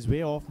 but is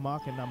way off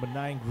mark, and number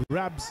 9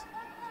 grabs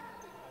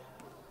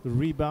the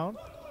rebound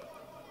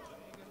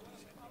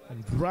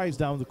and drives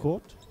down the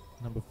court.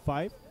 Number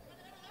 5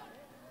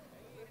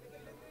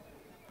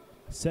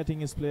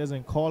 setting his players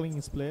and calling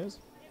his players,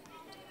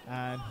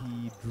 and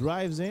he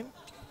drives in.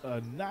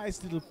 A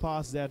nice little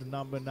pass there to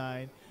number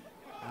 9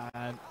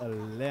 and a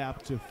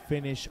layup to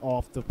finish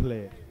off the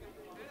play.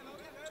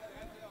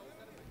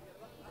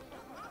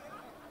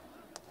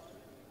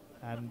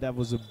 And that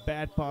was a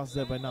bad pass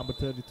there by number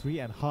 33,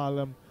 and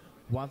Harlem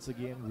once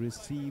again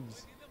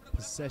receives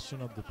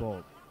possession of the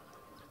ball.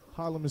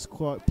 Harlem is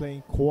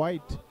playing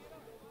quite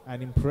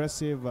an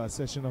impressive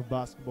session of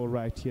basketball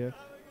right here.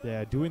 They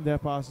are doing their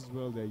passes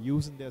well, they're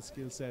using their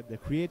skill set, they're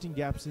creating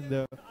gaps in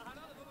the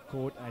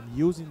court and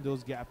using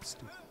those gaps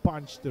to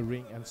punch the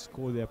ring and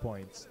score their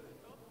points.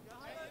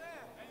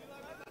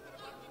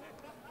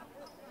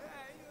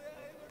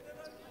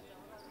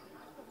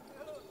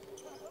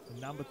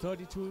 Number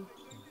 32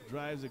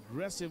 drives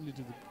aggressively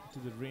to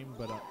the rim,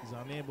 but is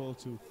unable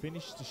to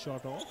finish the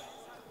shot off.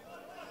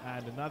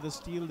 And another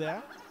steal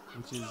there,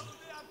 which is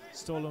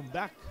stolen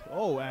back.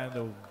 Oh, and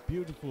a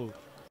beautiful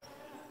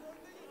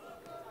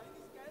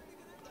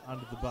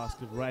under the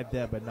basket right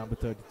there by number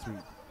 33.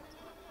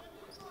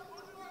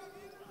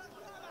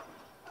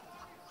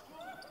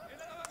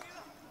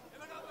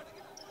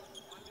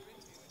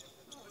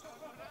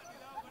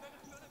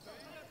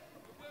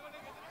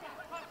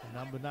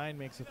 Number 9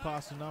 makes a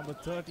pass to number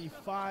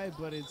 35,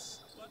 but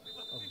it's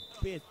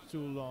a bit too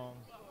long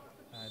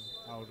and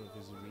out of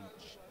his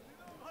reach.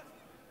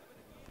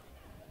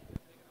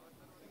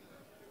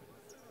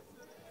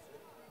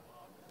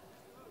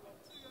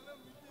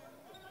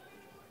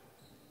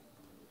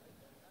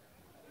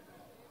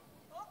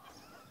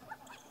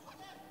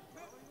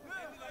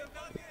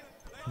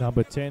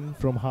 Number 10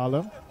 from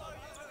Harlem.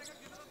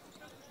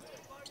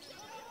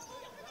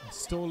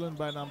 Stolen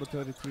by number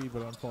 33,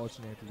 but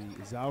unfortunately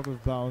is out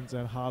of bounds,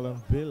 and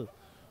Harlem will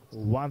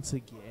once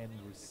again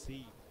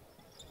receive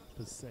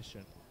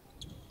possession.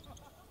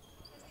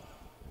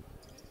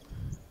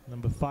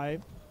 Number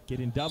 5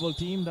 getting double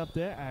teamed up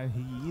there, and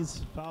he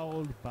is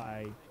fouled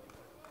by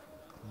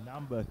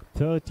number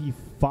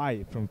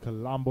 35 from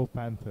Colombo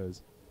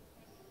Panthers.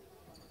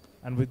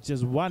 And with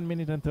just 1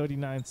 minute and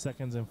 39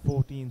 seconds and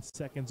 14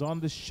 seconds on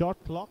the shot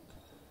clock,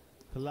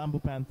 Colombo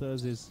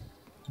Panthers is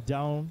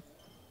down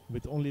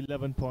with only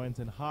 11 points,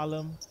 and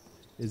Harlem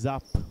is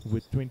up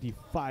with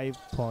 25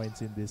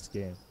 points in this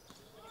game.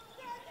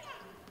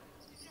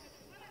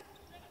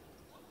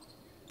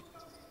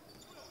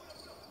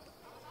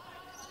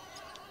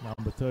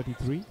 Number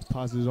 33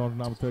 passes on to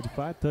number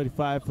 35.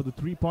 35 for the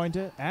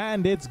three-pointer,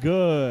 and it's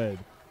good.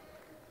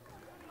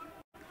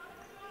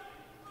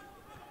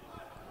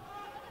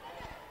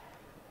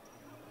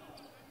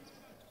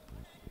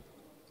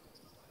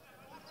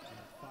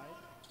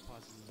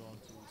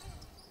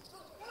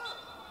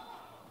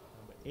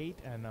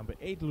 And number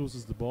 8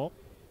 loses the ball.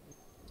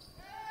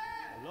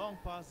 A long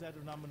pass there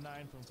to number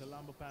 9 from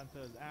Colombo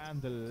Panthers,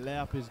 and the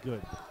layup is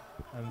good.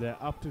 And they're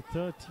up to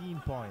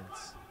 13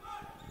 points.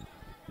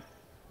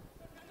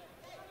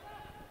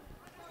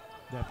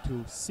 They're up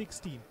to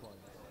 16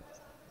 points.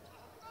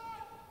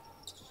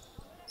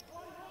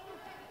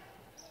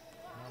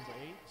 Number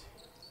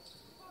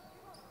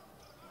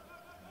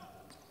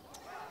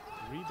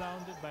 8.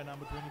 Rebounded by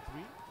number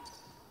 23.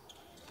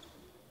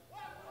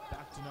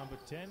 Back to number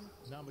 10.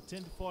 Number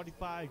 10 to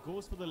 45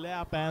 goes for the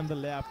layup, and the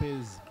layup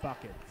is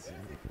buckets.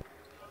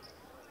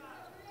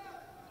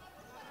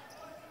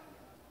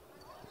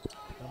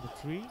 Number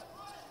 3,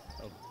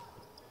 a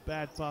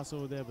bad pass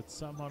over there, but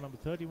somehow number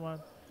 31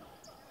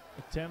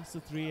 attempts the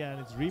 3, and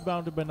it's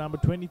rebounded by number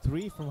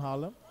 23 from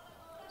Harlem.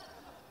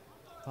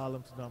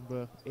 Harlem to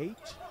number 8.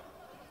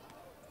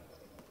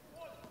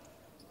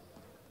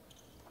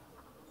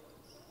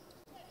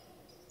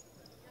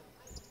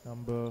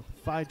 Number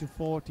 5 to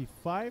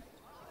 45.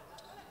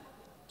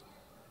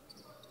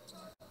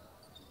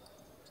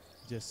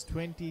 Just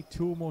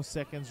 22 more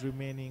seconds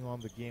remaining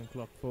on the game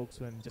clock, folks,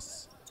 and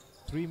just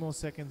 3 more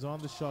seconds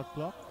on the shot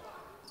clock.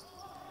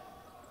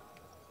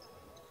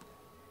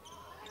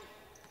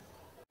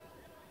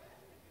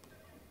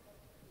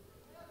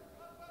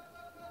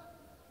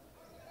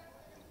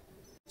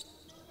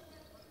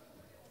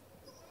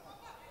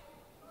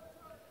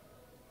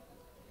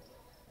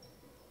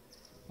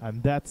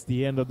 And that's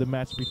the end of the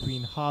match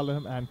between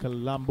Harlem and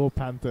Colombo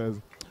Panthers.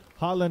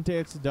 Harlem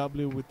takes the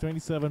W with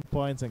 27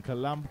 points, and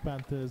Colombo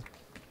Panthers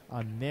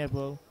are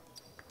unable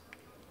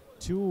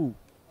to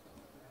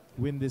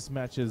win this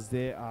match as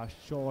they are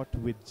short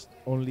with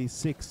only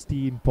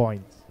 16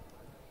 points.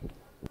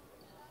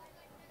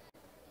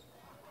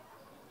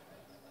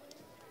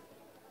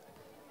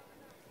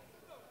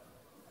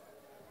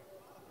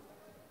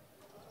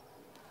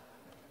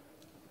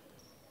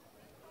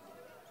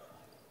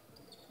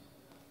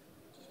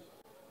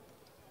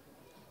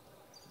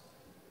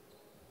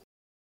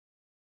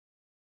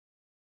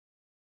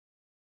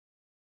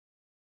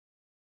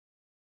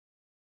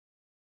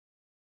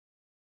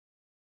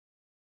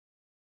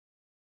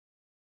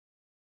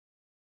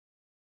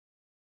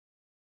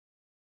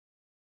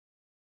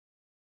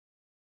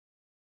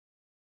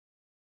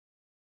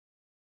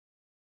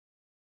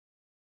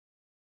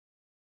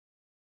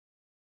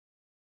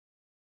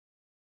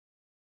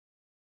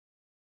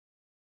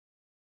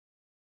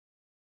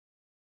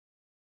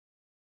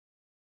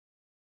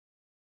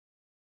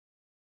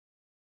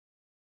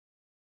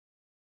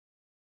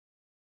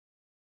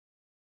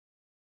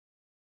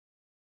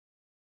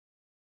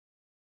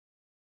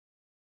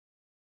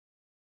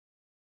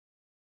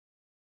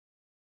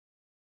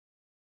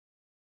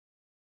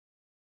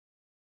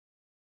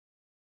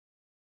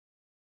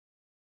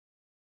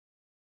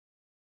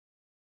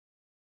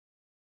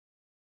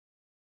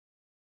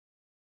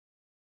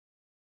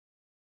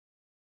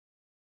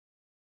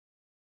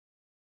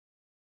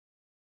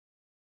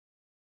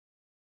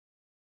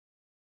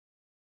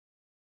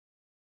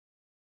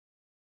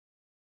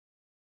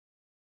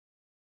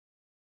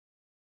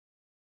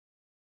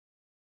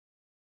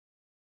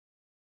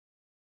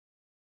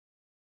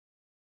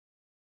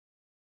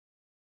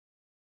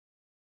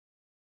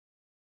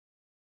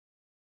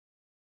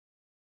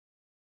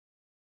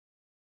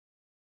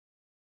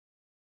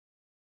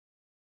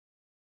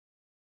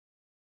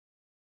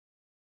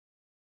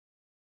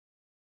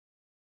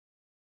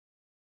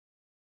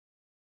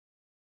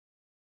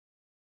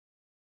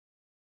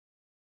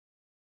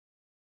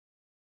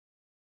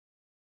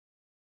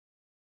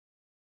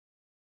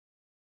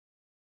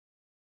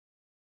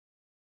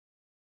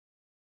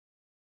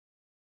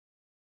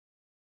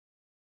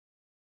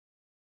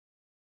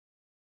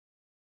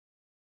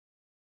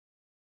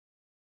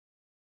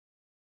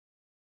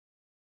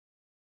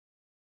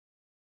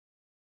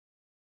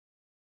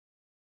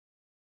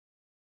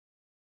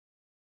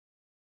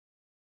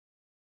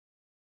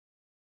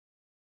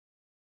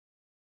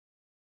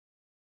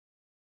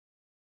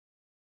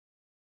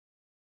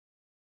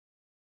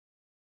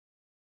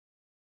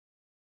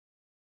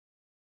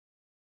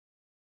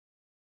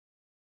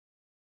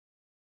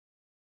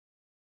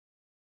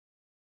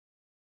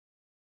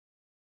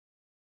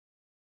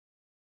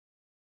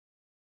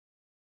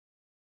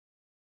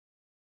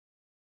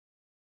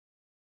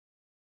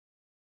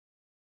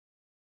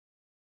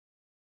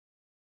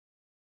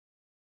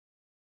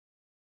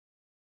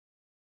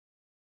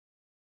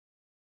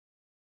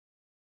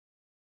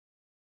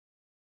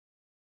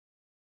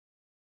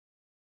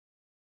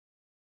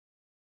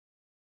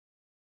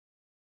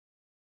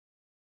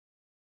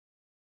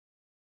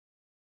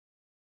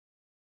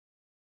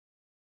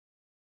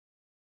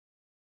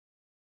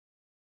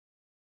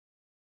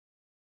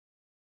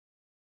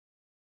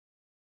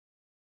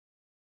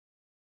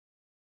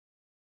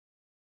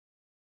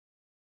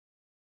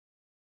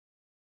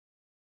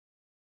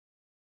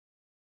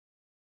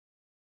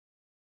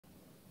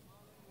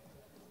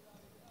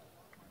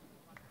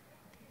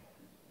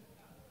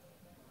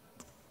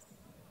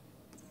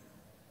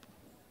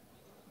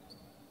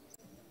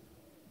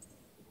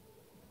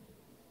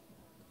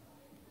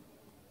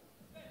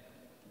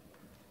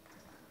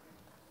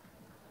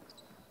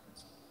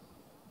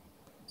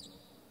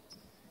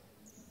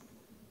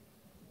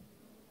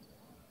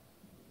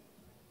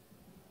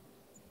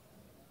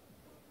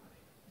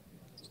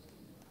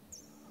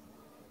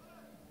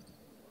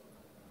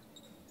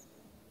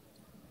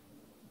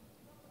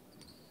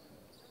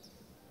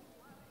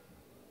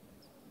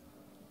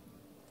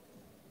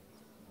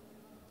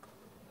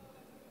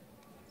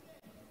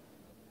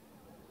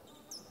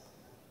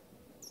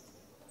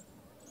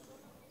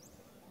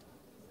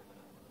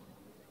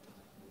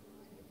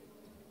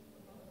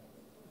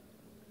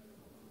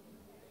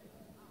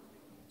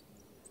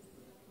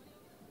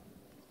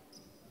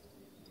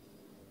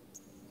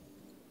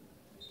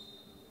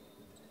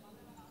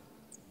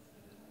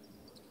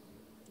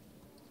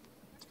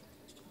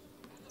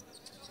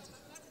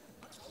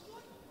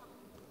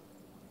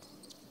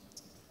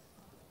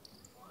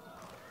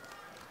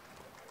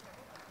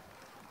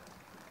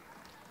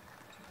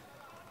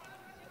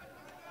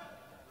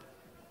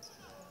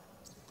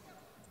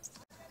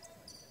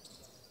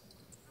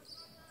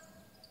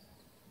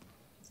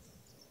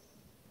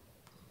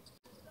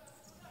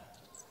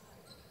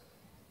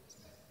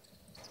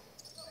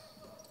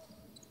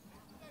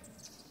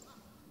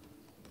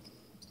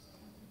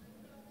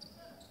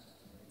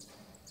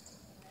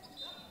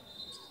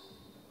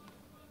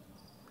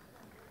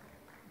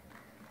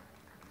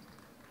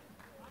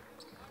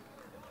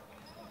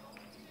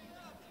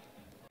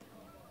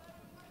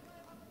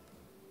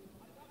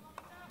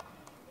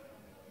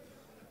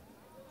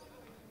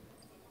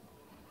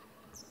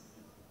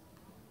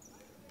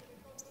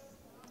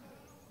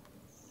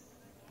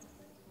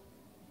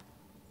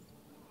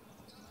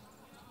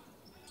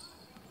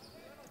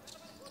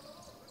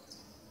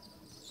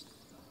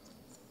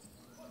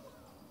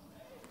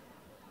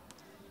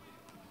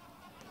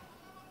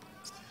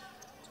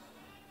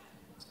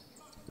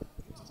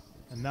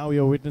 Now we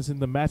are witnessing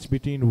the match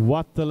between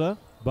Wattala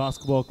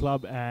Basketball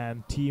Club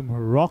and Team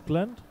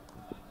Rockland.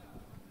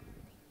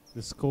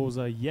 The scores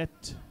are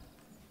yet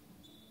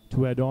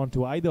to add on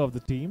to either of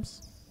the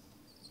teams.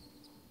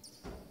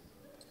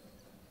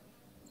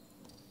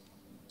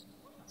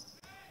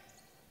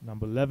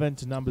 Number 11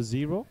 to number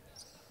 0.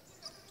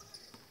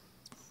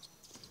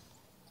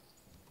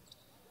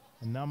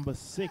 And number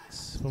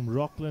 6 from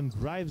Rockland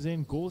drives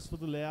in, goes for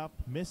the layup,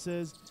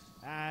 misses,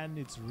 and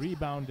it's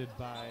rebounded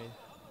by...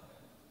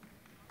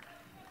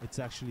 It's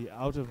actually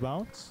out of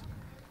bounds.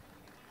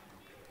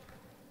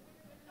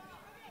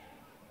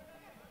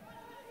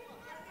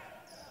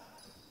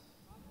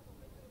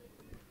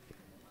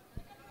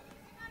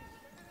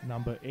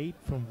 Number 8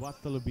 from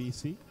Wattala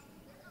BC.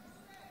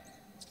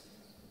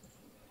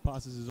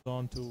 Passes it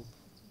on to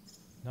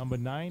number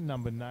 9.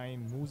 Number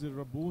 9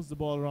 moves the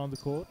ball around the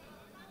court.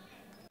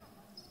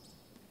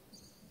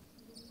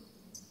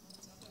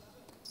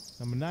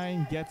 Number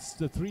 9 gets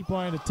the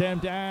three-point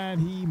attempt and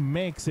he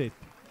makes it.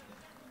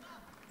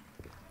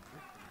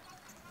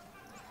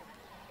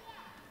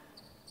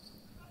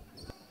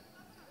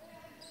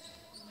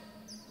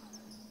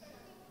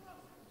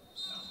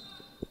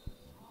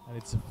 And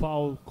it's a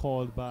foul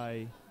called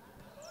by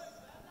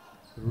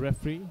the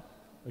referee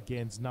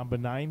against number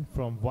 9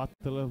 from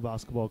Wattala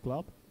Basketball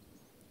Club.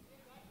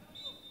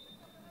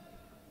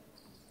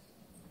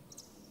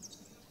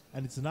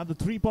 And it's another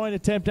three-point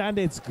attempt and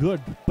it's good.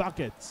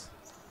 Buckets.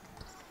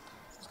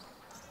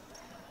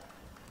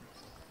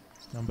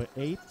 Number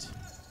 8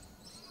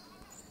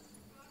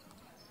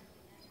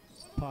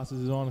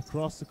 passes it on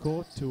across the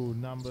court to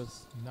number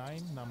 9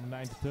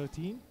 to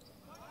 13.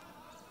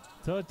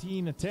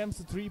 13 attempts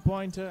the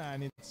three-pointer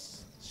and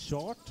it's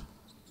short.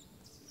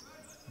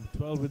 And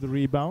 12 with the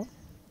rebound.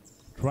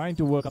 Trying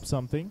to work up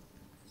something.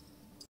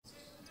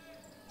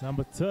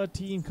 Number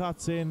 13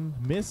 cuts in,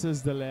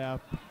 misses the layup.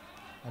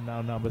 And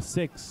now number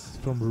 6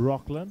 from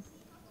Rockland.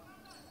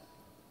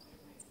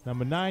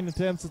 Number 9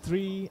 attempts a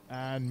 3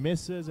 and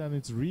misses, and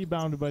it's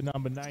rebounded by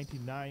number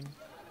 99.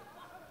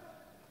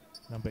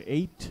 Number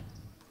 8.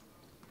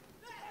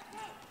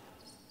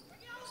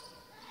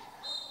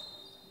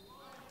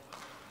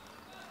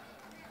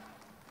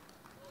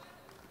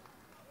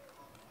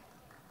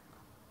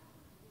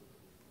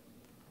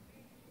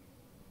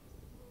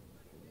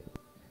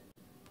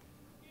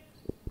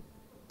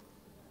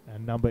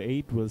 And number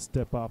 8 will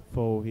step up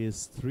for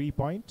his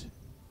 3-point,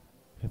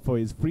 for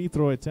his free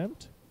throw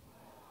attempt.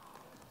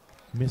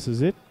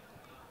 Misses it.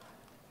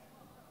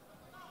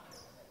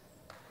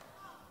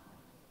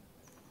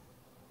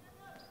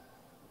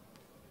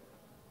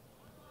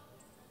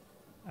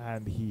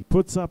 And he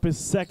puts up his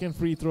second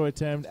free throw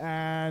attempt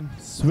and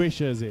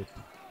swishes it.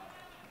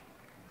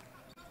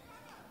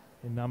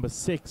 And number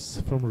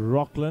 6 from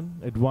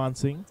Rockland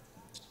advancing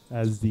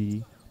as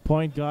the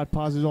point guard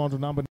passes on to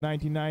number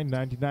 99.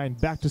 99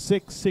 back to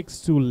 6. 6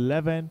 to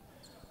 11.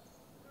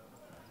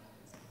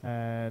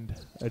 And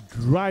a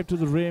drive to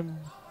the rim.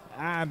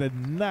 And a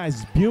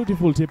nice,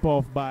 beautiful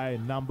tip-off by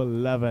number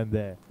 11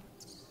 there.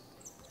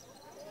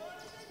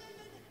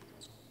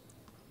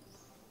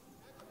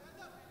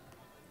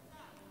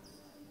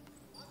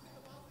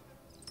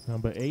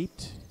 Number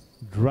 8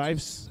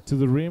 drives to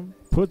the rim,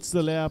 puts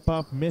the layup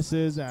up,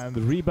 misses, and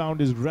the rebound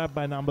is grabbed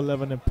by number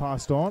 11 and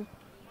passed on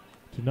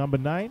to number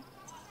 9.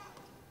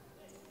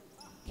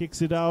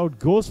 Kicks it out,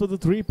 goes for the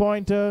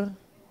three-pointer,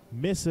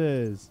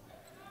 misses.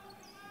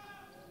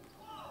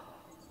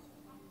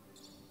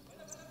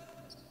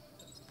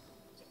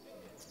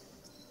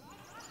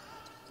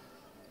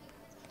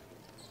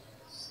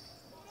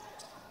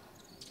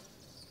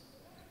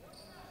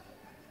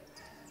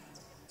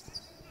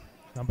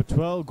 Number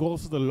 12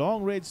 goes for the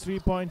long-range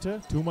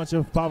three-pointer. Too much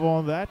of power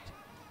on that.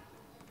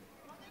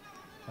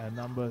 And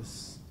number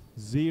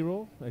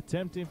 0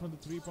 attempting from the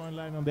three-point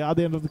line on the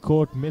other end of the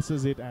court,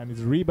 misses it, and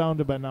is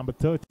rebounded by number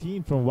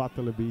 13 from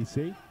Wattala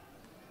BC.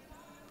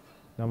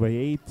 Number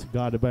 8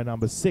 guarded by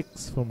number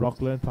 6 from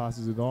Rockland,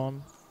 passes it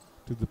on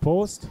to the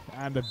post,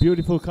 and a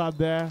beautiful cut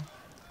there,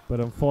 but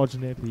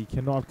unfortunately he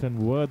cannot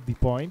convert the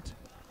point.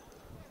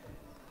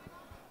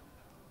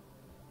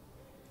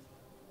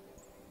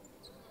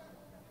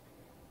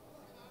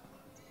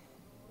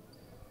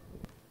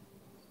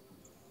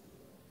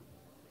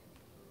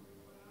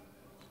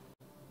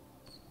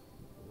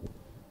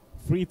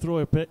 Free throw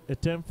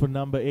attempt for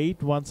number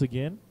 8 once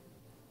again.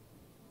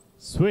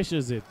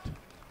 Swishes it.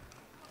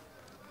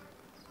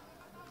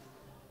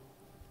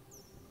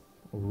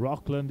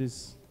 Rockland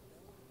is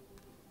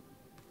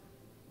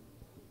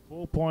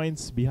 4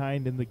 points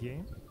behind in the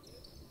game.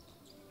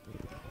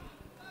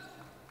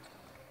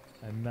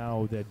 And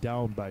now they're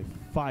down by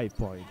 5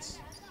 points.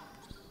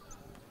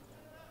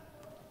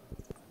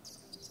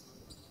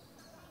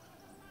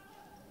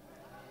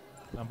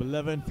 Number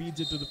 11 feeds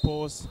it to the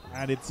post,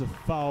 and it's a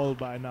foul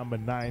by number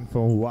 9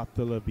 from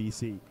Wattala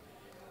BC.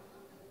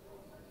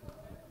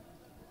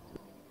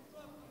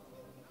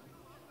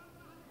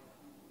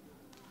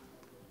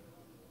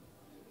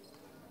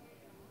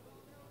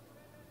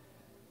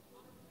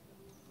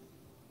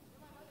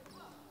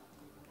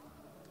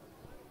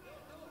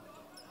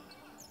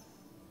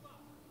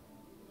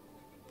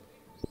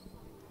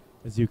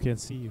 As you can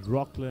see,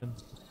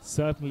 Rockland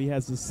certainly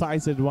has the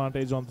size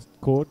advantage on the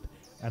court,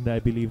 and I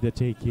believe they're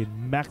taking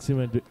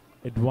maximum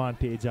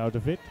advantage out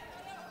of it.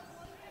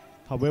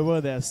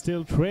 However, they're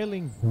still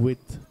trailing with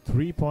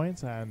 3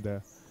 points, and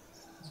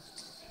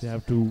they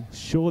have to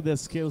show their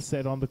skill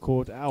set on the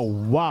court. Oh,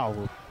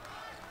 wow.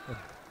 A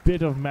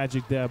bit of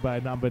magic there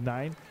by number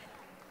 9.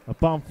 A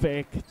pump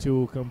fake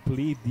to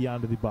complete the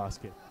under the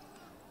basket.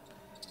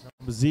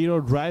 Number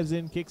 0 drives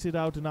in, kicks it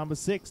out to number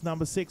 6.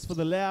 Number 6 for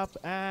the layup,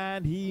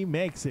 and he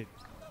makes it.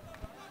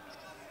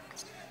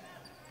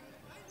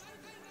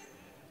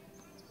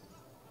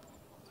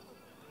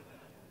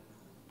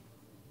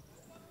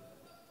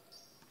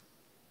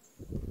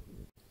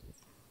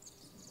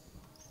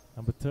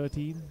 Number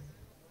 13.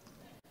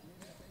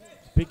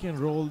 Pick and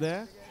roll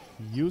there.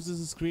 He uses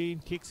the screen,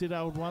 kicks it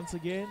out once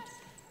again.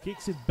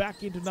 Kicks it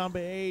back into number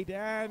 8,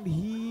 and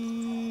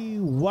he,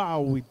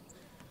 wow, it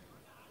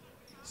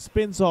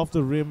spins off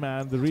the rim,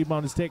 and the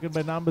rebound is taken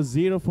by number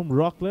 0 from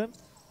Rockland.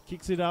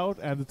 Kicks it out,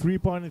 and the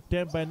 3-point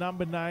attempt by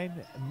number 9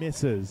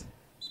 misses.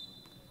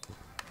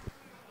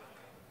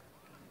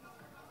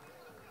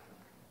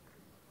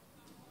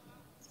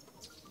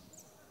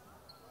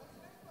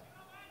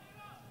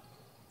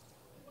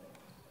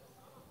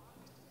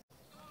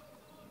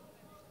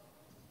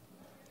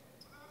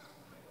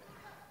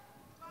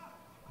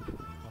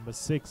 Number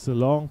 6, a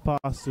long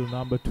pass to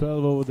number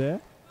 12 over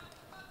there.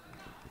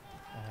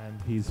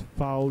 And he's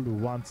fouled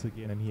once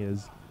again, and he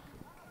has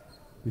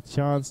the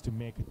chance to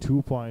make a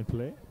 2-point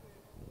play.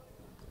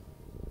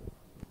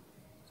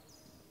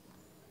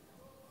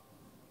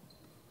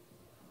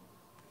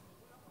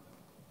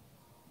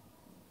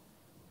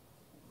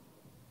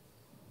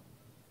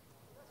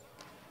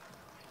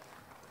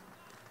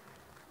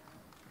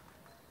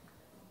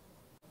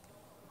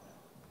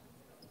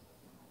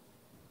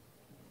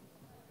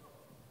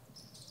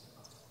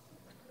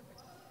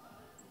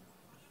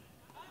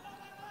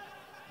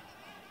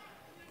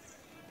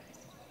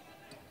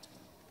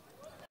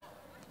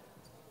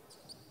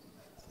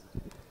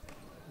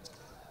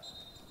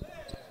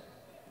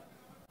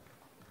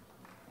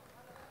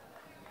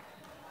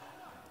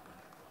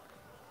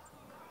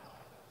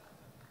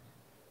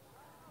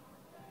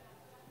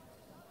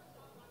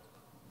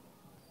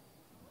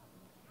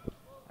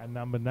 And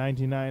number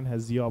 99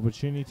 has the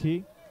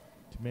opportunity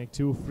to make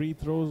 2 free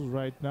throws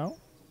right now.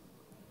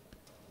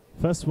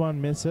 First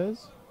one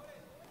misses.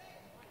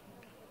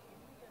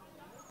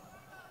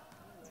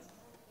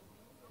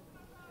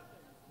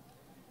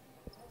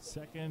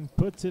 Second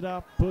puts it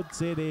up,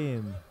 puts it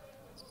in.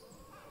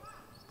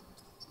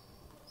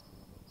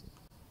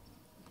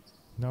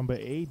 Number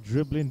 8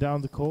 dribbling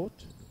down the court.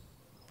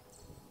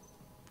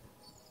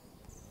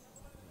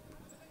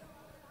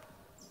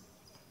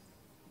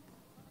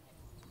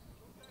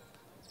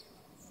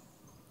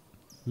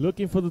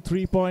 Looking for the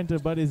 3-pointer,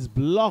 but it's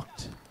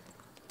blocked.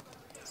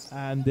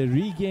 And they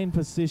regain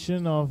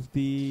possession of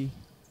the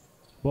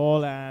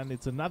ball, and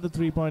it's another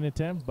 3-point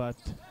attempt, but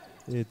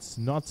it's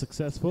not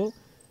successful.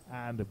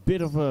 And a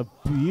bit of a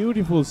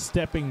beautiful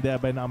stepping there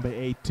by number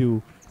 8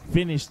 to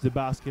finish the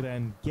basket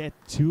and get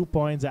 2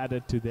 points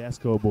added to their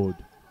scoreboard.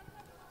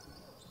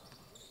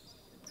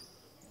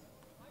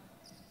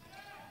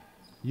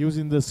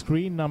 Using the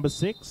screen, number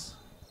 6.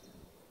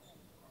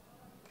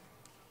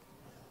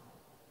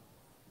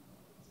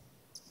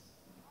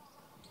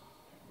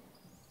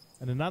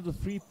 And another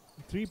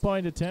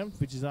 3-point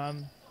attempt, which is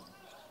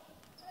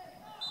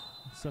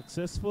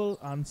unsuccessful.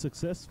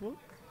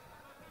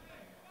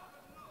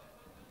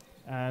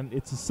 And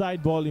it's a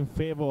side ball in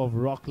favor of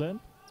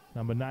Rockland.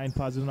 Number 9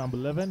 passes to number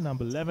 11.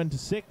 Number 11 to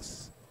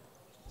 6.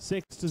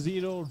 6 to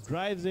 0.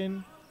 Drives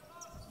in.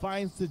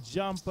 Finds the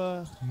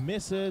jumper.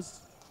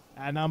 Misses.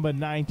 And number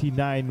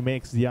 99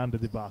 makes the under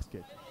the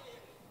basket.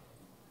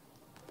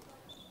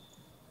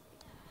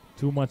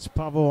 Too much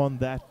power on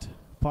that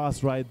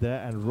pass right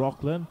there. And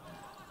Rockland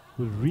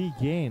will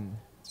regain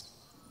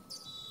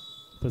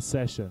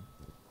possession.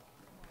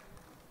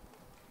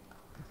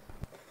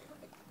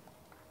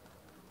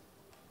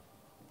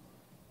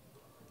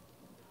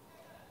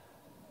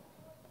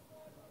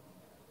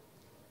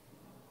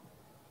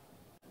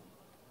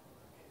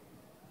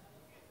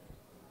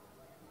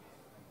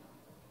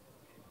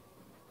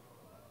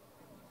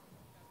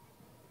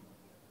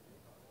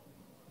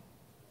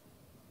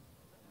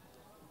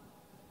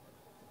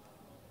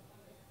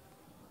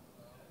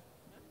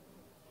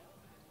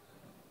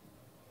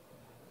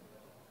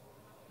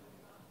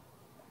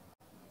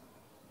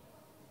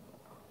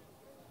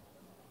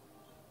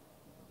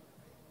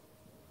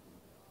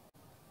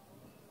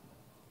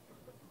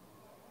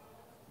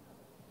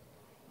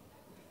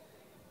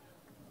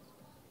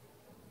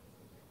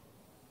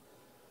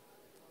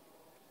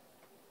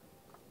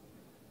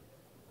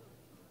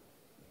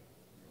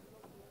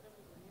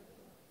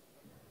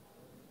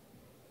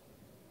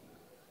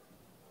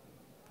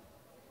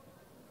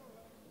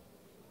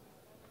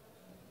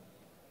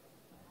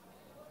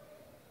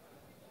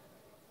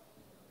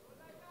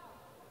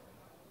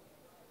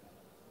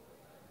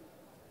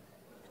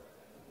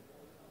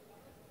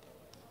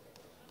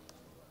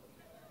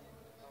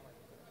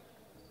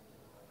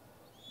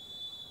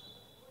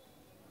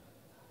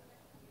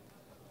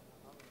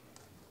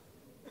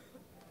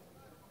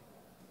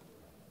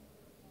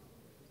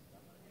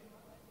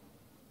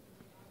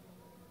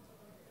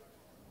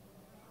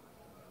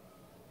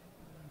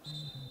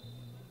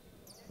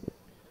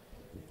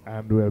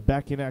 And we're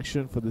back in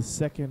action for the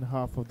second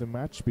half of the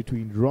match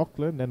between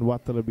Rockland and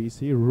Wattala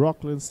BC.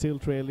 Rockland still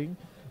trailing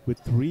with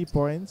 3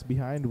 points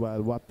behind,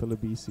 while Wattala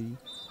BC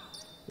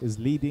is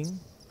leading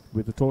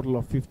with a total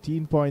of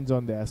 15 points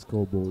on their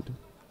scoreboard.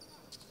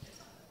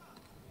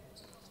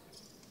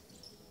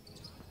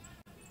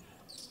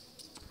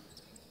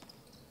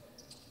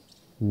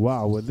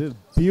 Wow, a little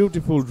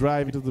beautiful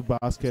drive into the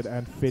basket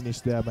and finish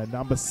there by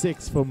number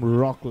 6 from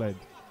Rockland.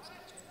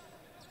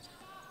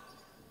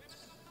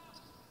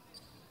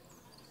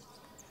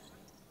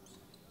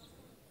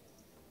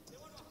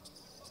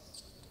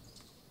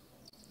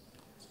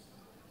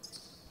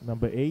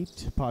 Number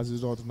 8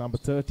 passes on to number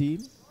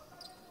 13.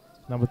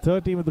 Number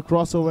 13 with the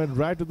crossover and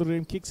right to the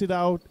rim, kicks it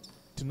out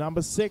to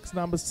number 6.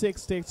 Number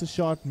 6 takes a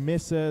shot,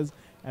 misses,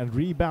 and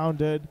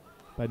rebounded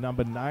by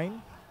number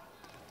 9.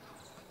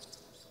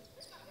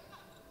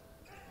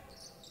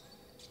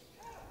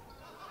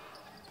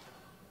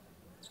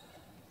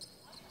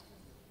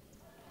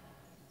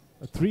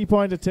 A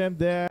 3-point attempt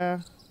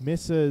there,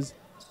 misses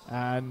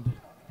and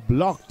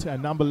blocked.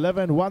 And number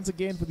 11 once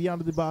again for the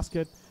under the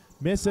basket.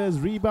 Misses,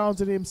 rebounds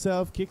it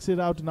himself, kicks it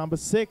out to number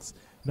 6.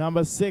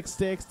 Number 6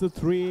 takes the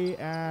 3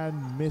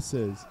 and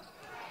misses.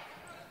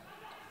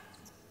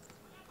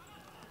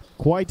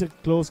 Quite a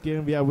close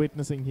game we are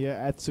witnessing here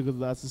at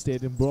Sugardasa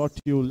Stadium, brought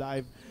to you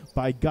live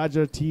by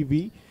Gaja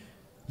TV.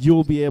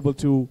 You'll be able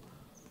to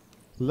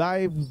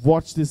live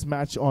watch this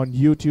match on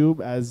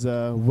YouTube as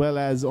well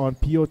as on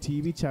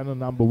POTV channel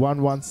number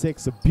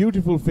 116. A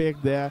beautiful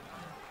fake there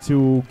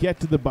to get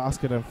to the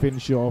basket and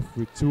finish off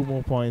with 2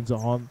 more points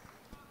on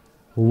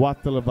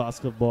Wattala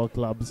Basketball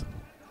Club's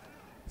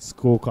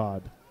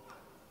scorecard.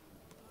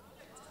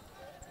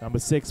 Number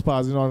 6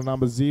 passing on to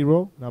number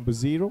 0. Number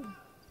 0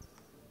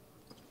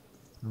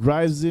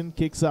 drives in,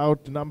 kicks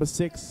out to number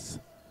 6,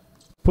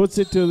 puts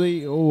it to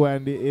the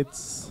and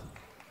it's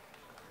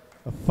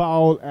a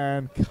foul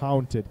and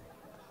counted.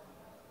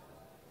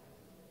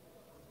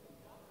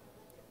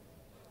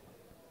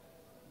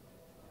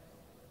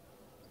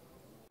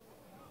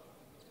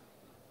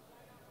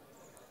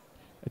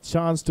 A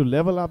chance to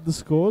level up the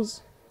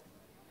scores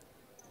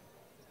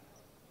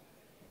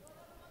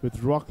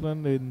with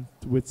Rockland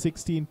with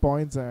 16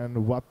 points and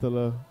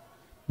Wattala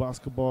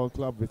Basketball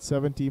Club with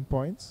 17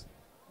 points.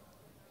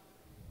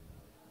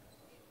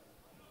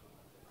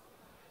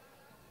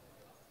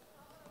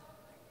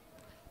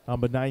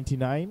 Number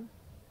 99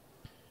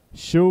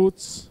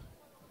 shoots,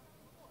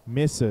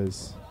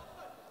 misses.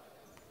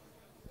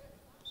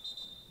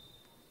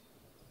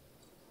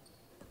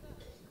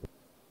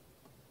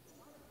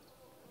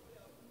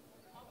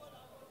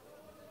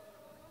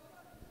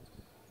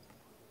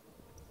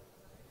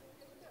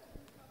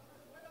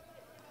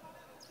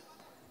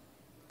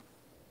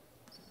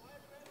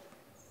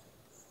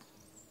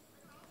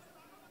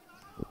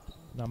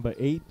 Number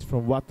 8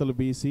 from Wattala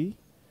BC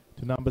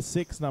to number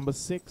 6. Number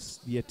 6,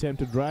 the attempt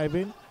to drive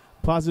in.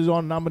 Passes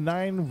on number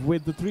 9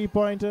 with the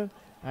 3-pointer.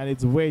 And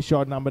it's way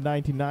short. Number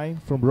 99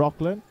 from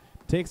Rockland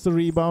takes the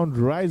rebound,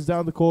 rides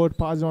down the court,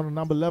 passes on to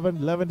number 11.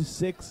 11 to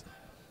 6.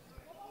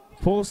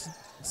 Post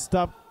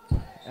stop.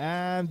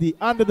 And the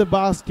under the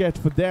basket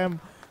for them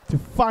to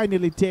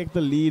finally take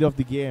the lead of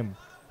the game.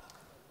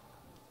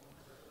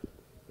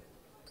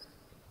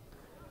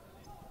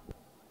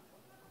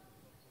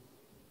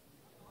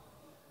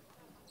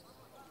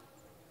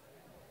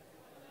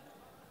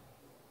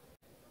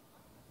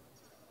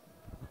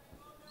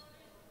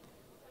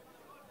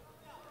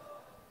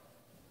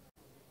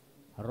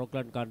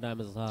 Rockland කණ්ඩායම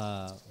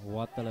සහ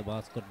Wattala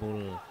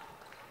basketball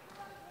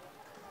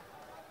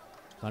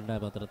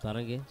කණ්ඩායම අතර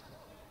තරගය.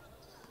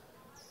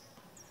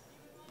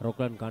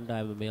 Rockland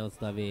කණ්ඩායම මේ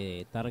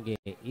අවස්ථාවේ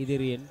තරගයේ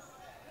ඉදිරියෙන්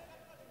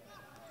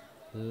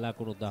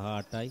ලකුණු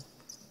 18යි.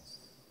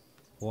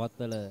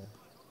 Wattala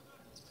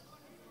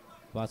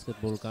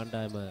basketball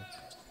කණ්ඩායම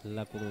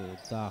ලකුණු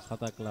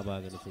 17ක්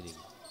ලබාගෙන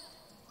සිටිනවා.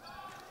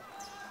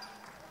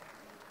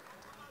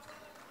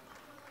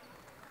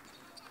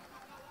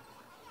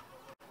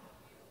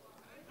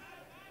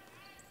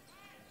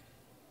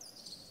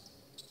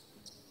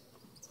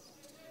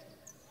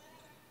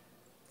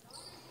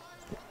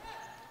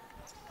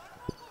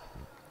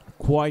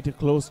 Quite a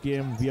close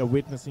game we are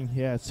witnessing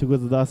here at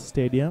Sugardasa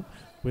Stadium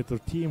with the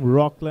team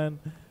Rockland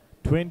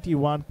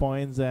 21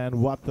 points and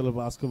Wattala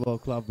Basketball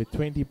Club with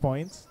 20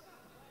 points.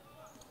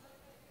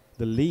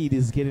 The lead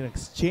is getting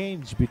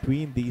exchanged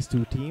between these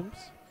two teams,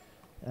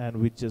 and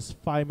with just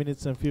 5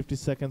 minutes and 50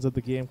 seconds of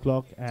the game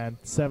clock and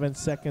 7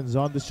 seconds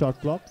on the shot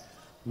clock,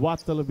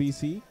 Wattala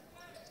BC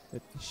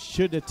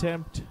should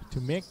attempt to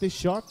make this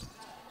shot.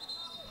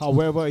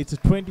 However, it's a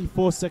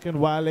 24-second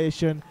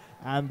violation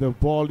and the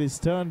ball is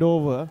turned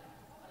over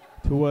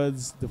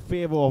towards the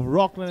favor of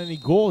Rockland, and he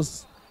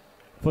goes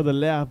for the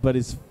layup but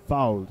is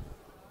fouled.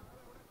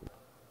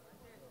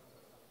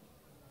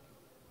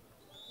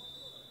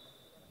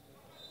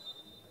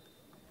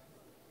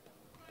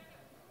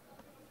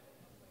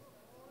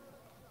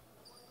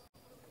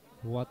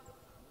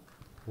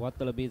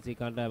 Wattala BC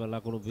කණ්ඩායම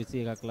ලකුණු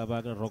 21ක්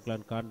ලබාගෙන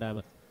Rockland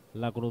කණ්ඩායම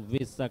ලකුණු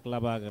 20ක්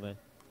ලබාගෙන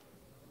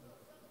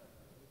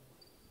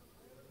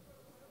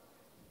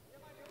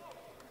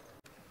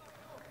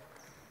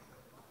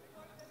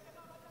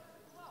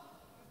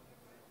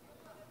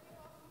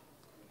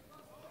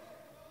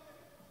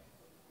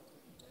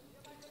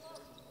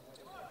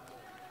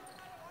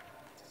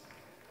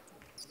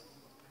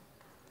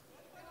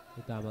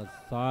තාම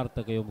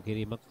සාර්ථක යොමු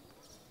කිරීමක්.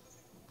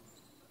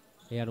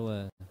 ඒ අනුව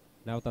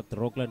නැවතත්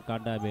රෝක්ලන්ඩ්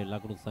කණ්ඩායමේ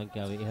ලකුණු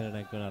සංඛ්‍යාව ඉහළ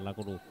නැංවන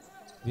ලකුණු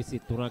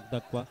 23ක්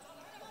දක්වා.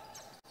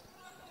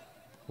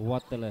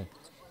 වත්තල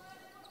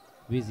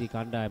විසි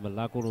කණ්ඩායම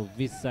ලකුණු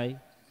 20යි.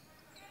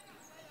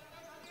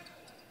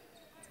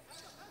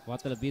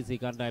 වත්තල BC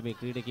කණ්ඩායමේ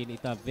ක්‍රීඩකයින්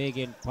ඉතා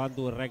වේගෙන්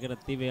පන්දුව රැගෙන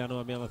තිබේ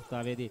යනවා මේ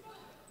අවස්ථාවේදී.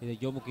 ඉතින්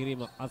යොමු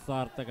කිරීම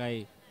අසාර්ථකයි.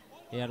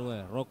 ඒ අනුව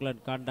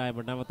රෝක්ලන්ඩ් කණ්ඩායම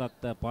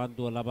නැවතත්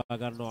පන්දුව ලබා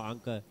ගන්නවා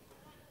අංක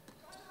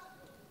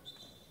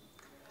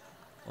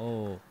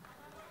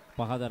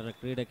පහ දරන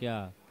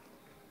ක්‍රීඩකයා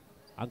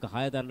අංක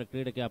 6 දරන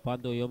ක්‍රීඩකයා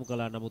පන්දුව යොමු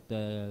කළා. නමුත්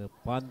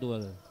පන්දුව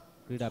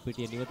ක්‍රීඩා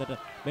පිටියේ නිවතට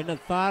මෙන්න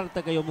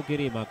සාර්ථක යොමු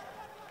කිරීමක්.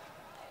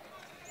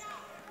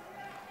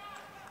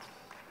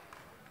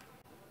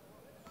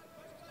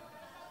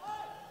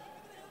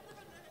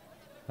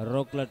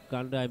 රෝක්ලන්ඩ්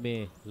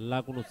කණ්ඩායමේ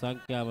ලකුණු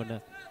සංඛ්‍යාවන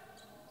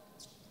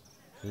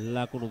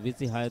ලකුණු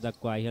 26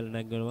 දක්වා ඉහළ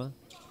නැංගෙනවා.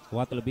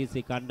 වත්තල BC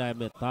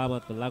කණ්ඩායම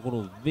තාමත්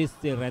ලකුණු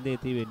 20 රැඳේ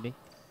තිබෙන්නේ.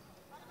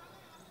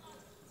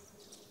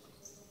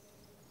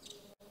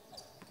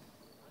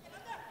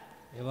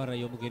 එවර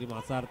යොමු කිරීම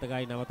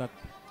අසාර්ථකයි. නැවතත්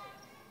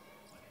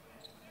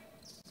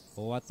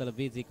වත්තල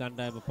BC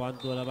කණ්ඩායම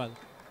පන්දුව ලබා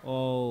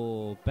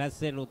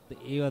පැස්සෙනුත්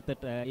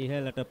ඉවතට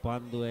ඉහළට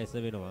පන්දුව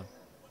එසවෙනවා.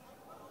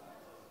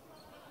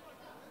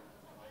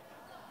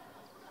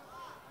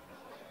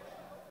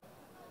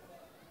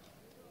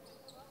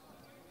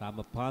 තාම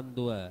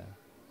පන්දුව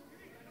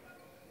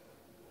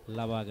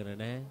ලබාගෙන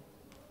නැහැ.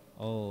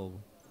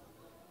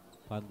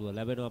 පන්දුව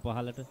ලැබෙනවා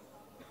පහළට.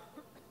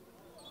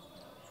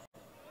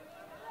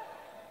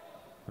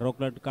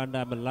 රෝක්ලන්ඩ්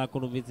කණ්ඩායම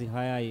ලකුණු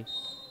 26යි.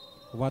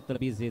 වත්තල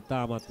BC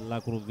තාමත්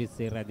ලකුණු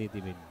 20 රැඳී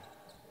තිබෙනවා.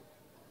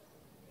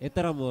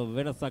 එතරම්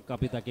වෙනසක්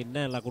අපි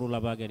දකින්නේ නැහැ ලකුණු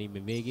ලබා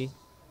ගැනීමේ වේගයේ.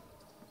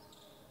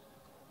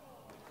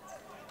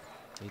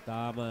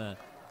 ඊටාම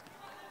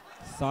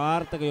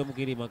සාර්ථක යොමු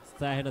කිරීමක්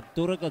සෑහෙන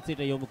දුරක සිට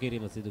යොමු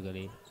කිරීම සිදු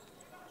කළේ.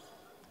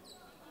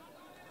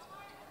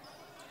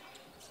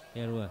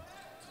 එරුව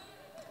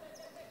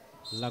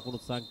ලකුණු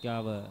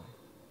සංඛ්‍යාව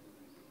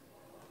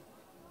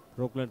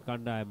රෝක්ලන්ඩ්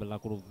කණ්ඩායම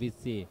ලකුණු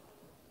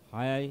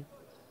 26යි.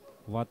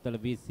 වත්තල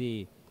BC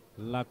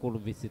ලකුණු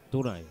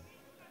 23යි.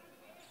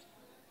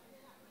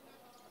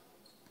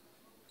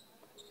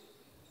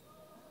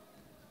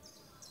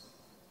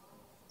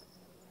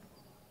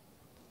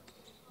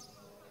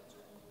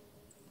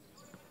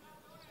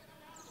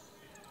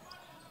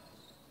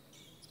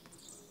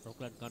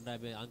 රෝක්ලන්ඩ්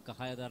කණ්ඩායමේ අංක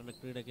 6 දරන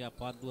ක්‍රීඩකයා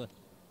පන්දුව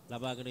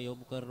ලබාගෙන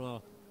යොමු කරනවා.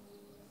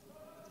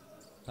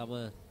 තම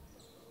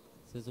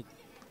සෙසු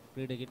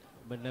ක්‍රීඩකින්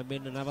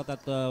මෙන්න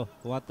නැවතත්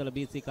වත්තල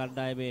BC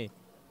කණ්ඩායමේ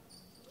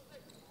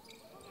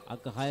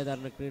අංක 6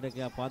 දරන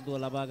ක්‍රීඩකයා පන්දුව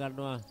ලබා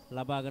ගන්නවා.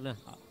 ලබාගෙන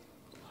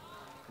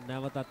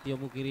නැවතත්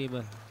යොමු කිරීම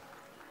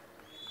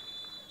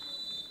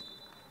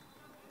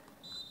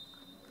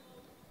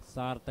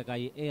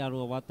සාර්ථකයි. ඒ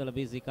අනුව වත්තල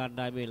BC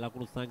කණ්ඩායමේ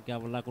ලකුණු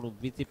සංඛ්‍යාව ලකුණු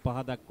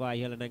 25 දක්වා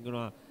ඉහළ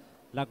නැංගෙනවා.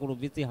 ලකුණු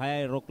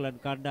 26යි රෝක්ලන්ඩ්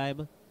කණ්ඩායම.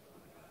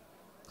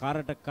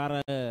 කරට කර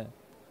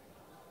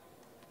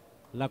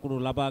ලකුණු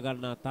ලබා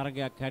ගන්න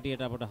තරගයක්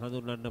හැටියට අපට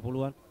හඳුන්වන්න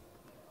පුළුවන්.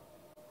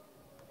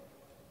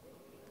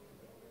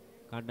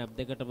 කණ්ඩායම්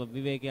දෙකටම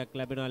විවේකයක්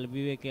ලැබෙනවා.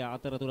 විවේකයේ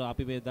අතරතුර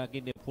අපි මේ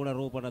දකින්නේ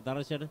පුනරූපන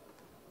දර්ශන.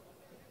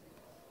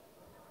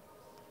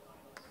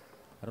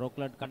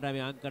 රෝක්ලන්ඩ්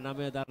කණ්ඩායමේ අංක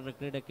 9 දරන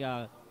ක්‍රීඩකයා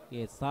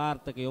ඒ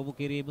සාර්ථක යොමු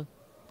කිරීම.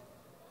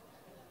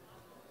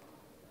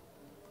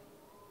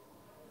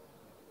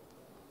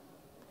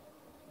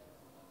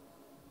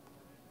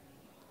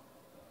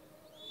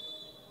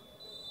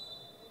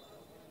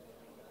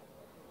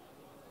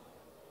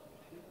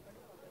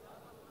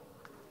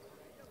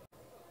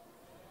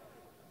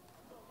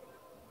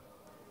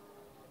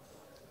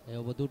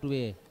 ඔබ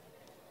දුටුවේ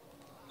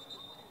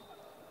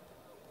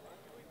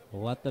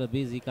වත්තල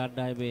BC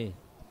කණ්ඩායමේ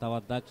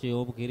තවත් දක්ෂ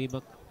යොමු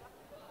කිරීමක්.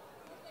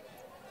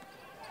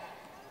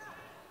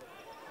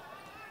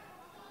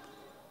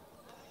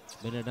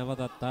 මෙන්න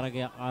නැවතත්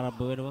තරගය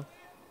ආරම්භ වෙනවා.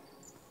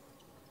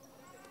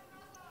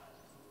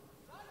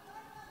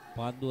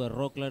 පන්දුව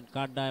රෝක්ලන්ඩ්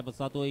කණ්ඩායම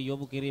සතුයි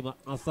යොමු කිරීම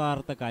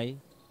අසාර්ථකයි.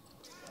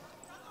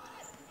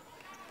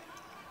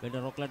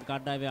 මෙන්න රෝක්ලන්ඩ්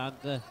කණ්ඩායමේ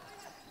අංක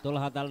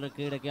 12 දලන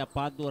ක්‍රීඩකයා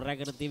පන්දුව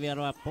රැගෙන තිබ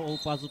යනවා.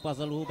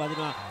 පසුපසල හු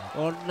බදිනවා.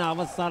 ඔන්න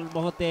අවසන්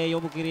මොහොතේ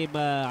යොමු කිරීම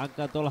අංක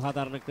 12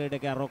 දරන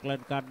ක්‍රීඩකයා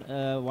රෝක්ලන්ඩ්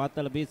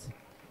වත්තල BC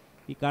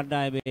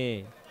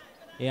කණ්ඩායමේ.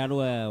 ඒ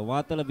අනුව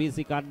වත්තල BC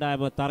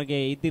කණ්ඩායම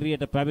තරගයේ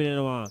ඉදිරියට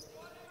පැමිණෙනවා.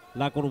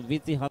 ලකුණු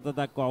 27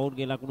 දක්වා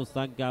ඔවුන්ගේ ලකුණු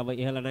සංඛ්‍යාව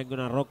ඉහළ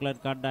නැංගුණා.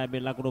 රෝක්ලන්ඩ්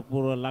කණ්ඩායමේ ලකුණු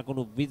පූර්ව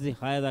ලකුණු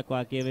 26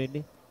 දක්වා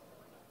කියවෙන්නේ.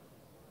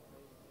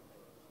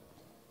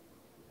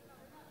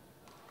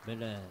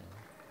 මෙන්න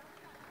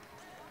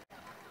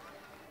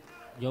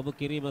යොමු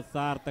කිරීම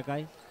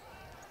සාර්ථකයි.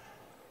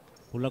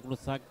 ලකුණු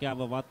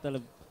සංඛ්‍යාව වත්තල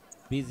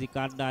BC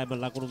කණ්ඩායම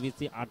ලකුණු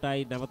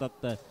 28යි.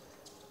 නැවතත්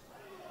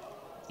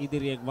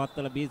ඉදිරියෙන්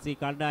වත්තල BC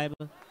කණ්ඩායම.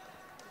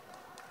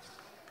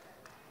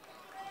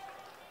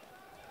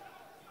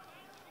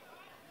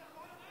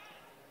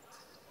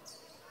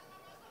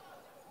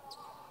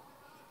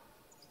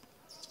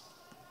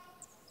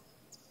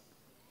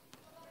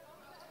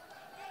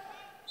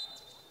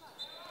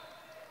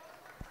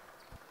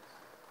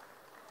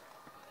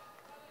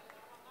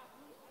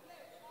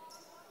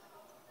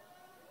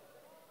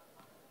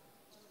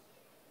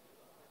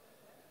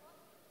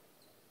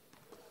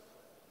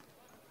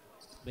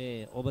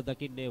 මේ ඔබ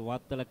දකින්නේ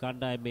වත්තල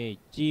කණ්ඩායමේ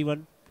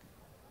ජීවන්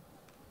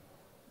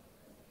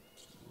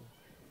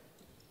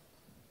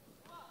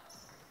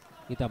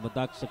ඉතාම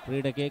දක්ෂ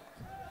ක්‍රීඩකෙක්.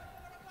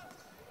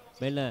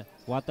 මෙන්න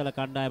වත්තල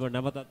කණ්ඩායම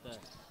නැවතත්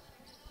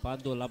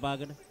පන්දුව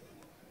ලබාගෙන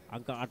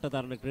අංක 8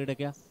 දරන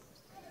ක්‍රීඩකයා.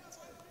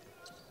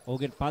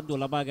 ඔහුගෙන් පන්දුව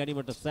ලබා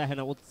ගැනීමට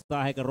සෑහෙන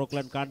උත්සාහයක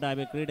රොක්ලන්ඩ්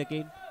කණ්ඩායමේ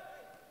ක්‍රීඩකයින්.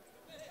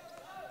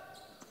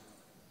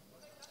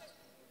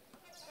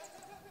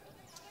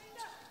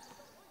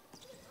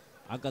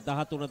 අංක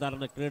 13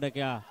 දරන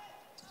ක්‍රීඩකයා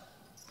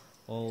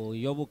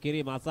යොමු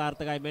කිරීම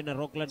අසාර්ථකයි. මෙන්න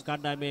රොක්ලන්ඩ්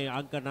කණ්ඩායමේ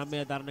අංක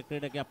 9 දරන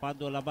ක්‍රීඩකයා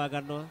පන්දුව ලබා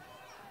ගන්නවා.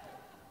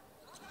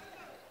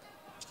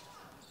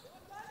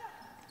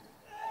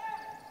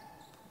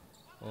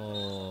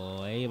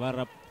 ඒ වර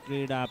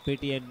ක්‍රීඩා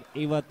පිටියෙන්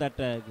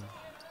ඉවතට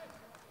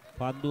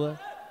පන්දුව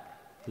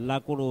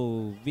ලකුණු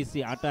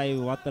 28යි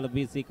වත්තල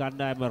BC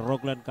කණ්ඩායම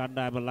රොක්ලන්ඩ්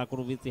කණ්ඩායම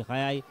ලකුණු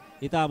 26යි.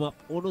 ඊටම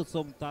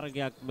උණුසුම්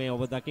තරගයක් මේ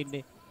ඔබ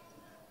දකින්නේ.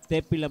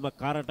 තෙපිලම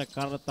කරට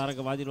කර තරග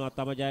වදිනවා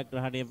තම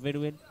ජයග්‍රහණය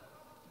වෙනුවෙන්.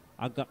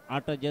 අංක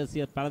 8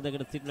 ජර්සිය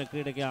පැළඳගෙන සිටින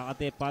ක්‍රීඩකයා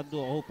අතේ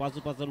පන්දුව ඔහු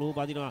පසුපස ලුහු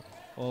බදිනවා.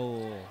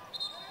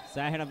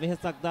 සෑහෙන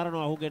වෙහෙසක්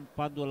දරනවා. ඔහුගෙන්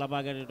පන්දුව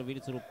ලබා ගැනීමට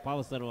විනිසුරු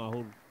පවසනවා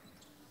ඔහු.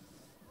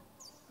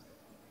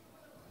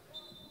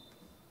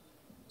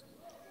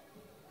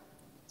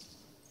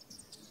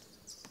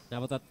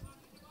 නැවතත්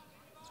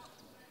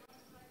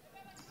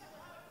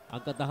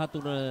අංක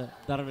 13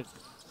 දරන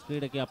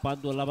ක්‍රීඩකයා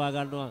පන්දුව ලබා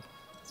ගන්නවා.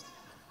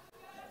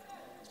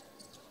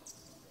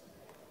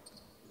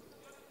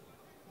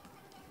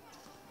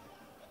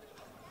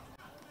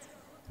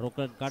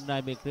 රොක්ලන්ඩ්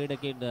කණ්ඩායමේ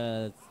ක්‍රීඩකයන්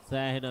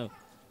සෑහෙන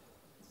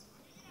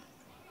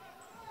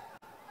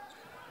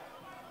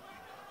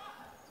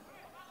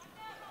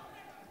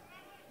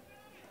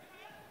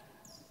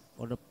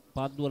ඔන්න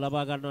පන්දුව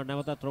ලබා ගන්නවා.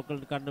 නැවතත්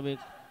රොක්ලන්ඩ්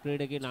කණ්ඩායමේ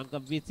ක්‍රීඩකයන් අංක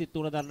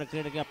 23 දරන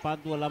ක්‍රීඩකයා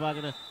පන්දුව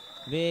ලබාගෙන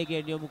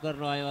වේගයෙන් යොමු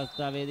කරනවා. ඒ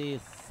අවස්ථාවේදී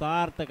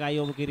සාර්ථකයි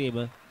යොමු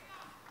කිරීම.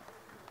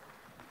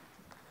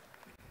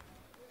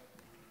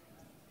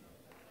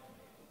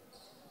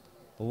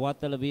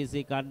 වත්තල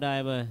BC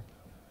කණ්ඩායම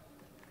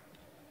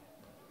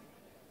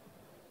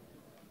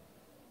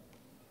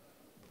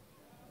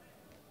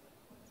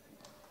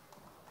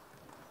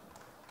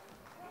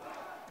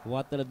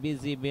වත්තල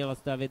BC මේ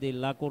අවස්ථාවේදී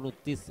ලකුණු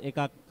 31ක්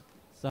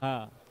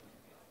සහ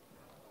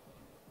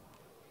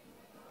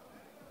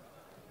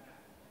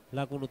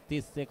ලකුණු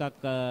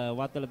 31ක්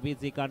වත්තල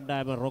BC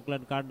කණ්ඩායම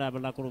රොක්ලන්ඩ් කණ්ඩායම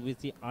ලකුණු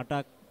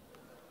 28ක්.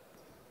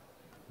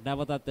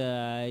 නැවතත්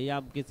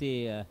යම් කිසි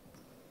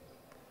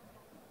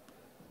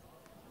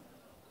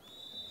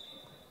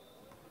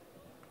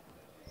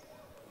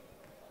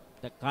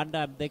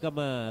කණ්ඩායම් දෙකම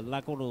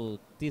ලකුණු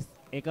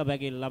 31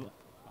 බැගින්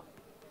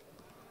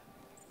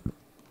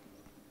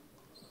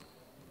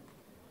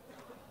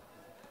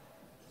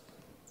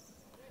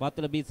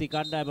වත්තල BC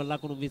කණ්ඩායම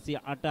ලකුණු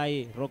 28යි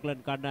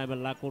රොක්ලන්ඩ් කණ්ඩායම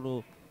ලකුණු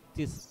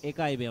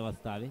 31යි මේ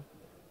අවස්ථාවේ.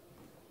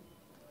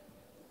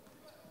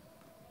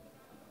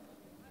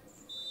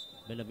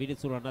 මෙන්න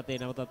විනිසුරන් අතේ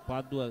නැවතත්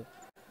පන්දුව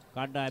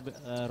කණ්ඩායම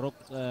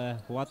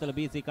වත්තල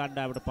BC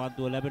කණ්ඩායමට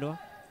පන්දුව ලැබෙනවා.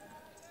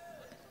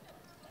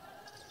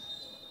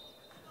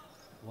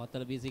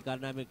 වත්තල BC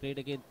කණ්ඩායමේ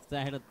ක්‍රීඩකයන්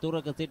සෑහෙන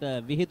තුරක සිට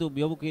විහිදුම්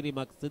යොමු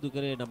කිරීමක් සිදු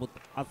කරේ නමුත්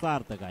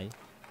අසාර්ථකයි.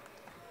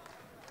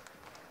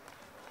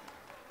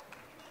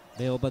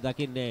 මේ ඔබ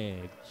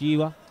දකින්නේ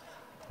ජීවා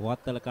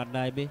වත්තල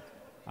කණ්ඩායමේ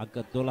අංක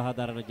 12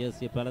 දරන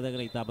ජර්සිය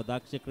පැළඳගෙන ඉතාම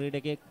දක්ෂ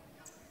ක්‍රීඩකෙක්.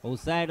 ඔහු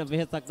සෑහෙන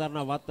වෙහෙසක් දරන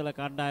වත්තල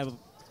කණ්ඩායම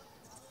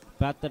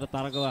පැත්තට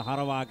තරගව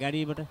හරවා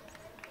ගැනීමට.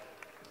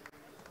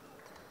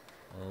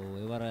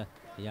 එවර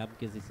යම්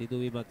කිසි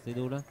සිදුවීමක්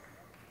සිදු වුණා.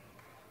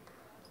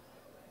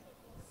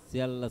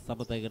 සියල්ල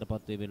සමතයකට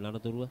පත්වීමෙන්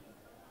අනතුරුව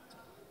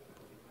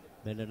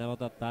මෙන්න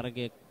නැවතත්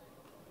තරගයේ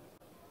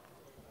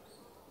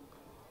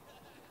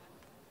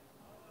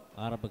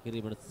ආරම්භ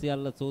කිරීමට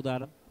සියල්ල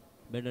සූදානම්.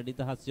 මෙන්න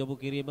නිදහස් යොමු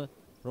කිරීම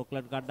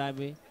රොක්ලන්ඩ්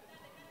කණ්ඩායමේ.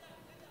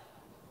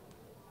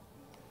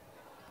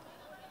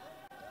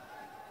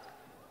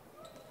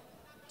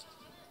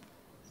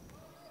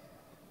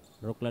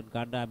 රොක්ලන්ඩ්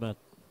කණ්ඩායම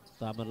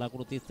තම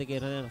ලකුණු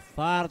 31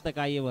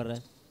 සාර්ථකයි ඉවර.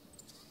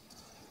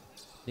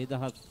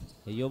 නිදහස්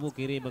යොමු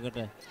කිරීමකට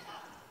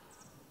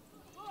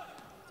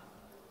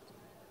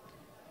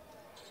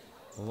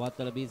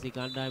වත්තල BC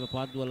කණ්ඩායම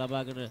පන්දුව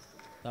ලබාගෙන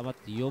තවත්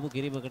යොමු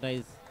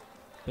කිරීමකටයි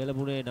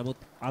පෙළඹුණේ නමුත්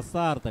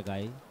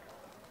අසාර්ථකයි.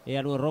 ඒ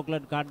අනුව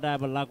රොක්ලන්ඩ්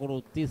කණ්ඩායම ලකුණු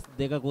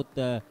 32කුත්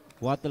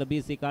වත්තල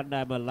BC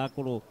කණ්ඩායම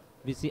ලකුණු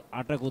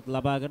 28කුත්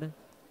ලබාගෙන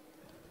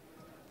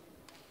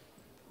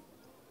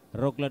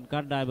රොක්ලන්ඩ්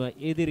කණ්ඩායම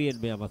ඉදිරියෙන්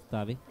මේ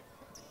අවස්ථාවේ.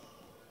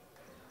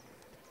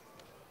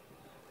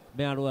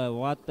 මේ අනුව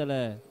වත්තල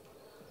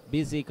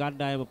BC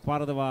කණ්ඩායම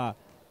පරදවා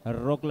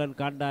රොක්ලන්ඩ්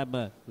කණ්ඩායම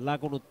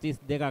ලකුණු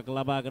 32ක්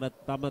ලබාගෙන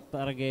තම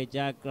තරගයේ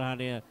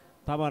ජයග්‍රහණය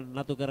තමන්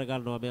නතු කර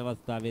ගන්නවා මේ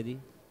අවස්ථාවේදී.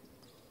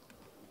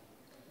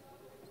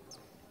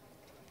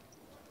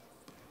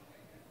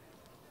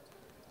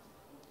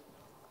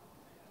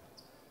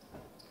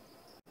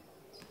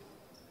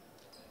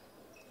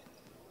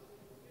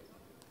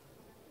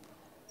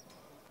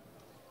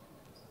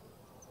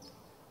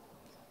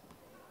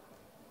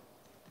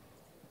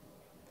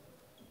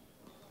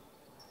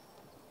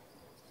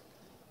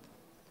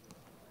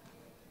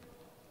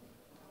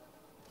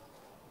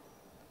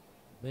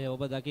 මේ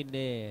ඔබ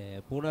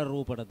දකින්නේ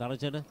පුනරූපණ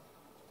දර්ශන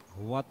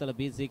වත්තල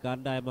BC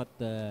කණ්ඩායමත්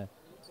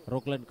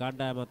රොක්ලන්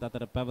කණ්ඩායමත්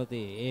අතර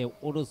පැවති ඒ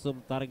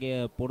උණුසුම් තරගය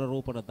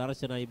පුනරූපණ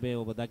දර්ශනයි මේ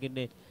ඔබ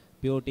දකින්නේ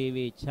Pure TV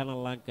channel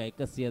Lanka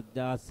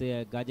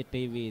 116 ගජ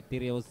TV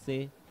තිරය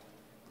ඔස්සේ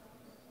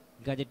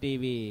ගජ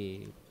TV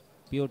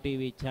Pure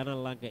TV channel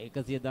Lanka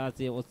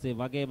 116 ඔස්සේ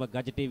වගේම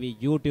ගජ TV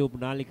YouTube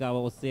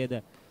නාලිකාව ඔස්සේද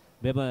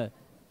මෙම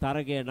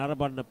තරගය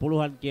නරඹන්න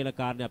පුළුවන් කියලා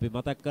කාරණේ අපි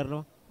මතක්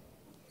කරනවා.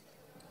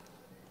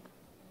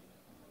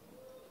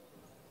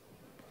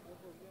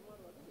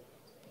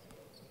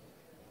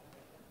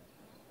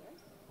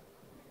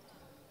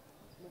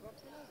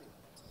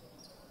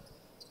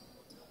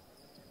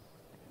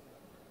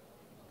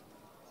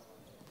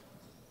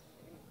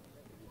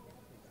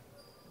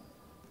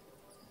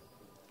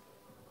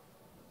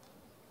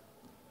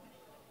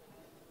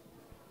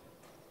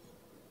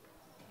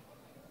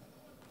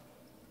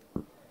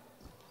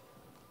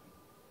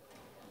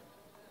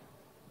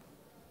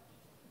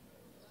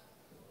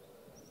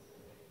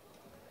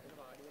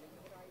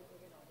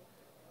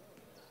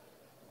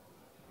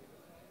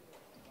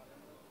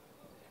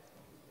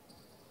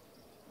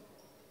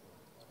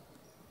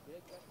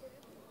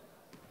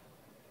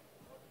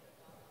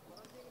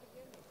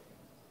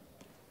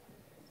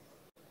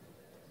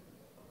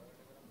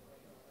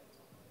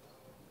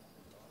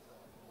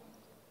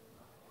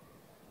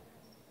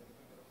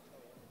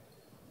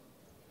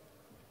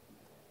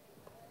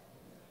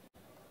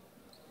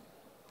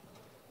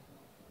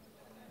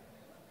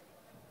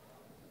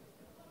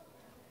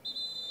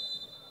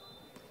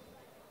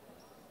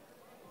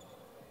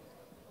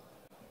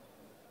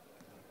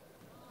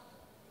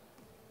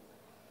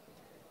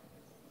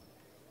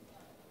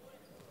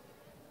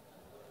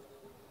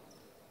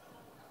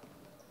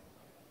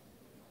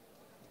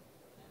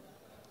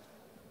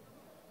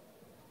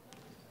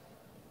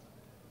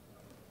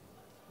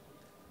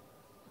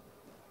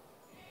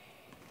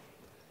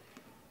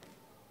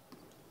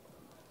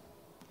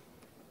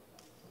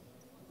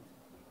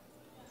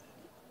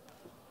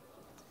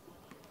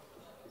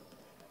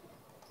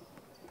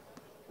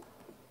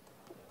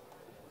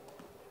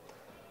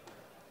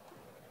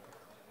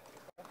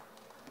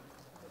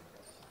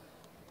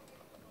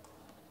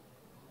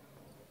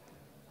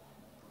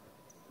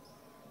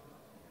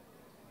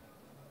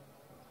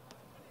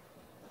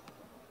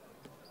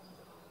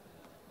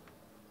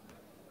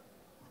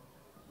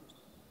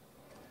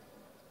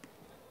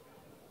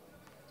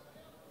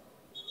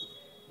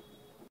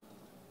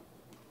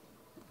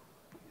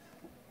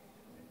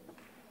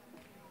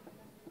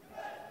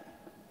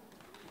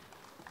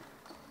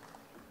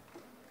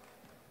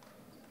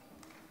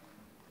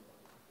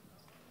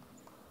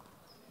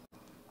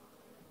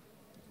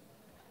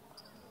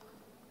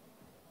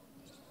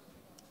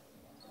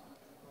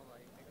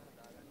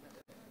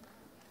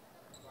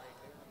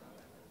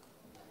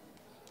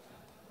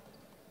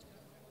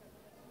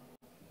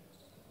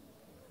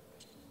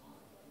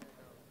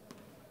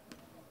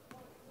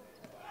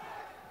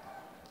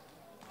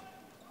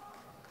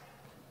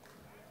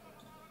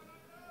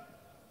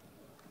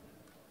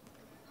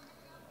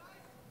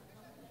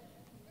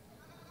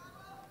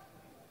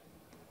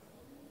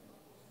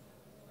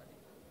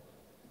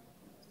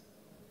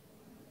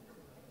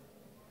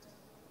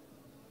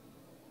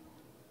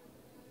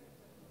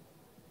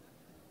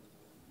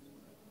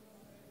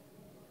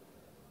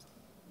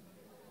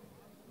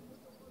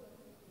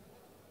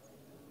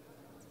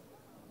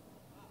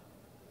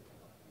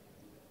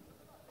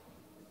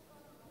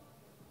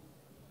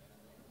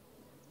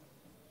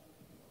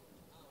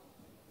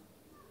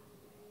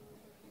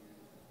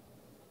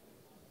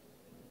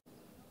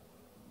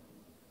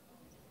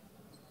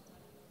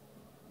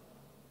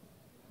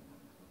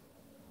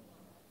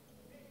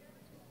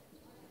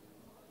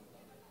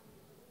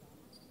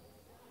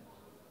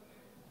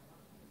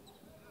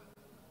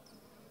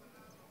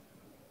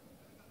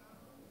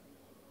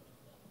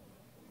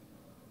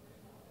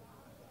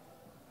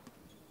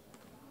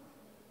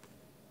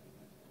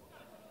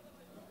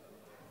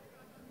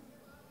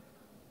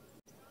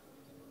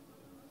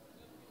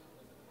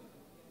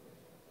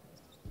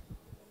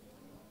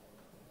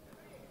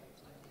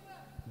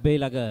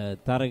 බේලග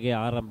තරගය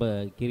ආරම්භ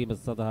කිරීම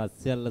සඳහා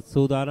සියල්ල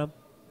සූදානම්.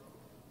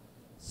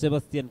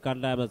 සෙබස්තියන්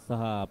කණ්ඩායම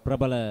සහ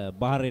ප්‍රබල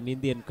බහරේන්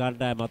ඉන්දියන්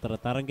කණ්ඩායම අතර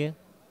තරගය.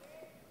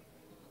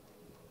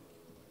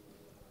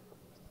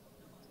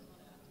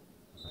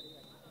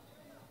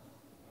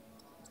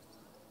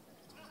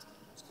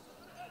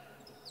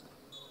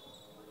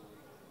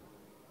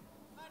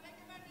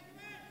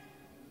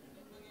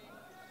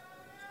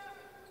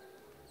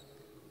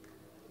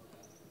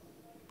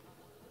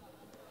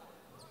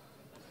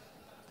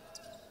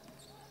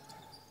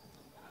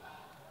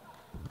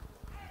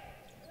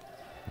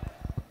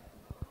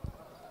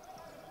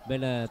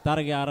 මෙල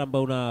තරගය ආරම්භ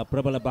වුණා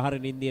ප්‍රබල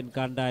බහරින් ඉන්දියන්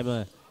කණ්ඩායම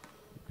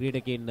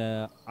ක්‍රීඩකින්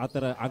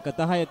අතර අංක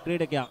 10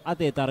 ක්‍රීඩකයා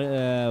අතේ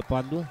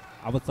පන්දුව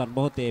අවසන්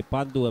මොහොතේ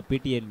පන්දුව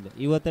පිටියෙන්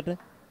ඉවතට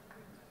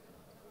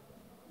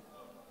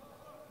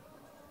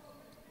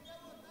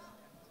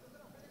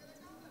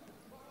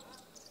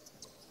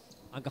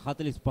අංක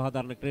 45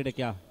 දරන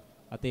ක්‍රීඩකයා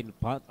අතින්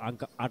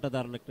අංක 8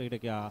 දරන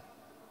ක්‍රීඩකයා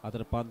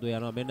අතර පන්දුව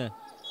යනවා මෙන්න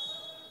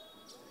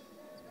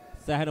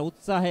සෑහෙන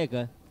උත්සාහයක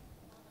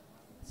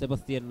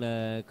සෙබස්තියන්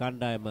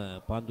කණ්ඩායම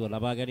පන්දුව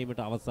ලබා ගැනීමට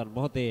අවසන්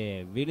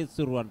මොහොතේ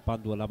විනිසුරුවන්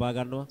පන්දුව ලබා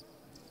ගන්නවා.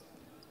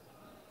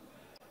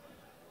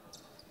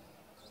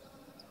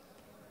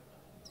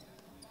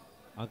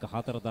 අංක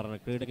 4 දරන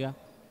ක්‍රීඩකයා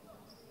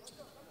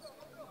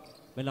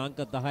මෙන්න අංක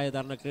 10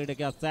 දරන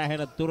ක්‍රීඩකයා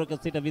සෑහෙන දුරක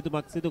සිට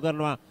විදුමක් සිදු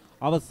කරනවා.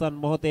 අවසන්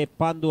මොහොතේ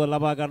පන්දුව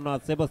ලබා ගන්නවා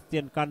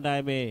සෙබස්තියන්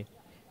කණ්ඩායමේ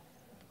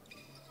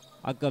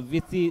අංක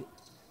 32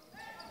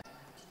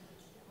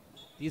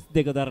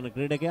 දරන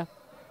ක්‍රීඩකයා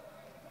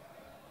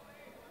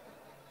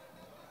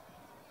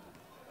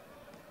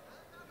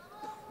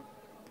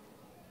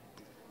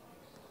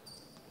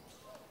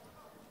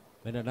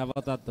මෙන්න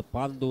නැවතත්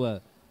පන්දුව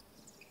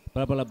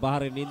ප්‍රබල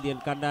බහරින් ඉන්දියන්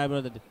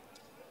කණ්ඩායමට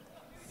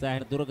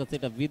සෑහෙන දුරක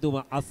සිට විදුම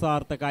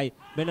අසාර්ථකයි.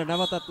 මෙන්න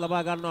නැවතත්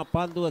ලබා ගන්නවා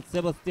පන්දුව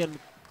සෙබස්තියන්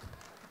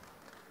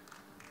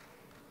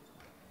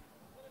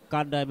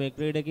කණ්ඩායමේ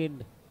ක්‍රීඩකින්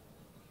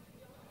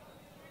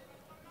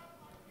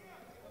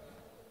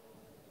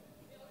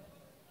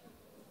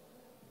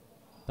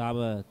තාම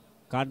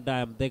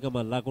කණ්ඩායම් දෙකම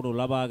ලකුණු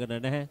ලබාගෙන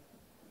නැහැ.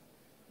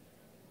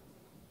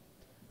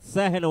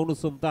 සෑහෙන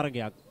උණුසුම්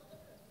තරගයක්.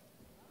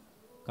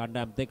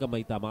 කණ්ඩායම් දෙකම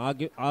ඉතාම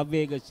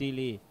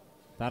ආවේගශීලී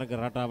තරග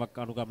රටාවක්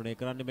අනුගමනය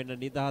කරන්නේ. මෙන්න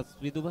නිදහස්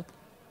විදුම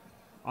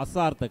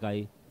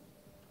අසාර්ථකයි.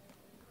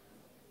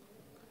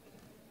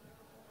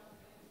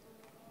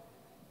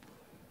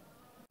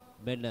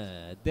 මෙන්න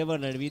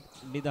දෙවන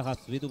නිදහස්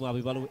විදුම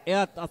අපි බලමු.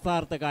 එයත්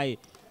අසාර්ථකයි.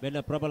 මෙන්න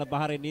ප්‍රබල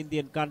බහරින්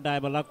ඉන්දියන්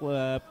කණ්ඩායම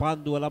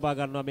පන්දුව ලබා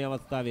ගන්නවා මේ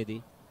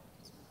අවස්ථාවේදී.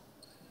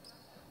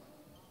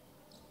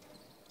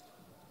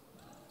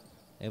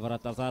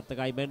 එවරත්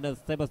අසාර්ථකයි. මෙන්න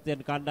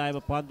සෙබස්තියන් කණ්ඩායම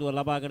පන්දුව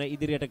ලබාගෙන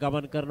ඉදිරියට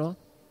ගමන් කරනවා.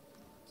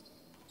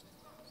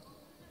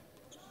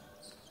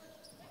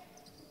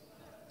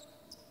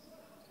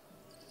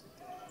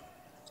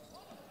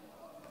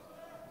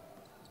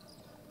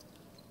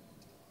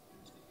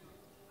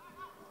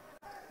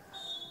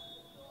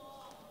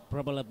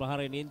 ප්‍රබල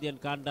බහරින් ඉන්දියන්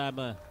කණ්ඩායම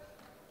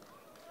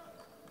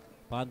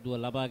පන්දුව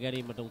ලබා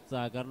ගැනීමට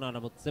උත්සාහ කරනවා.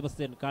 නමුත්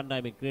සෙබස්තියන්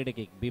කණ්ඩායමේ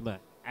ක්‍රීඩකෙක් බිම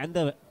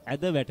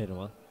ඇද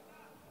වැටෙනවා.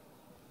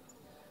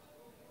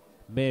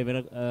 මේ වෙන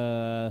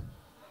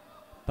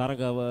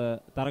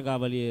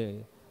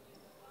තරගාවලියේ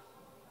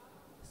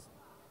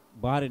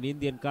බහරින්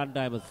ඉන්දියන්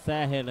කණ්ඩායම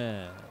සෑහෙන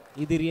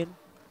ඉදිරියෙන්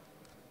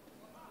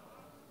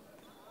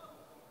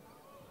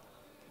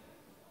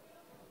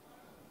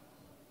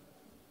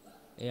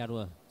ඒ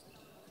අනුව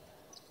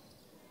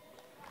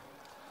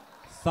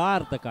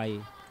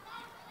සාර්ථකයි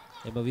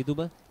එම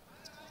විදුම.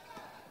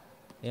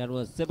 ඒ අනුව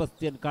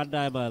සෙබස්තියන්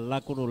කණ්ඩායම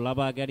ලකුණු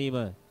ලබා ගැනීම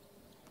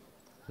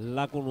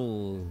ලකුණු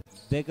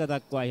 2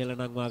 දක්වා ඉහළ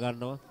නංවා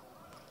ගන්නවා.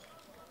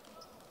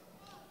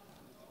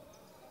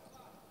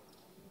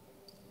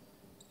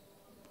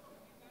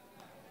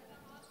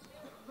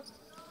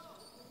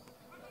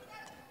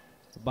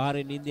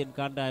 බහරින් ඉන්දියන්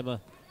කණ්ඩායම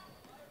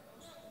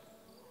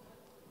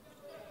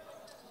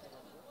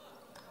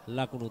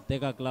ලකුණු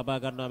 2ක් ලබා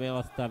ගන්නවා මේ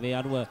අවස්ථාවේ.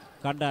 අනුව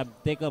කණ්ඩායම්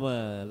දෙකම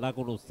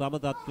ලකුණු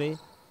සමතත්වේ.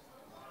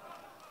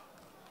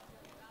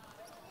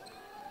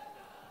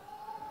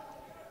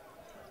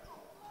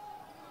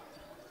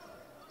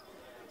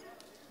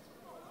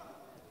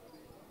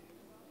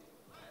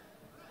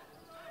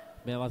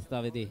 මේ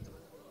අවස්ථාවේදී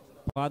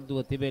පන්දුව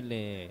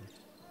තිබෙන්නේ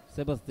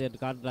සෙබස්තියන්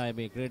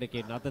කණ්ඩායමේ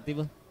ක්‍රීඩකයන් අතතිව.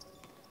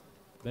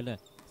 මෙන්න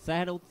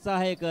සෑහෙන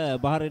උත්සාහයක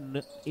බහරින්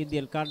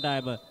ඉන්දියන්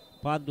කණ්ඩායම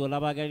පන්දුව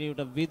ලබා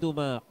ගැනීමට විදුම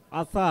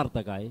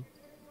අසාර්ථකයි.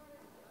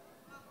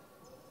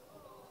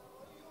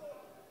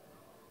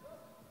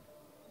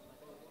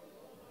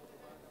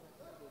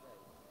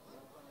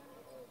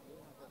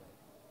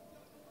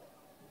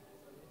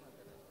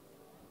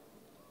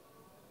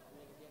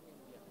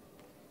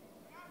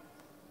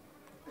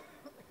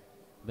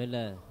 මෙන්න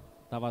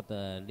තවත්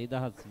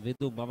නිදහස්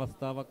විදුම්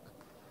අවස්ථාවක්.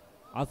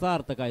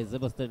 අසාර්ථකයි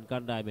සෙබස්තියන්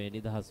කණ්ඩායමේ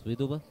නිදහස්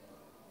විදුම.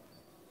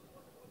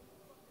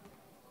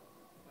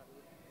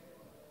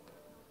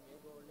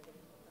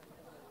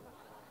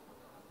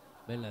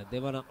 මෙන්න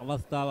දෙවන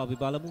අවස්ථාව අපි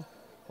බලමු.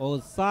 ඔව්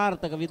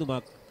සාර්ථක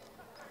විදුමක්.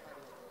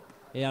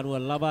 ඒ අනුව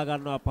ලබා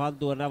ගන්නවා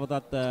පන්දුව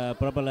නැවතත්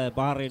ප්‍රබල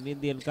බහරින්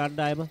ඉන්දියන්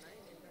කණ්ඩායම.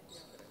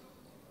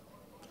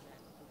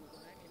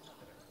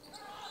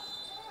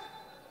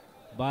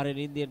 බහරින්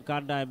ඉන්දියන්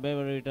කණ්ඩායම මේ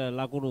විට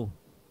ලකුණු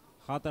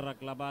 4ක්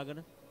ලබාගෙන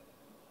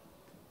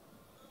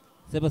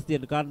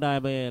සෙබස්තියන්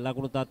කණ්ඩායමේ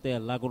ලකුණු තත්ත්වය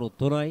ලකුණු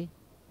 3යි.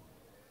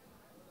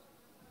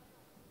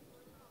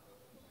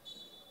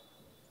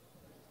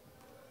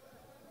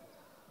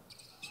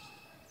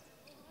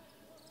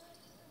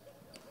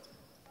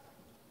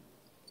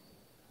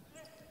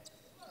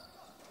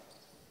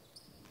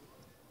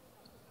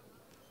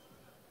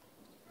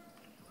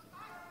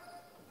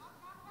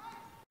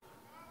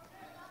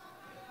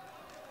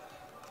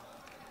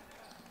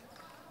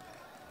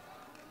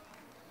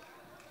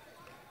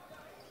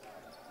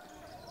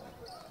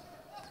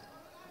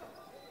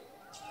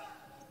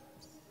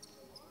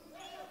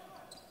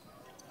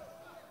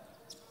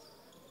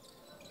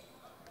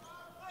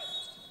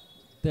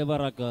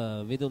 දෙවරක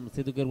විදුම්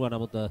සිදු කෙරුවා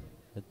නමුත්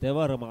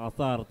දෙවරම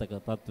අසාර්ථක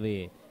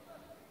තත්වයේ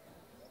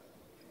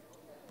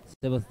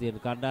සෙබස්තියන්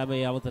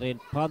කණ්ඩායමේ අවතරයෙන්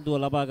පන්දුව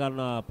ලබා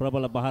ගන්න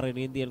ප්‍රබල බහරින්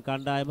ඉන්දියන්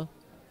කණ්ඩායම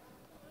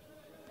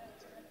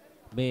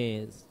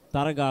මේ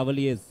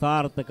තරගාවලියේ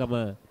සාර්ථකම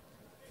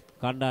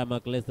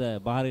කණ්ඩායමක් ලෙස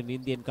බහරින්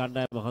ඉන්දියන්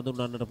කණ්ඩායම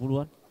හඳුන්වන්නට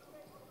පුළුවන්.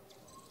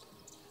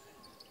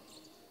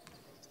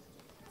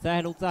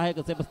 සෑහෙන උත්සාහයක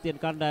සෙබස්තියන්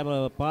කණ්ඩායම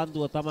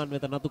පන්දුව Taman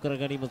වෙත නතු කර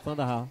ගැනීම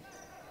සඳහා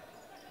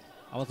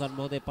අවසන්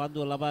මොහොතේ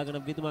පන්දුව ලබාගෙන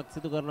විදුමක්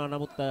සිදු කරනවා.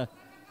 නමුත්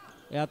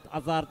එයත්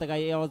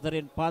අසාර්ථකයි. ඒ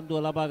අවසරයෙන් පන්දුව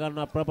ලබා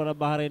ගන්න ප්‍රබල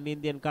බහරින්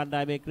ඉන්දියන්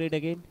කණ්ඩායමේ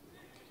ක්‍රීඩකයින්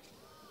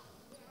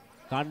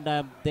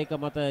කණ්ඩායම් දෙක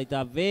මත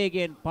ඉතා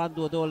වේගයෙන්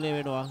පන්දුව දෝලණය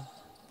වෙනවා.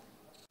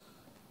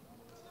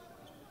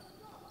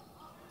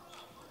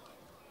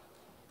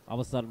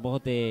 අවසන්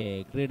මොහොතේ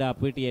ක්‍රීඩා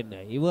පිටියෙන්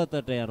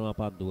ඉවතට යනවා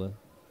පන්දුව.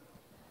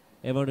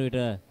 එවන විට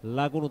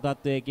ලකුණු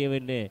තත්වයේ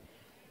කියවෙන්නේ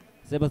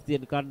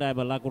සෙබස්තියන් කණ්ඩායම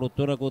ලකුණු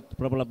 3කුත්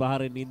ප්‍රබල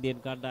බහරින් ඉන්දියන්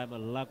කණ්ඩායම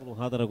ලකුණු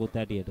 4කුත්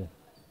හැටියට.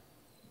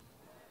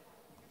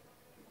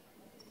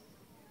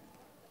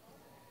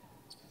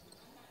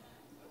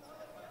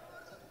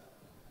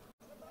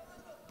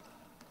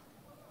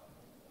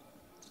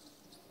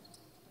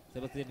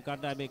 සෙබස්තියන්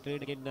කණ්ඩායමේ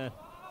ක්‍රීඩකින්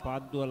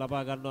පන්දුව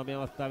ලබා ගන්නවා. මේ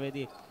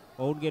අවස්ථාවේදී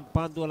ඔවුන්ගෙන්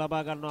පන්දුව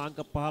ලබා ගන්නවා අංක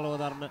 15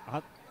 දරන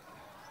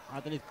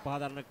 45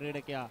 දරන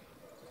ක්‍රීඩකයා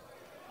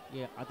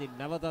අතින්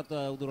නැවතත්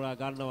උදුරා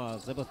ගන්නවා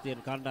සෙබස්තියන්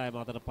කණ්ඩායම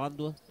අතර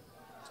පන්දුව.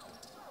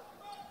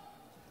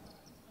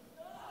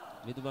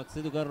 විදුමක්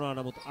සිදු කරනවා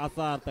නමුත්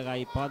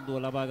අසාර්ථකයි. පන්දුව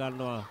ලබා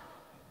ගන්නවා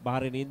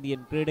බහරින්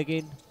ඉන්දියන්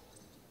ක්‍රීඩකයින්.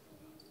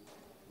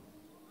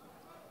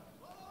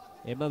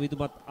 එම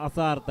විදුමත්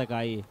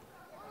අසාර්ථකයි.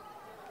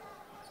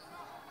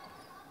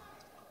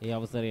 ඒ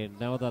අවසරයෙන්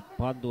නැවතත්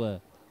පන්දුව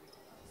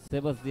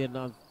සෙබස්තියන්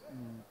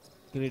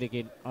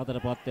ක්‍රීඩකයින්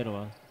අතරපත්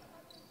වෙනවා.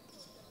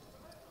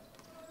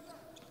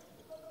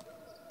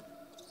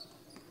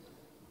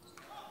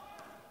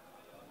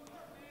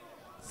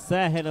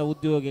 සෑහෙන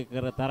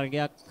උද්‍යෝගයකර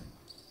තරගයක්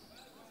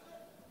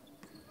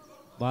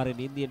බහරින්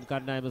ඉන්දියන්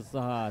කණ්ඩායම සහ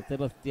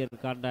සෙබස්තියන්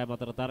කණ්ඩායම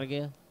අතර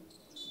තරගය.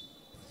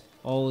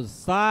 ඔව්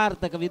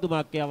සාර්ථක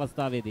විදුමක් ඒ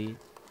අවස්ථාවේදී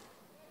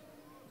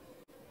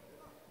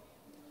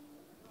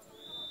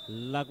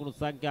ලකුණු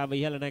සංඛ්‍යාව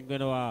ඉහළ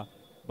නැංවෙනවා.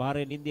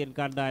 බහරින් ඉන්දියන්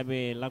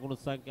කණ්ඩායමේ ලකුණු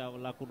සංඛ්‍යාව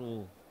ලකුණු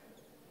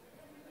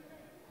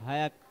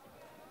 6ක්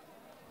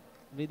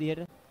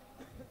විදිහට.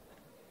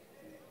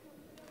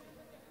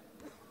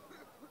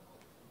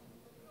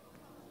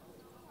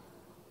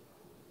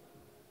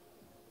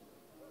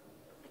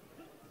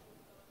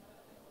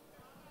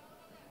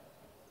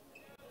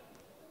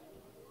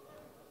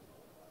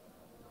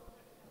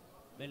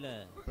 මෙන්න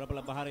ප්‍රබල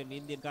බහරින්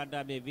ඉන්දියන්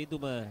කණ්ඩායමේ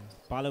විදුම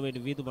පළවෙනි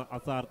විදුම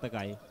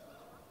අසාර්ථකයි.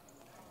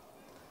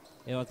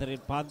 ඒ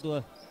අවසරයෙන් පන්දුව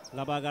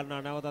ලබා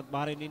ගන්නා නැවතත්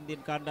බහරින්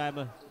ඉන්දියන් කණ්ඩායම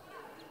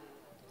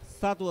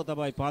සතුව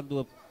තමයි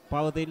පන්දුව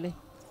පවතින්නේ.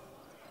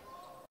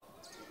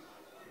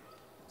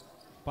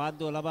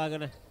 පන්දුව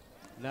ලබාගෙන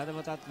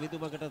නැවතත්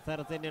විදුමකට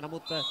සැරසෙන්නේ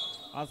නමුත්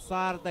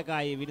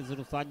අසාර්ථකයි.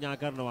 විනිසුරු සංඥා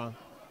කරනවා.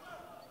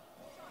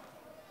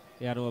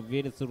 ඒ අනුව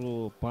විනිසුරු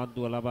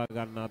පන්දුව ලබා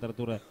ගන්න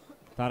අතරතුර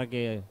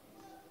තරගයේ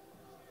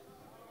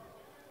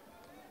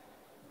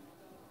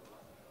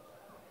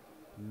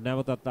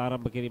නැවතත්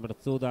ආරම්භ කිරීමට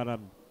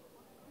සූදානම්.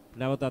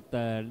 නැවතත්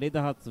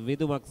නිදහස්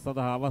විදුමක්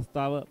සඳහා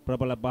අවස්ථාව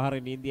ප්‍රබල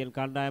බහරින් ඉන්දියන්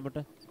කණ්ඩායමට.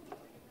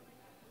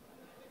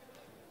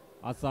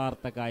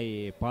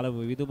 අසාර්ථකයි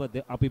පළමු විදුම.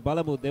 අපි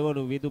බලමු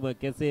දෙවනු විදුම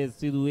කෙසේ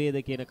සිදු වේද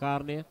කියන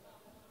කාරණය.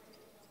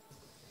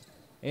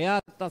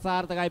 එයත්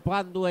අසාර්ථකයි.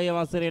 පන්දුව ඒ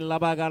අවසරයෙන්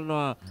ලබා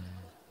ගන්නවා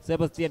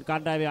සෙබස්තියන්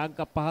කණ්ඩායමේ අංක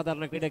 5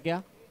 දරන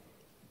ක්‍රීඩකයා.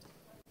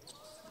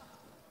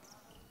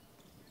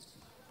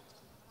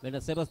 මෙන්න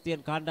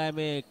සෙබස්තියන්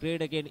කණ්ඩායමේ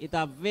ක්‍රීඩකයන්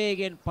ඉතා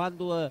වේගෙන්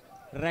පන්දුව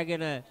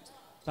රැගෙන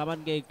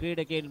තමන්ගේ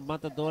ක්‍රීඩකයන්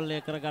මත දෝලනය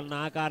කරගන්න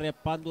ආකාරය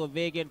පන්දුව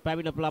වේගෙන්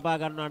පැමිණ ලබා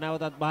ගන්නවා.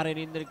 නැවතත් බහරින්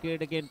ඉන්දියන්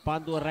ක්‍රීඩකයන්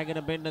පන්දුව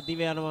රැගෙන බෙන්න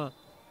දිව යනවා.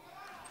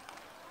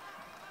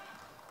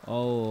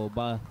 ඔව්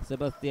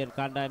සෙබස්තියන්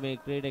කණ්ඩායමේ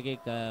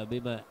ක්‍රීඩකෙක්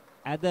බිම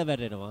ඇද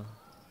වැටෙනවා.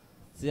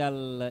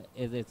 සියල්ල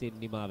එසේසින්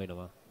නිමා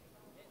වෙනවා.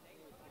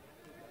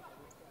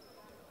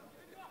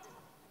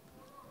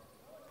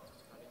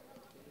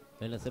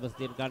 මෙන්න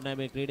සෙබස්තියන්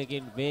කණ්ඩායමේ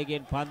ක්‍රීඩකයන්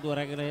වේගෙන් පන්දුව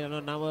රැගෙන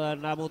යනවා.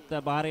 නමුත්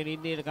බහරින්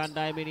ඉන්දියන්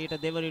කණ්ඩායමේ ඊට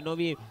දෙවනි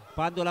නොවි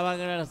පන්දුව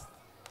ලබාගෙන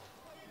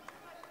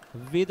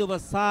විදුම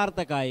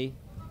සාර්ථකයි.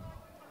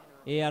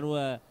 ඒ අනුව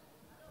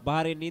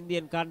බහරින්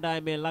ඉන්දියන්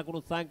කණ්ඩායමේ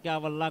ලකුණු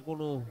සංඛ්‍යාව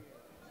ලකුණු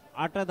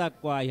 8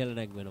 දක්වා ඉහළ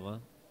නැංවෙනවා.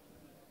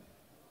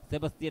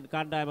 සෙබස්තියන්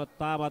කණ්ඩායම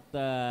තාමත්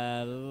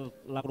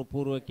ලකුණු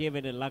පූර්ව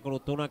කියවෙන්නේ ලකුණු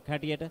 3ක්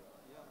හැටියට.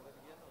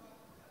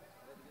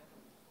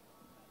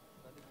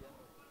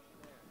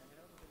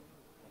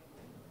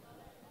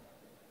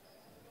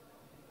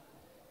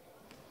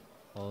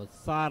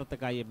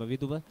 සාර්ථකයි එම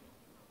විදුම.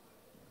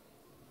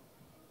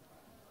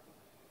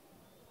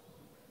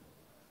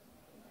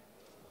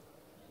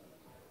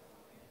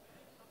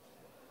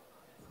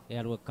 ඒ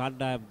අනුව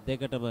කණ්ඩායම්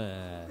දෙකටම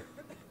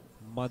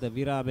මද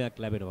විරාමයක්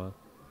ලැබෙනවා.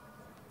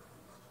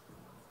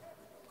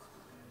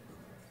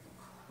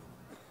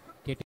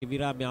 කෙටි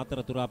විරාමයේ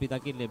අතරතුර අපි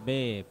දකින්නේ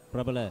මේ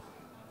ප්‍රබල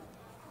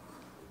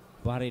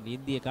බහරේන්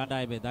ඉන්දිය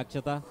කණ්ඩායමේ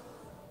දක්ෂතා.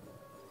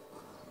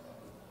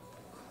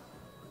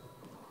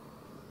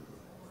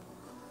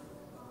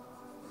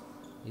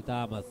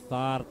 ඉතාම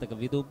සාර්ථක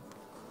විදුම්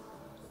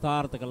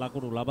සාර්ථක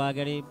ලකුණු ලබා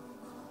ගැනීම.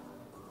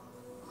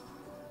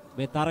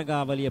 මේ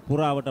තරගාවලිය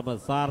පුරාවටම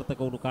සාර්ථක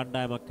වුණු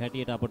කණ්ඩායමක්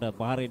හැටියට අපට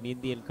බහරේන්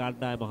ඉන්දියන්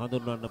කණ්ඩායම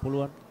හඳුන්වන්න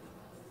පුළුවන්.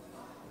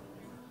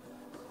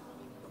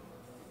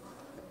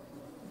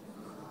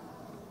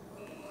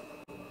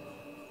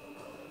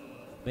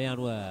 මේ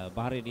අනුව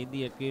බහරේන්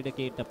ඉන්දිය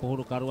ක්‍රීඩකයින්ට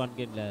පුහුණු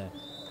කරුවන්ගෙන්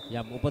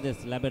යම් උපදෙස්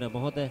ලැබෙන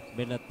මොහොත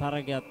මෙන්න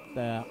තරගයත්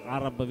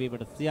ආරම්භ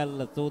වීමට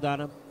සියල්ල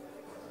සූදානම්.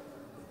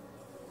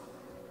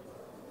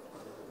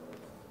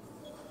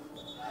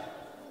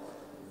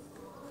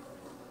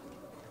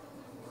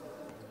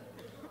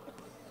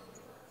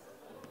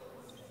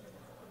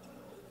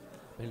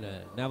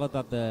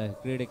 නැවතත්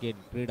ක්‍රීඩකයන්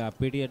ක්‍රීඩා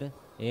පිටියට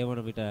ඒ වන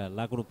විට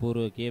ලකුණු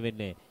පූර්ව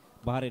කියවෙන්නේ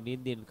බහරේන්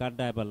ඉන්දියන්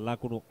කණ්ඩායම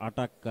ලකුණු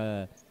 8ක්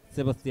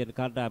සෙබස්තියන්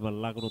කණ්ඩායම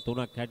ලකුණු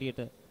 3ක්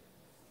හැටියට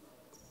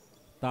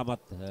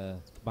තාමත්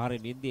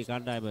බහරේන් ඉන්දිය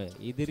කණ්ඩායම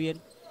ඉදිරියෙන්.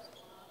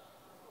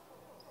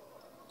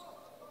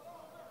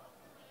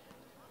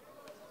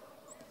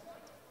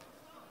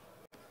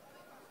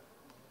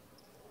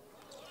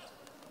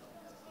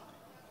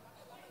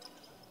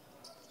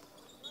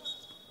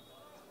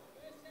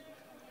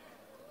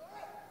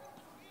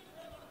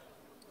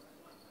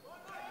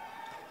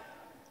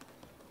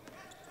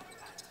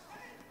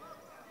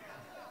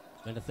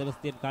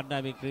 සෙබස්තියන්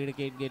කණ්ඩායමේ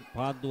ක්‍රීඩකයින්ගෙන්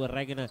පාන්දුව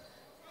රැගෙන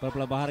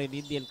ප්‍රබල බහරේන්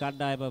ඉන්දියන්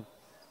කණ්ඩායම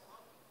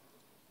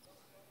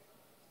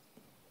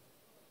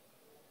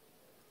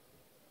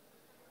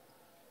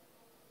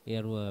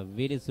එරුව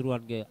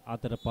විනිසුරුවන්ගේ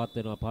අතට පත්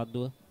වෙනවා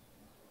පන්දුව.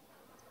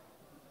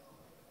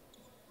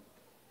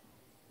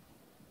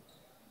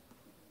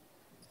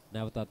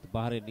 නැවතත්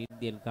බහරේන්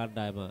ඉන්දියන්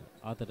කණ්ඩායම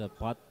අතට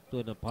පත්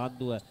වෙන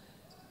පන්දුව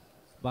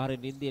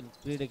බහරේන් ඉන්දියන්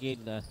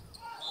ක්‍රීඩකයින්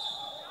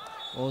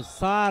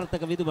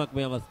සාර්ථක විදුමක්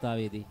මේ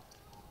අවස්ථාවේදී.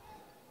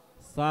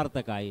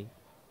 සාර්ථකයි.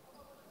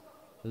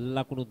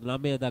 ලකුණු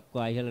 9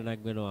 දක්වා ඉහළ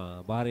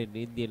නැංවෙනවා බහරේන්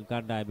ඉන්දියන්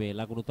කණ්ඩායමේ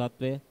ලකුණු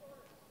තත්වය.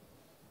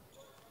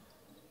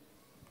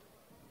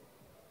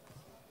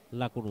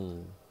 ලකුණු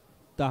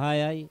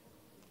 10යි.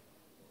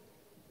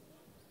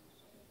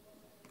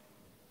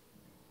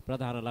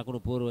 ප්‍රධාන ලකුණු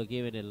පූර්ව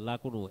කියවෙන්නේ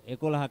ලකුණු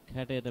 11ක්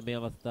හැටයට මේ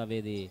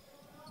අවස්ථාවේදී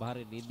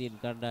බහරේන් ඉන්දියන්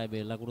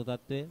කණ්ඩායමේ ලකුණු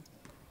තත්වය.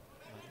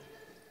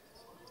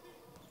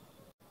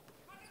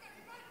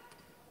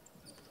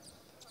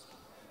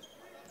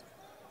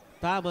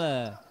 තාම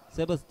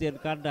සෙබස්තියන්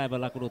කණ්ඩායම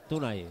ලකුණු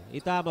 3යි.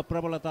 ඊටාම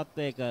ප්‍රබල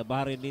තත්වයක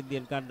බහරේන්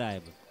ඉන්දියන්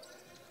කණ්ඩායම.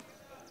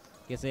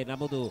 කෙසේ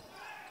නමුදු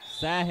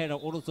සෑහෙන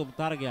උණුසුම්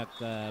තරගයක්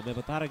මෙම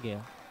තරගය.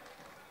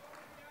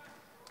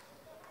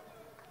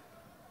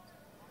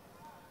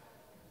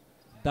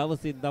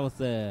 දවසින් දවස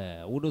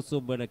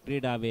උණුසුම් වන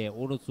ක්‍රීඩාවේ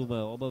උණුසුම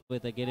ඔබ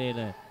වෙත ගෙනෙන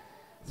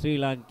ශ්‍රී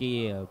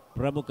ලාංකීය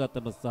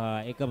ප්‍රමුඛතම සහ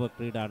එකම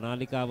ක්‍රීඩා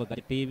නාලිකාව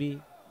TV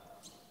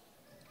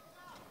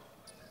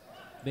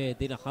මේ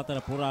දින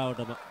 4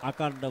 පුරාවටම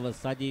අකණ්ඩව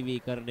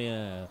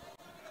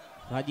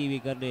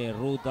සජීවීකරණයේ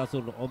රූ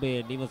දසුන් ඔබේ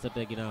නිවසට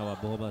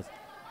ගෙනාවා. බොහොම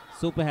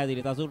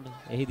සුපහැදිලි දසුන්.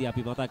 එහිදී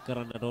අපි මතක්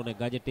කරන්නට ඕනේ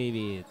ගජ TV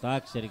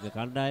තාක්ෂණික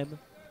කණ්ඩායම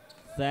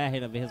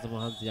සෑහෙන වෙහෙස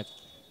මහන්සියක්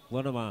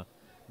වනවා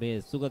මේ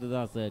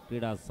සුගතදාස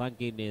ක්‍රීඩා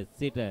සංකීර්ණයේ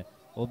සිට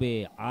ඔබේ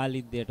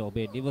ආලින්දයට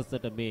ඔබේ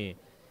නිවසට මේ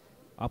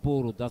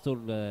අපූර්ව දසුන්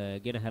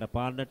ගෙන හැර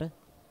පාන්නට.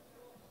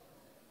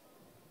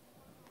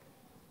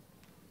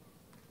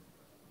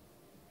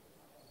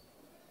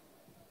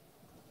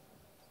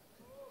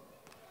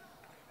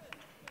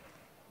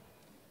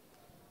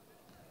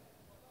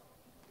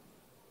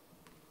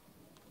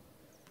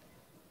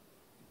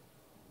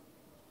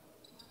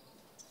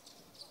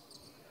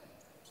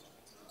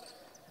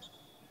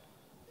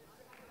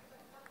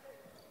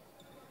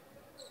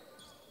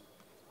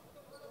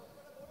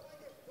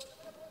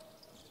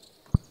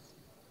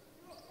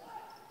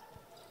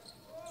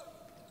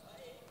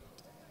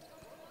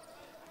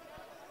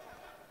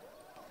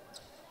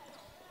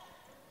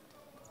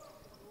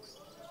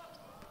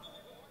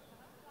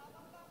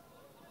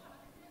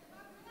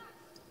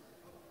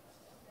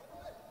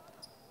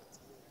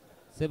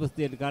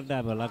 සෙබස්තියන්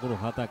කණ්ඩායම ලකුණු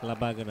 7ක්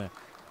ලබාගෙන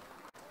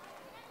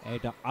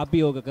එයට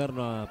අභියෝග කරන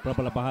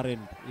ප්‍රබල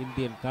බහරේන්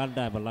ඉන්දියන්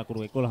කණ්ඩායම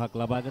ලකුණු 11ක්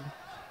ලබාගෙන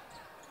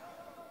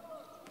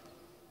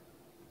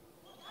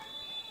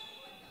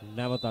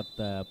නැවතත්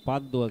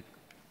පන්දුව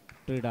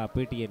ක්‍රීඩා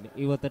පිටියෙන්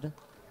ඉවතට.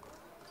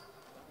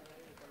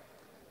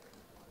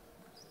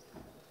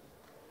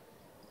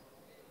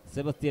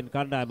 සෙබස්තියන්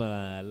කණ්ඩායම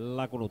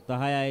ලකුණු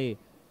 10යි.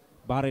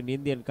 බහරේන්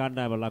ඉන්දියන්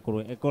කණ්ඩායම ලකුණු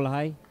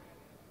 11යි.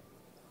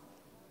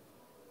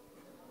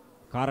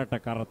 කාරට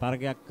කර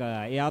තරගයක්.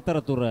 ඒ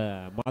අතරතුර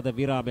මද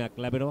විරාමයක්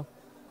ලැබෙනවා.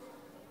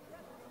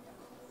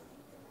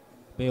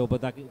 මේ ඔබ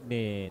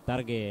දකින්නේ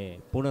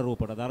තරගයේ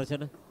පුනරූපණ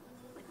දර්ශන.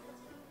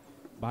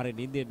 බහරේන්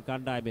ඉන්දියන්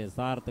කණ්ඩායමේ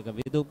සාර්ථක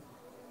විදුම්.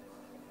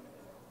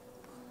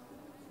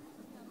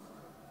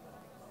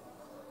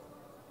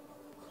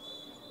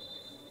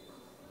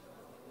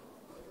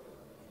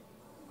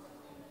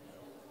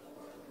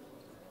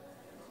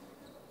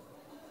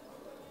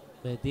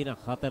 මේ දින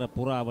 4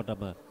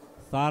 පුරාවටම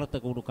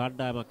සාර්ථක වුණු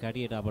කණ්ඩායමක්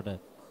හැටියට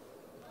අපට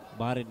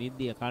බාහිරින්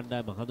ඉන්දියා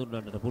කණ්ඩායම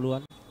හඳුන්වන්නට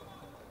පුළුවන්.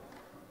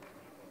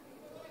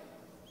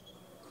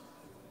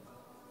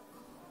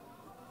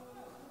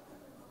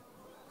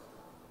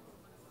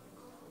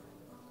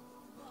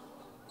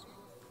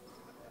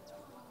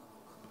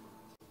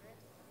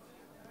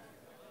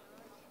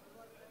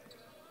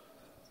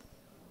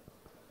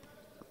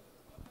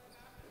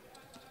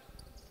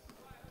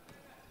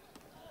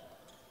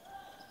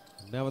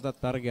 නැවතත්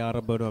තරගය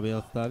ආරම්භ වෙනවා මේ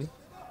අවස්ථාවේ.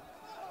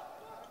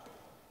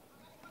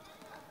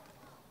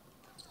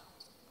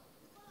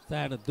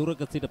 සෑහෙන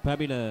දුරක සිට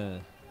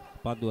පැමිණ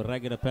පන්දුව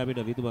රැගෙන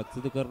පැමිණ විදුමක්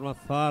සිදු කරනවා.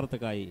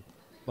 සාර්ථකයි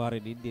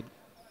බාහිරින්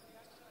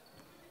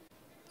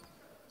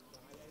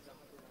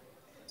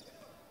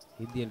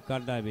ඉන්දියන්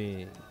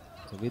කණ්ඩායමේ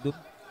විදුම්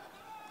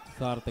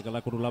සාර්ථක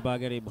ලකුණු ලබා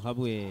ගැනීම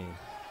හමුවේ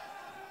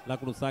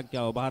ලකුණු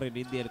සංඛ්‍යාව බාහිරින්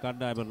ඉන්දියන්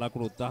කණ්ඩායම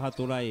ලකුණු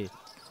 13යි.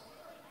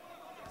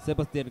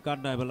 සෙබස්තියන්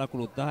කණ්ඩායම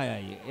ලකුණු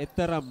 10යි.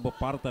 එතරම්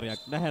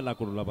පරතරයක් නැහැ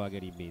ලකුණු ලබා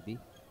ගැනීමේදී.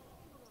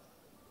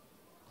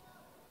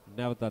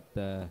 නැවතත්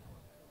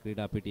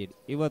ක්‍රීඩා පිටියෙන්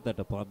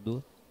ඉවතට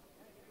පන්දුව.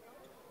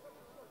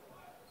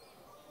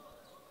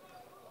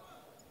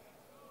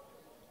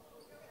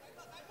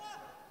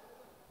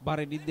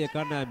 බාහිරින් ඉන්දියා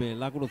කණ්ඩායමේ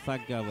ලකුණු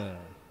සංඛ්‍යාව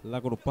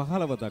ලකුණු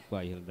 15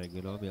 දක්වා ඉහළ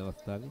නැගෙනවා මේ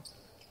අවස්ථාවේ.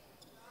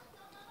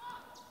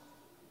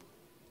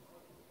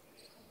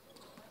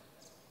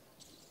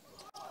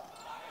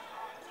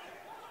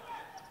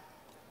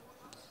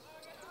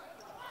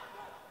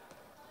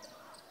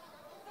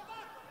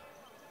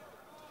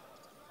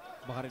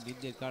 බාහිරින්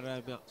ඉන්දියා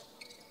කණ්ඩායම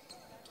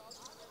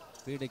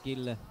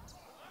ක්‍රීඩකිල්ල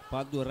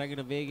පන්දුව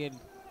රැගෙන වේගෙන්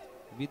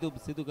විදුම්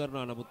සිදු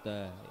කරනවා. නමුත්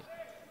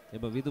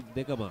එම විදුම්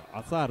දෙකම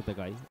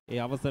අසාර්ථකයි. ඒ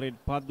අවසරයෙන්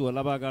පන්දුව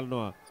ලබා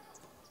ගන්නවා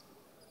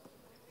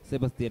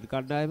සෙබස්තියන්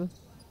කණ්ඩායම.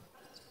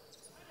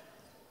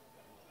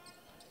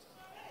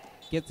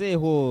 කෙසේ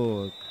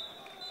හෝ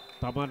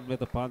තමන්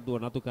වෙත පන්දුව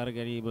නතු කර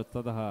ගැනීම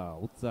සඳහා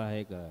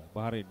උත්සාහයක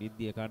බාහිරින්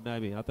ඉන්දියා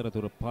කණ්ඩායමේ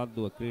අතරතුර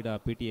පන්දුව ක්‍රීඩා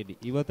පිටියෙන්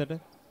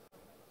ඉවතට.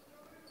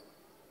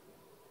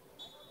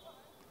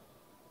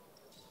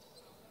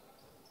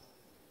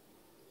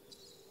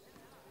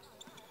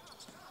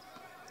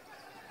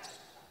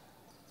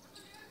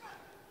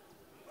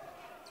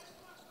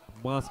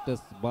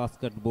 Masters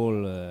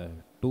Basketball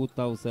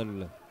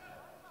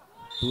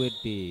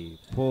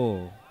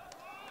 2024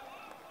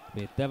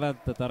 මේ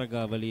තැවැත්ත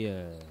තරගාවලිය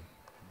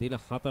දින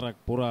 4ක්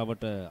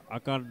පුරාවට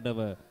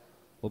අකණ්ඩව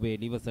ඔබේ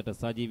නිවසට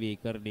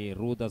සජීවීකරණයේ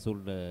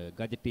රූදසුන්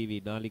ගජ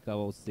ටීවී නාලිකාව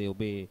ඔස්සේ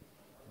ඔබේ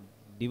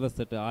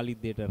නිවසට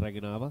ආලින්දයට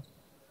රැගෙන ආවා.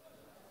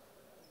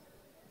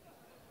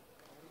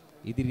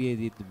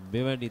 ඉදිරියේදී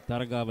මෙවැනි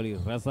තරගාවලි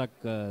රසක්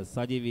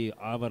සජීවී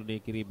ආවරණය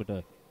කිරීමට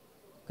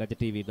ගජ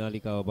ටීවී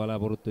නාලිකාව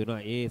බලාපොරොත්තු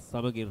වෙනවා. ඒ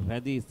සමගින්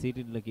රැඳී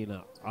සිටින්න කියන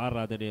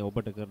ආරාධනය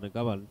ඔබට කරන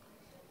ගමන්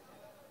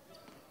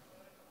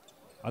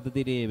අද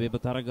දිනේ මෙම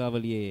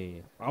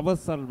තරගාවලියේ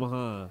අවසන්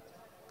මහා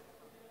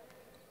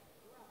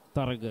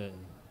තරග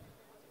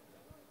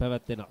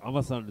පැවැත්වෙන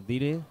අවසන්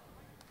දිනේ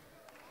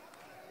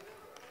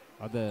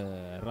අද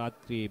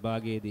රාත්‍රී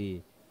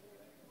භාගයේදී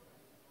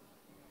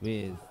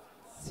මේ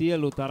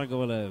සියලු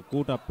තරගවල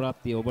කූට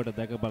ප්‍රාප්තිය ඔබට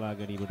දැක බලා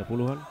ගැනීමට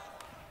පුළුවන්.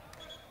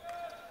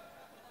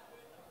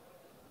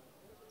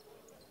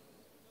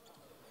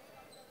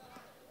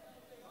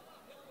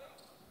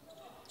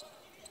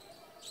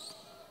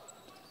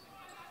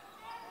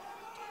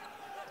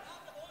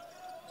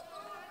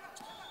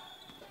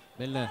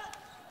 මෙන්න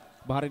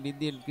බාහිරින්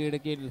ඉන්දියන්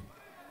ක්‍රීඩකයන්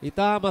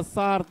ඉතාම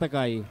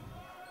සාර්ථකයි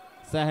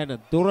සෑහෙන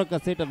දුරක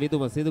සිට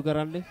විදුම සිදු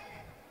කරන්නේ.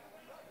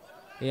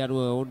 ඒ අනුව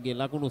ඔවුන්ගේ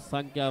ලකුණු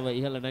සංඛ්‍යාව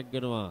ඉහළ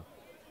නැග්ගෙනවා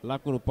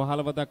ලකුණු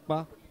 15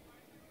 දක්වා.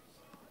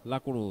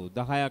 ලකුණු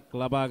 10ක්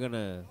ලබාගෙන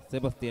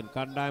සෙබස්තියන්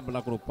කණ්ඩායම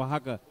ලකුණු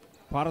 5ක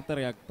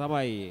පරතරයක්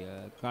තමයි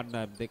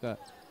කණ්ඩායම් දෙක.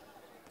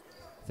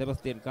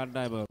 සෙබස්තියන්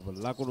කණ්ඩායම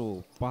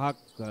ලකුණු 5ක්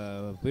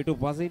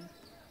පිටුපසින්.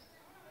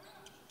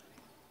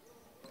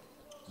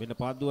 මෙන්න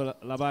පන්දුව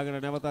ලබාගෙන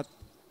නැවතත්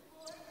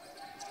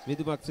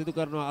විදුමක් සිදු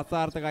කරනවා.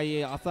 අසාර්ථකයි.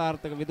 ඒ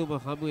අසාර්ථක විදුම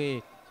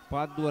හමුවේ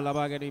පන්දුව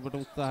ලබා ගැනීමට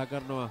උත්සාහ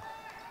කරනවා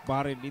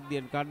බාහිරින්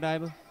ඉන්දියන්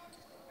කණ්ඩායම.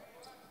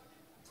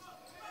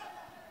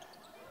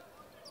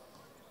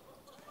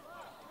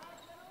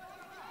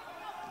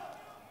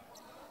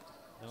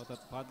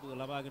 නැවතත් පන්දුව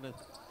ලබාගෙන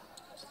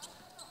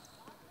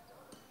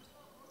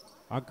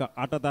අංක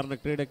 8 දරන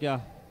ක්‍රීඩකයා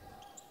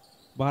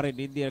බාහිරින්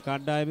ඉන්දියන්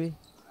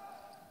කණ්ඩායමේ.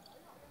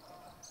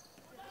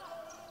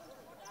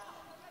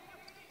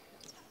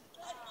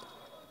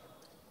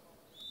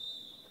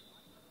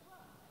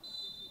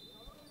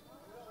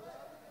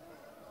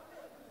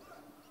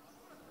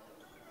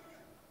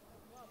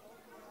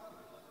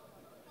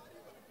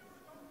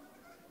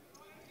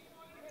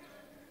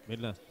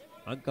 මෙන්න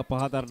අංක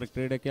 5 දරන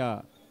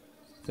ක්‍රීඩකයා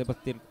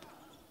සෙබස්තියන්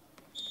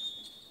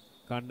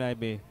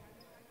කණ්ඩායමේ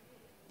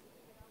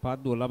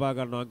පන්දුව ලබා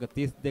ගන්න අංක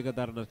 32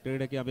 දරන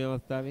ක්‍රීඩකයා මේ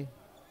අවස්ථාවේ.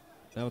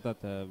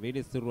 නැවතත්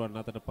විනිසුරුවන්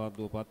අතට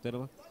පන්දුව පත්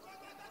වෙනවා.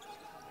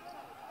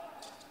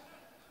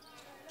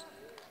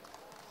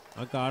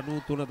 අංක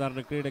 93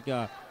 දරන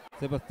ක්‍රීඩකයා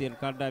සෙබස්තියන්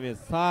කණ්ඩායමේ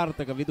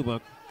සාර්ථක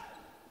විදුමක්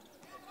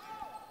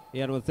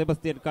ඒ අනුව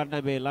සෙබස්තියන්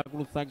කණ්ඩායමේ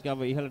ලකුණු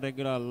සංඛ්‍යාව ඉහළ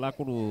නැගිලා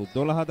ලකුණු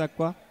 12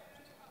 දක්වා.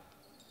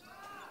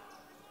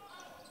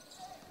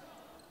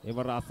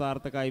 එවර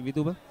අසාර්ථකයි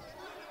විදුම.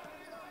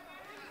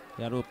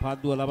 ඒ අනුව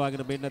පන්දුව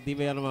ලබාගෙන මෙන්න දිව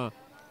යනවා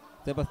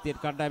සෙබස්තියන්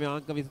කණ්ඩායමේ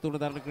අංක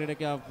 23 දරන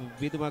ක්‍රීඩකයා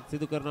විදුමක්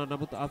සිදු කරනවා.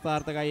 නමුත්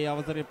අසාර්ථකයි.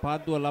 අවසරේ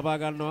පන්දුව ලබා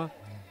ගන්නවා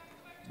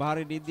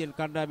බහරින් ඉන්දියන්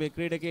කණ්ඩායමේ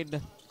ක්‍රීඩකෙන්න.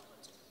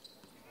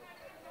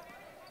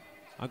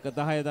 අංක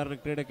 10 දරන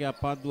ක්‍රීඩකයා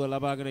පන්දුව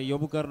ලබාගෙන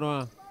යොමු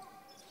කරනවා.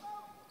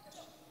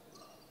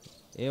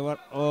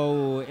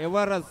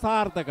 එවර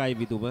සාර්ථකයි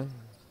විදුම.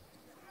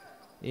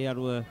 ඒ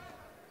අනුව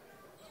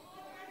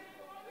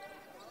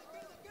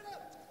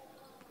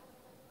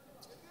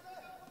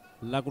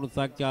ලකුණු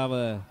සංඛ්‍යාව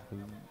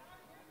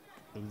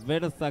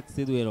වෙනසක්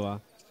සිදු වෙනවා.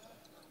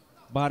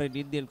 බහරින්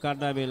ඉන්දියන්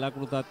කණ්ඩායමේ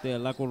ලකුණු තත්ත්වය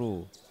ලකුණු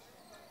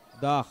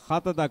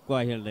 17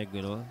 දක්වා ඉහළ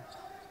නැග්ගෙනවා.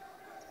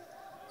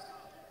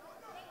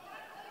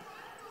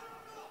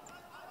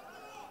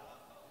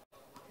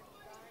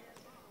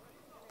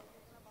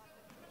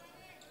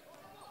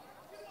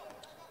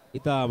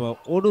 ඉතාම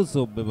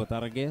උණුසුම් මෙම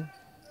තරගය.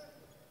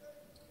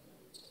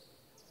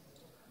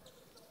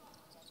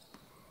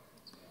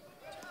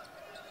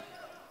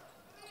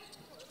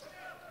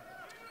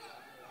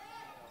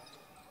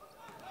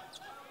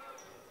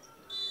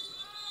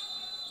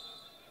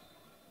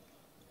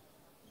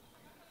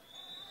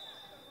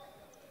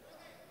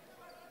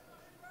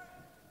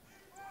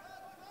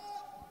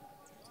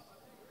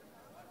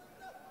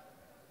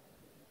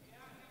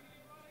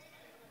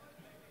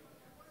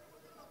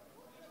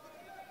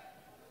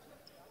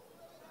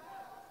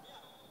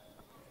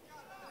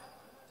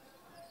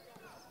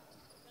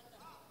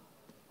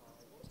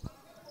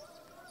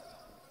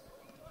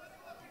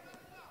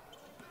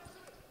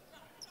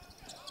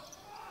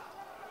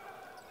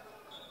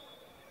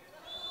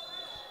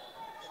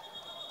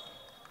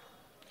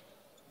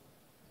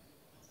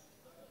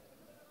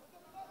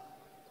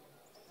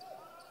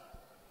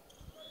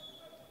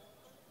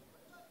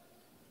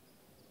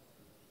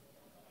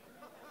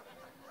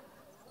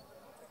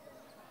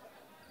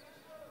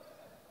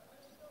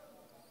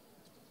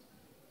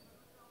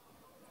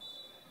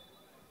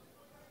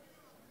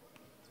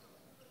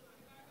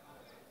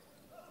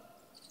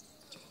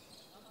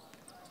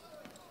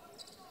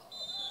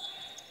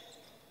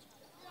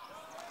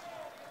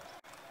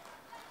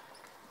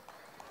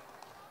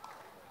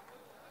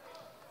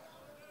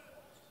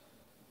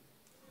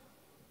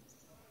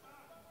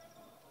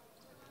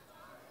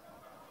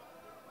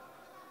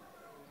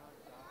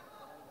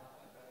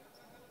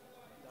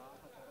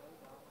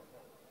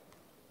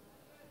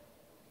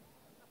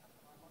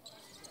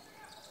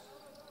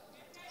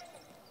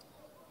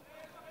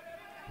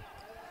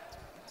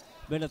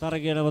 මෙන්න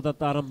තරගය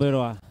නැවතත් ආරම්භ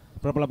වෙනවා.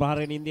 ප්‍රබල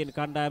බහරින් ඉන්දියන්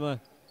කණ්ඩායම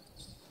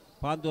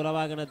පන්දුව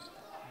ලබාගෙන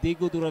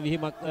දිගු දුර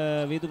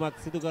විදුමක්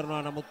සිදු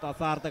කරනවා. නමුත්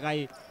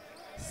අසාර්ථකයි.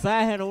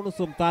 සෑහෙන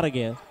උණුසුම්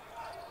තරගය.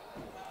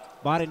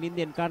 බහරින්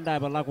ඉන්දියන්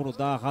කණ්ඩායම ලකුණු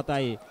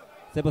 17යි.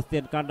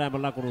 සෙබස්තියන් කණ්ඩායම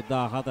ලකුණු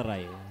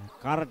 14යි.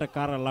 කරට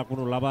කර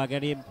ලකුණු ලබා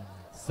ගැනීම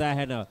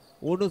සෑහෙන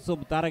උණුසුම්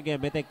තරගය.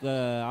 මෙතෙක්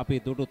අපි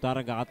දුටු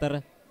තරග අතර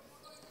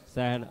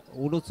සෑහෙන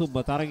උණුසුම්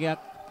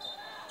තරගයක්.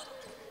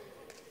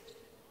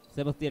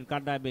 සෙබස්තියන්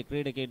කණ්ඩායමේ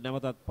ක්‍රීඩකයන්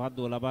නැවතත්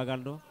පන්දුව ලබා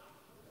ගන්නවා.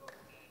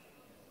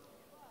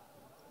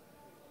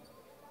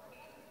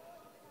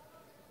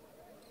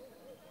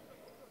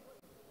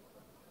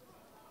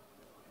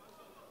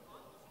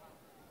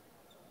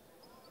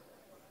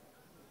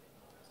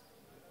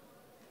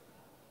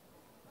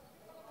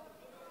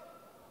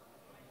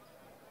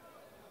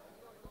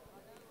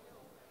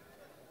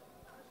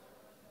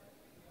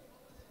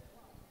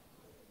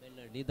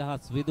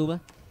 නිදහස් විදුම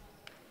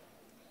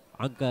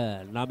අංක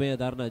 9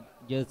 දරන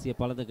ජර්සිය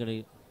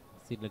පළඳගෙන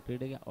සිටින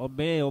ක්‍රීඩකයා.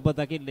 මේ ඔබ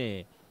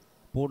දකින්නේ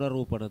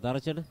පුනරූපන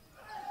දර්ශන.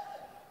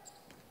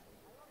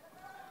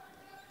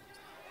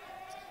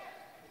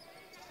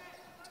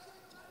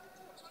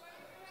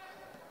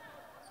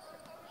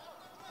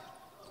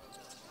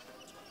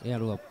 ඒ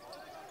අනුව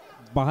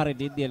බහරින්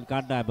ඉන්දියන්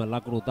කණ්ඩායම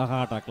ලකුණු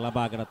 18ක්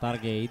ලබාගෙන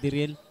තරගයේ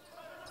ඉදිරියෙන්.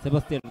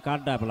 සෙබස්තියන්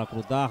කණ්ඩායම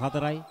ලකුණු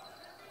 14යි.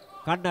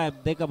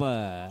 කණ්ඩායම් දෙකම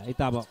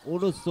ඊටම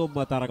උණුසුම්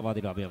තරග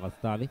වදිනවා මේ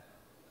අවස්ථාවේ.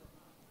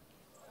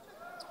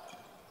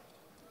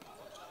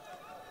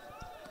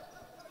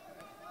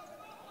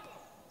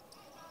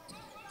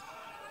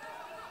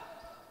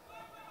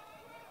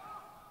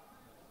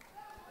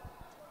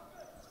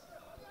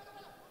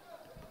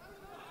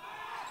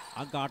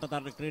 අංක 8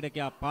 තරන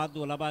ක්‍රීඩකයා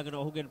පාන්දුව ලබාගෙන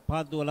ඔහුගෙන්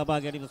පාන්දුව ලබා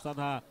ගැනීම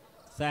සඳහා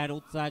සෑහෙන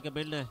උත්සාහයක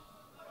මෙන්න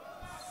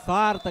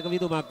සාර්ථක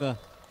විදුමක්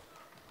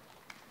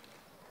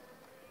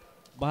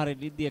බහරින්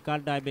ඉන්දිය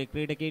කණ්ඩායමේ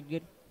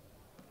ක්‍රීඩකයින්ගෙන්.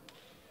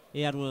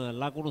 ඒ අනුව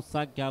ලකුණු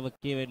සංඛ්‍යාව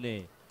කියවෙන්නේ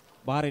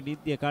බහරින්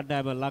ඉන්දිය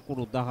කණ්ඩායම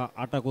ලකුණු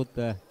 18කුත්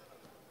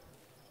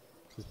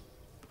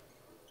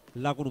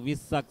ලකුණු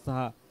 20ක් සහ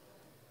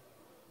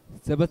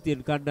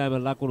සෙබස්තියන් කණ්ඩායම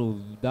ලකුණු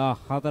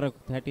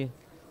 14කුත් හැටිය.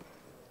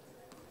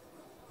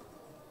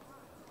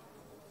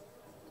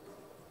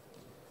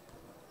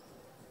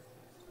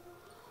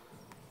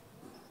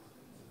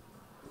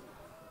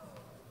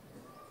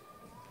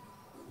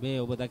 මේ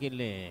ඔබ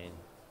දකින්නේ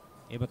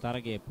එම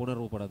තරගයේ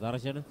පුනරූපන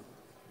දර්ශන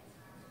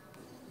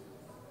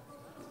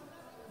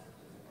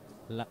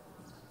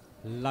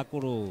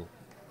ලකුණු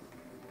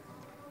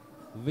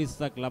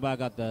 20ක්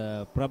ලබාගත්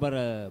ප්‍රබර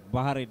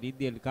බහරින්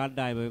ඉන්දියන්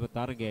කණ්ඩායම එම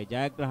තරගය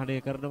ජයග්‍රහණය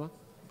කරනවා.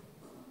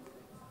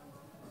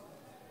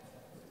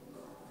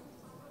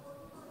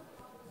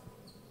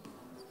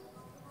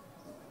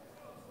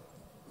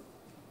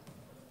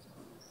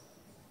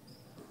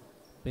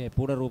 මේ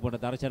පුනරූපන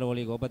දර්ශන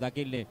වලින් ඔබ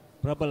දකින්නේ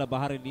ප්‍රබල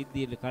බහරින්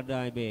ඉන්දියන්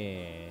කණ්ඩායමේ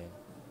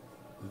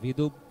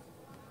විදුම්.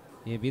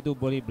 මේ විදුම්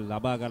වලින්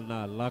ලබා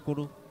ගන්නා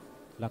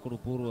ලකුණු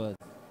පූර්ව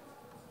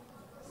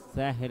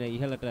සෑහෙන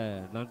ඉහළට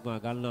නංවා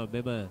ගන්නවා.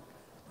 මෙම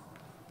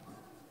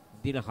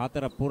දින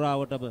 4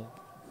 පුරාවටම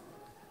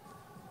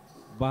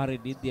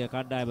බහරින් ඉන්දියා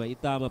කණ්ඩායම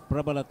ඉතාම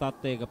ප්‍රබල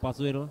තත්ත්වයක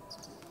පසු වෙනවා.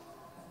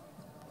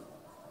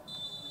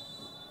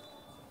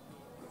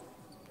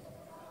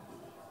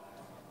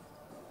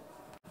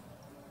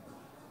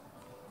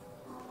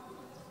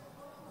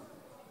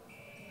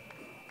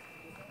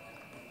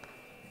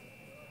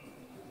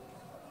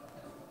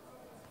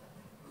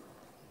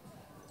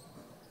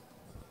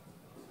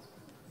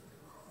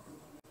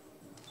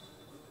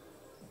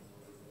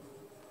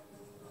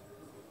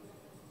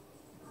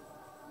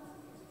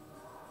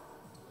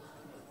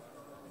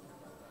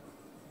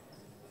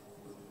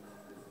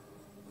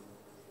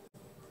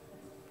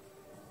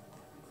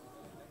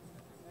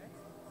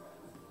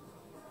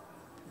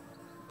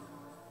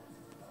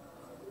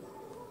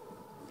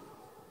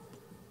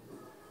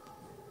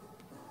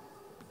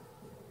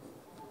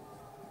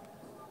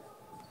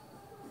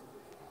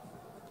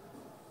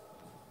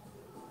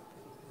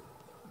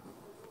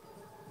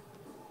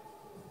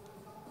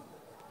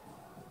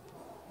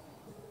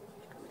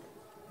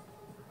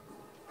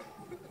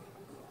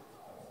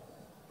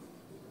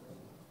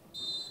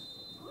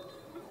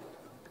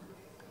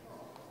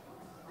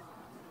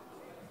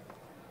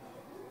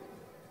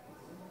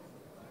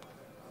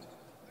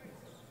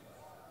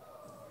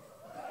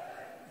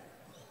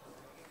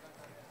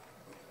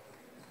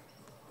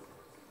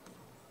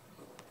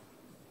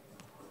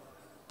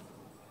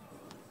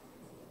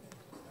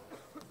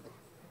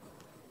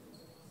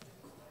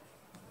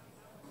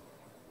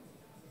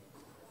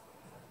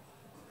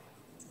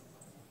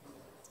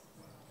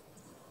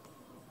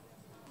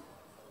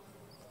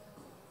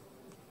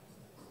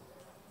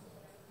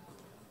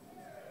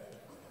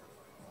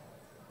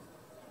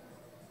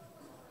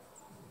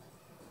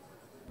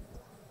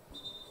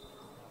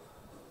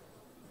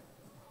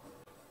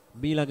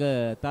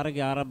 මීළඟ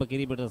තරගය ආරම්භ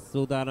කිරීමට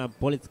සූදානම්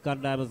පොලිස්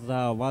කණ්ඩායම සහ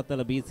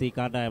වාතල BC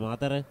කණ්ඩායම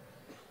අතර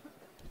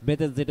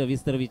මෙතෙන් සිට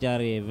විස්තර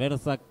විචාරයේ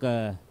වෙනසක්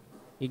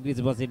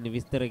ඉංග්‍රීසි භාෂෙන්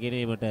විස්තර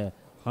ගෙනීමට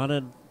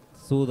හනන්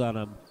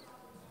සූදානම්.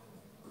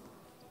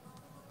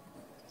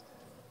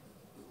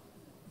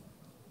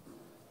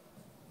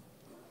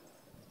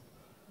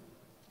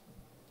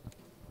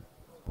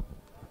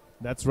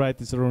 That's right,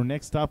 Isaro.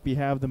 Next up, we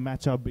have the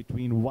matchup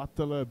between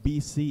Wattala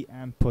BC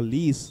and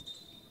Police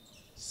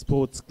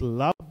Sports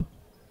Club.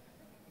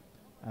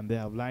 And they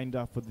have lined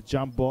up for the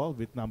jump ball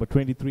with number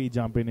 23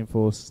 jumping in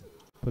for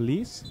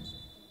Police.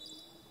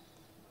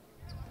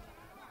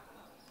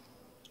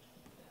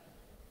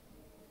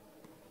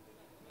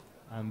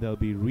 And they'll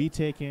be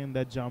retaking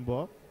that jump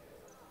ball.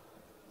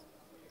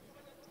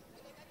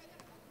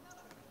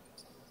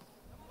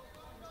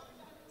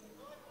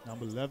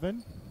 Number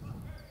 11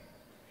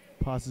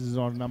 passes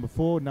on number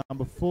 4.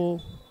 Number 4.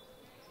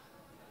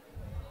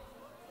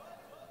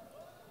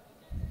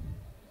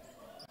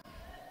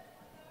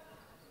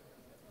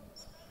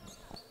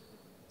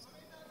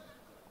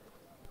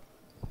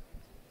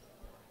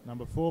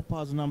 Number 4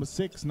 passes number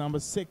 6. Number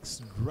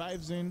 6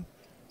 drives in.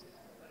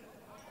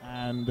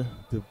 And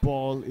the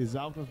ball is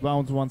out of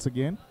bounds once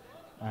again.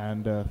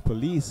 And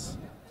Police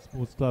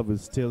Sports Club will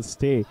still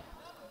stay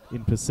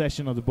in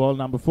possession of the ball.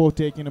 Number 4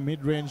 taking a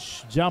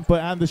mid-range jumper,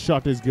 and the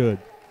shot is good.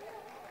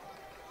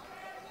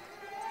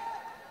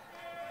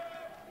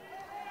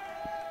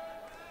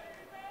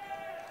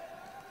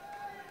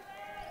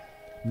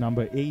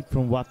 Number 8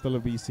 from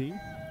Wattala BC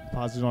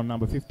passes on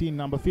number 15.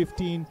 Number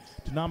 15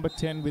 to number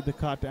 10 with the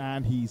cut,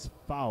 and he's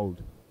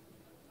fouled.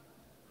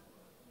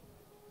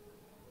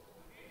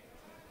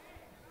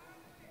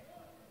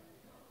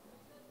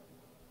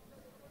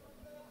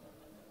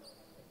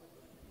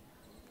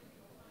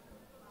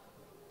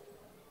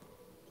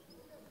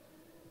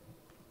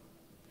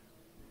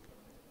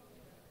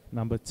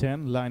 Number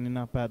 10 lining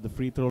up at the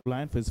free throw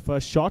line for his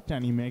first shot,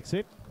 and he makes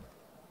it.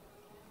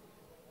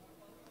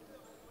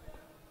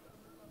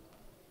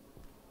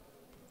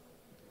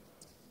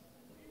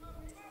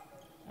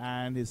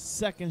 And his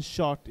second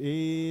shot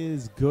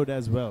is good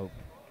as well.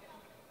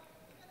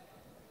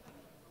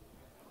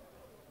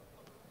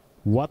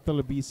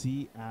 Wattala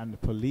BC and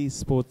Police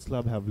Sports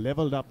Club have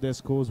leveled up their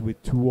scores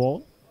with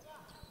 2-all.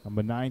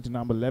 Number 9 to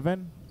number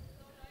 11.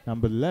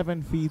 Number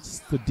 11 feeds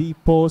the deep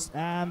post,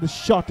 and the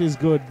shot is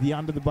good. The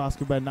under the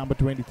basket by number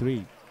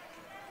 23.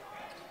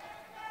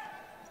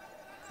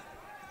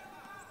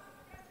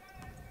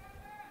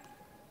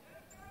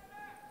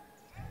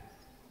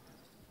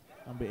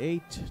 Number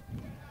 8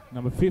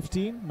 Number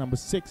 15, number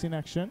 6 in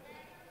action.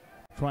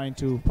 Trying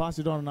to pass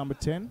it on to number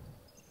 10.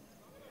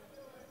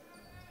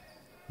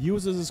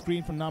 Uses the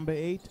screen from number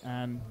 8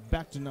 and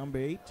back to number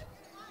 8.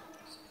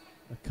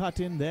 A cut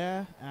in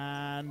there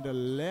and a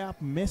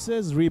layup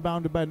misses.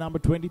 Rebounded by number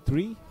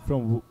 23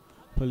 from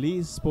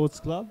Police Sports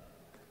Club.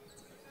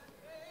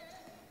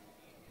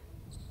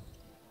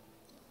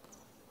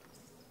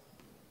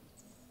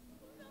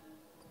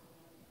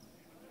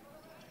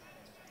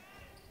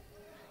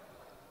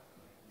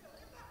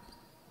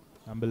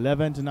 Number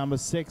 11 to number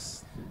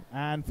 6.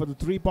 And for the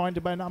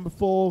three-pointer by number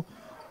 4.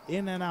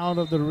 In and out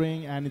of the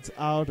ring, and it's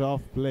out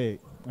of play.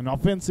 An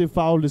offensive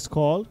foul is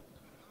called.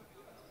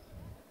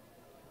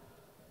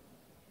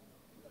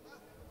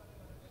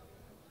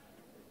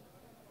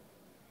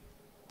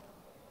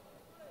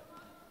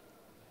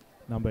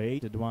 Number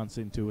 8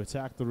 advancing to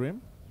attack the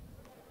rim.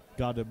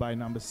 Guarded by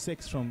number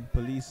 6 from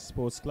Police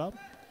Sports Club.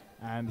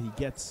 And he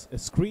gets a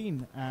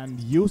screen and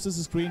uses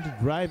the screen to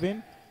drive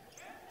in.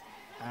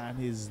 And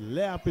his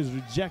layup is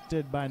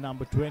rejected by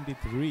number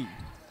 23.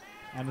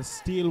 And a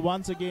steal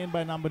once again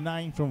by number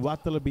 9 from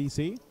Wattala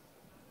BC.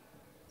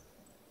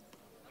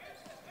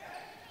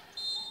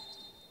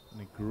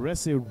 An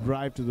aggressive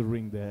drive to the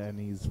ring there, and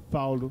he's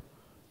fouled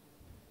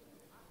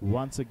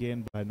once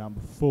again by number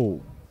 4.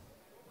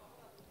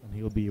 And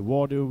he'll be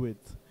awarded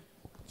with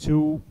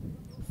 2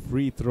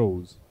 free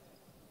throws.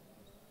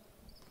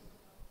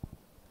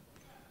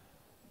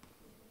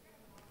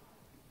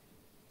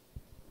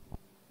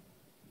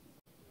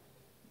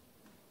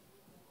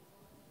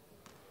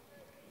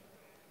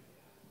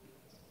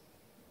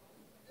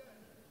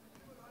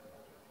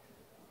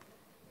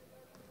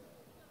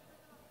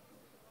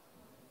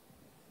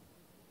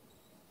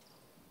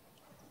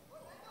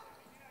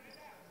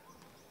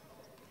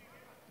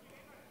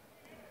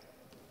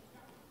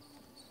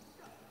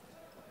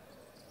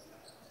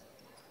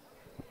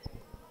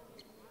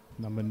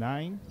 Number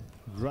 9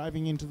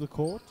 driving into the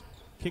court,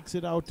 kicks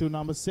it out to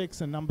number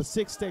 6, and number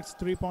 6 takes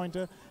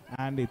three-pointer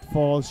and it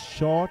falls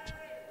short.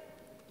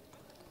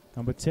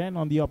 Number 10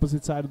 on the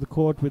opposite side of the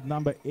court with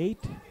number 8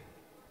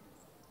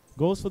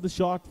 goes for the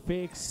shot,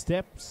 fake,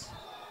 steps,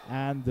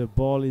 and the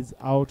ball is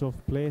out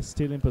of play,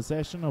 still in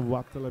possession of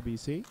Wattala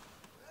BC.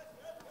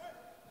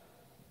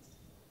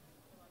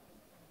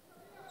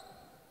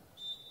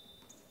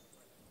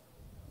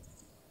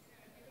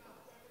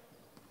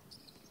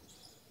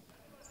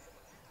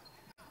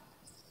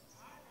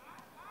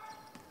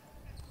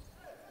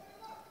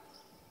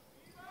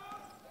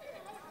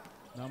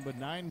 Number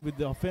 9 with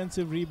the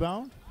offensive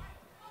rebound,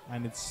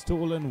 and it's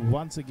stolen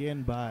once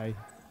again by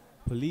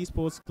Police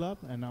Sports Club.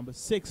 And number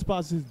 6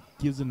 passes,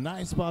 gives a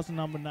nice pass to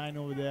number 9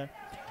 over there,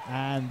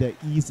 and they're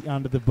easy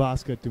under the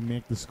basket to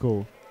make the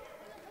score.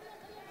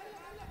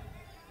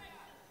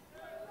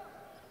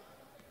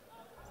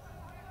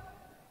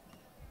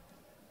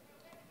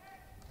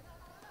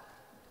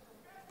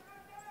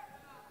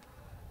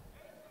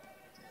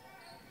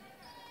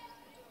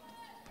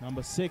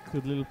 Number 6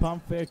 with a little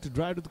pump fake to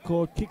drive to the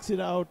court, kicks it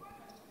out.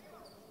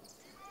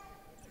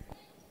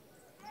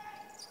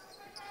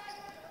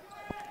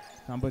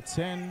 Number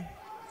 10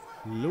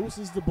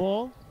 loses the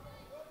ball.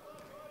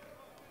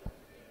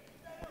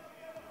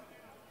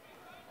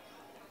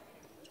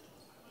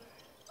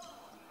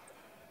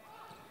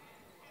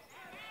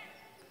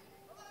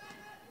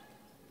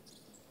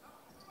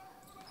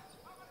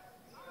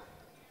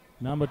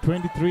 Number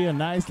 23, a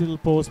nice little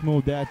post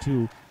move there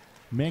to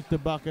make the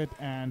bucket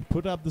and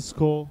put up the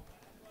score.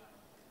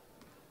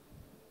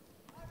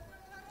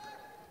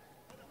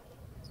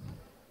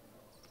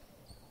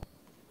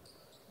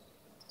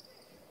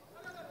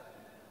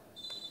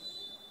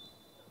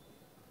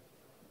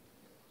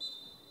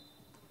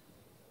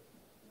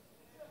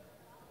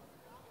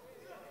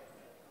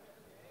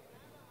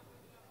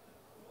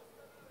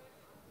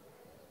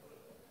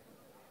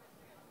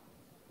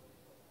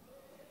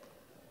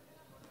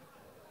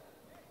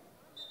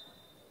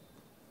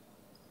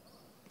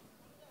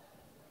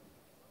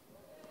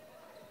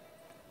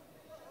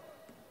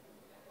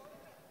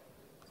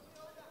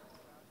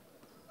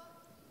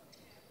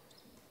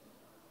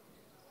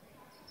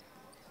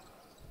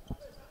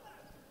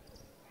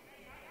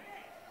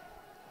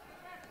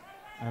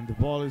 And the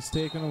ball is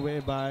taken away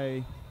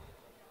by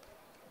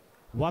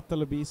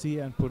Wattala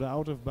BC and put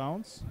out of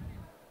bounds.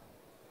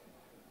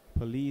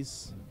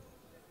 Police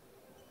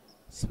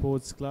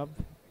Sports Club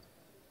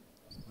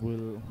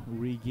will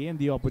regain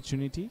the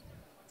opportunity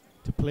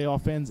to play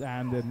offense,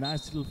 and a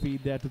nice little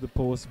feed there to the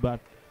post, but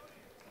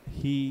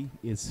he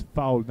is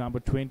fouled, number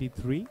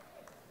 23.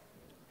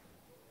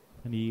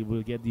 And he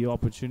will get the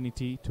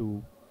opportunity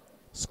to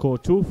score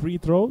 2 free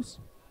throws.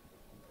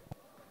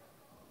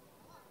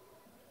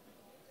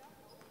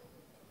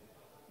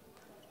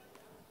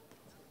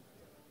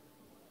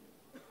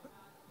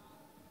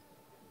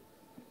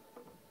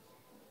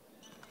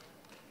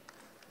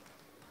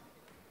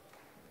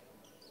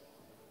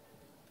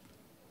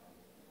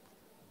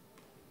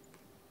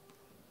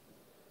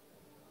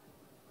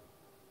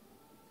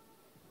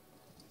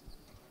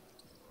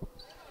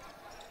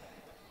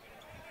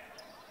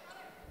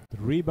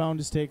 rebound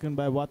is taken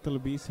by Watala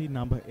BC,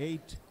 number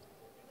 8.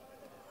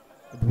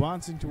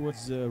 Advancing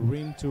towards the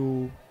rim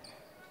to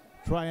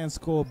try and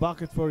score a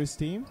bucket for his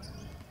team.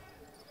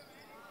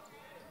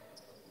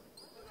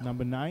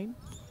 Number 9.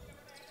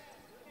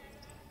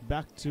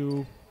 Back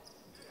to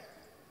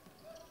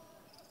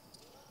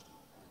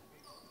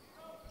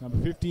number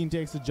 15,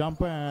 takes the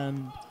jumper,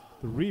 and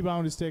the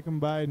rebound is taken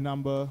by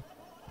number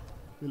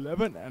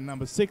 11, and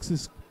number 6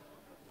 is,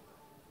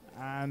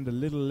 and a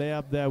little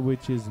layup there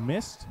which is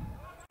missed.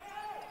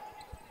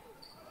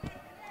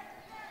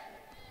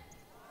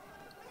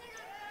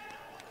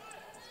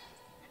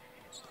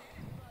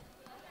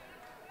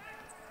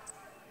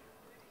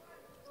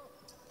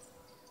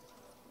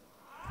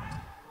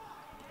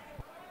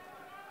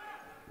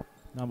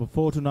 Number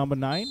 4 to number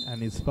 9,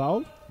 and is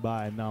fouled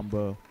by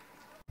number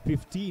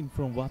 15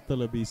 from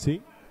Watala BC.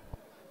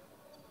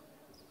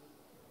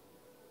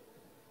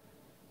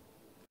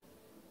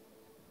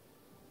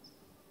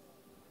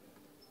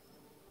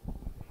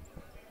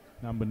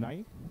 Number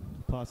 9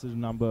 passes to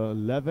number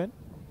 11.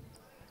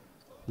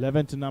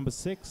 11 to number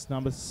 6.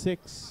 Number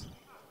 6.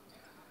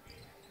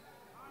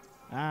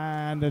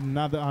 And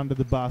another under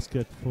the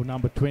basket for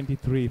number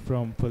 23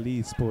 from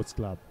Police Sports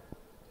Club.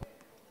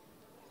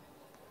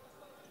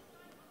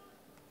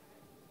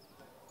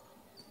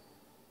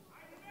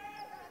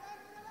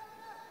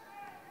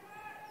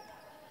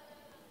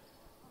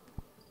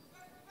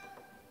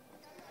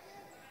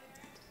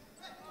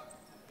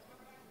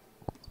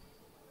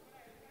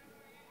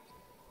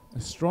 A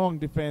strong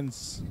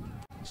defense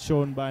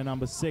shown by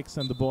number 6,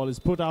 and the ball is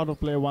put out of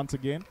play once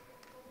again.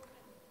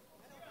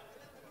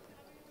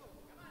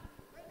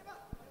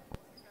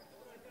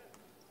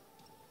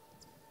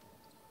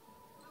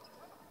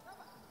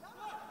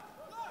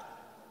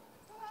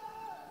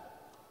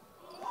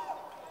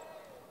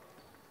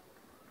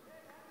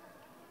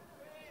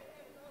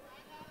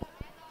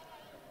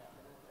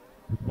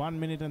 With 1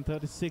 minute and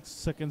 36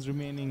 seconds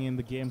remaining in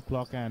the game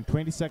clock and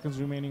 20 seconds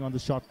remaining on the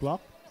shot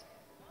clock.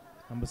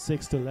 Number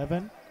 6 to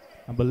 11.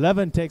 Number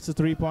 11 takes a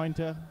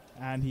three-pointer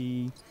and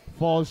he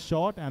falls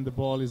short, and the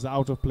ball is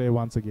out of play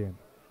once again.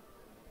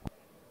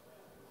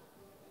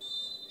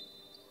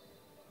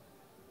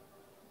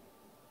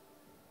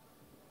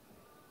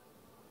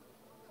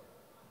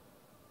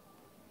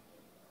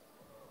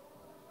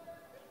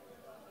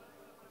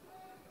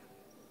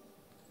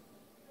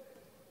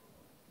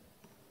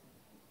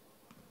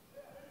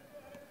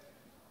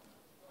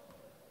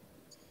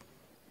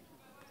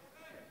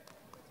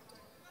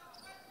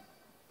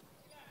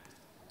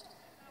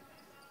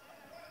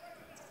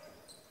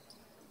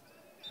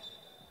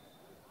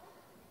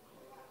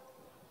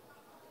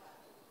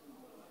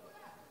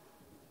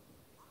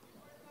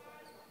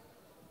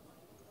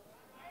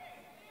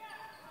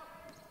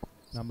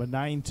 Number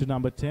 9 to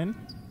number 10.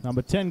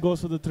 Number 10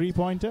 goes for the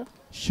three-pointer.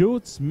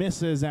 Shoots,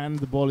 misses, and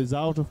the ball is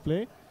out of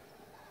play.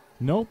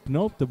 Nope,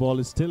 the ball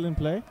is still in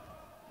play.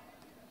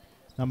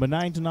 Number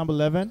 9 to number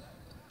 11.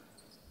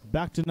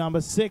 Back to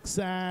number 6,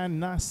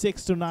 and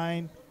 6 to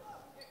 9.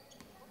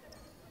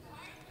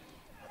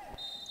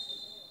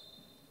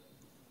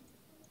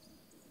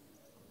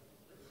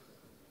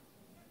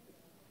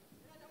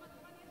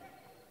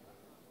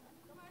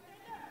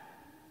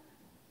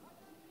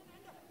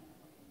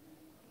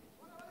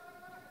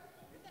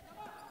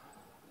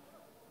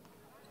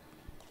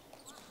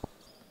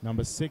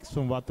 Number 6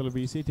 from Watala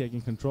BC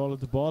taking control of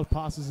the ball,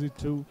 passes it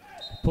to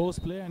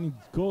post player, and he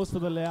goes for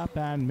the layup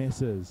and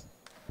misses.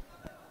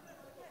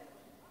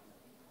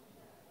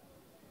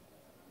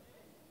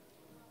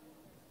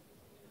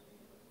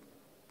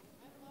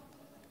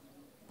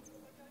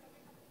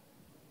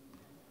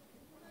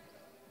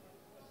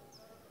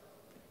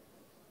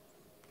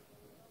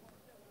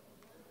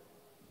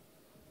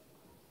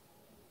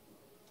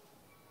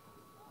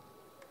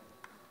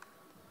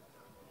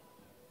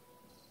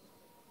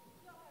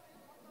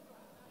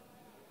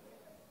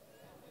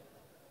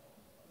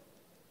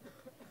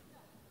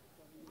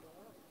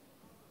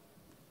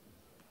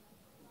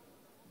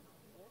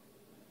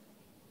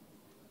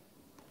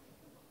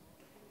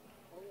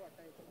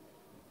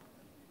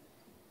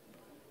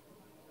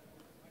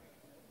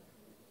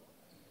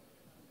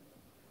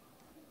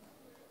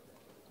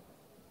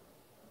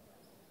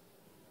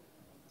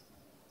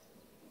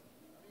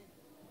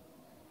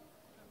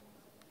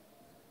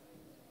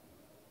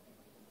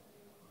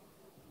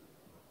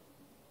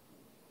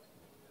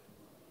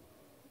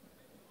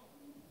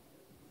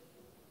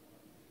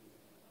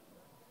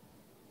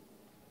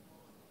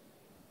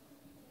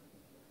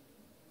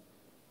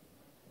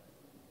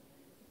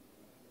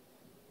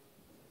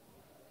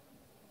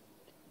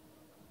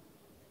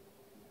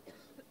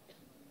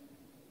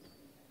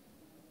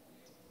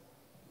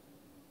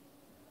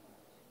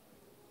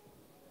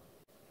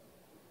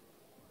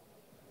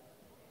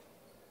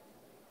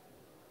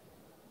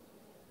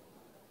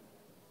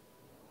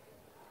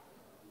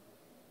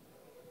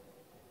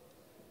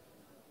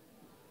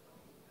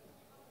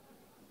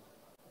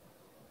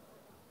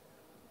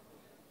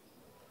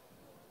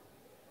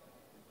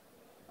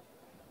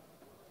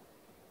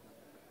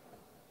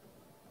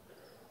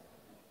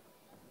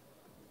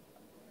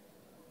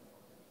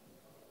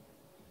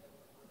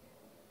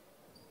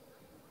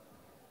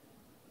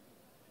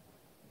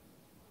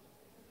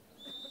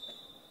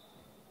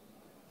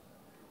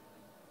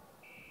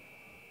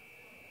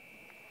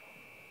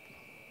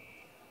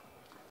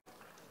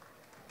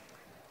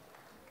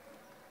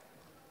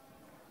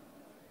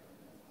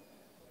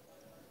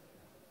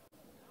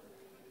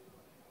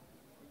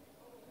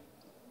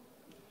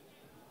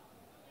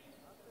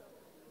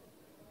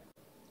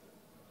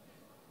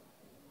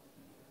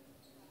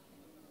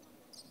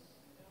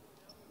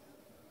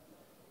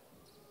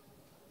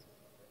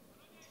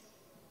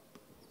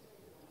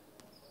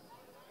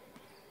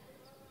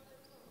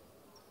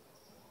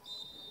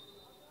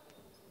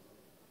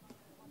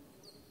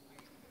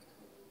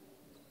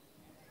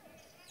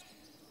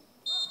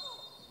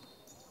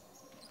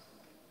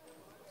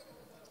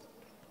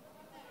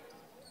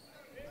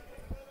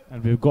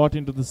 And we've got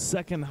into the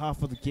second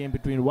half of the game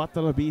between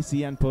Wattala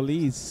BC and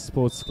Police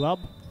Sports Club.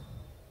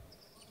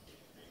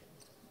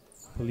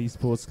 Police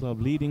Sports Club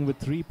leading with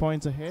 3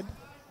 points ahead.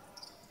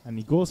 And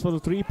he goes for the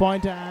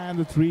 3-pointer, and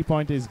the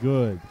 3-pointer is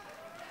good.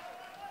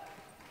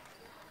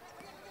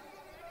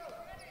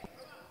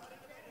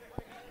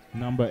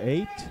 Number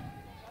 8.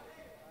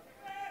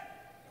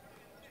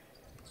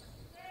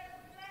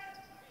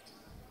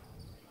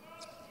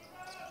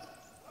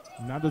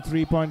 Another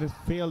 3-pointer,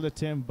 failed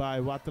attempt by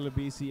Wattala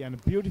BC, and a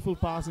beautiful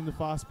pass in the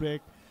fast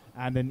break,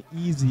 and an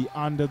easy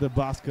under the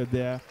basket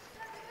there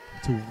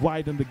to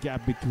widen the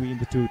gap between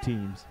the two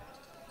teams.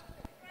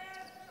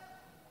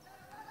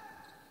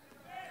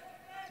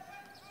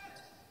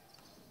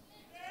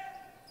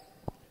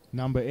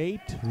 Number 8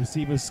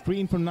 receives a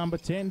screen from number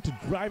 10 to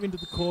drive into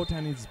the court,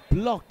 and is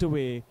blocked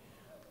away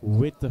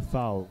with the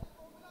foul.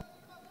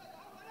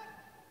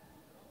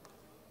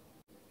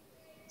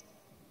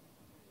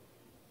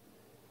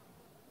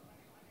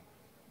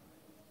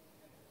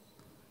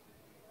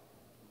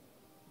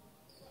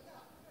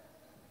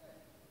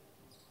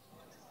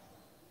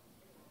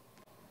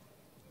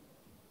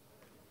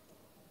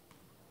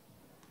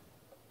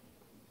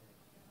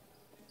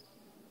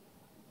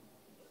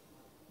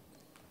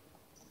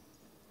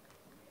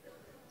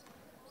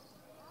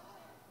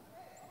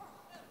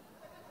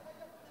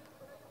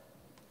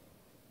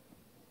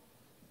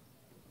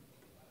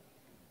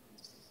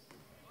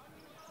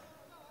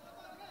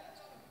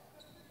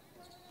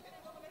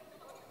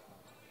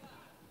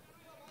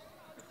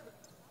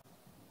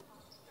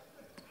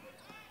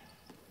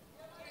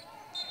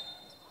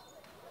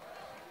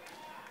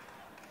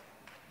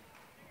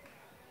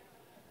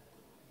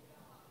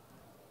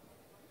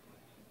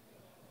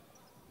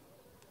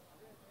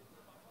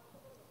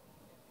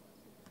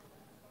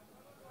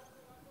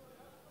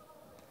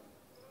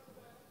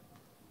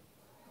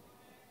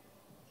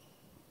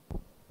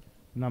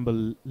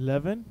 Number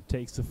 11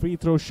 takes the free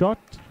throw shot,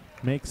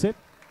 makes it.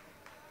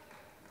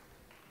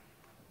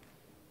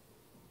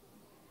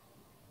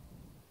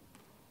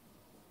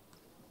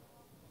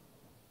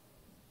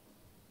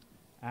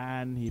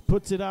 And he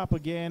puts it up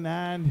again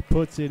and he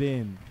puts it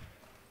in.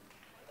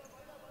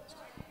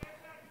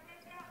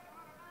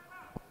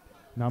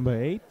 Number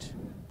 8.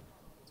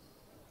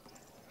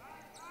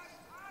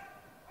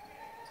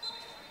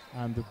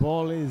 And the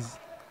ball is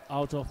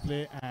out of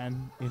play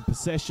and in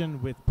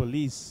possession with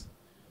Police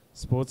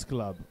Sports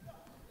Club.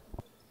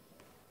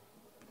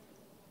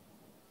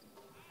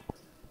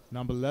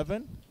 Number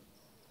 11.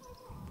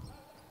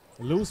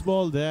 A loose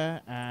ball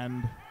there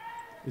and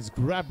is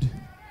grabbed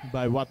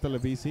by Wattala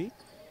BC.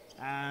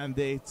 And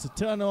it's a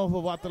turnover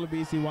for Wattala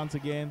BC once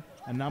again.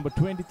 And number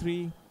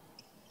 23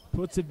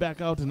 puts it back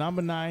out to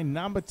number 9.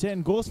 Number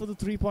 10 goes for the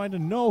 3-pointer.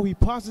 No, he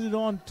passes it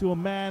on to a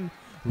man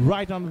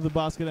right under the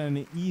basket, and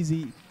an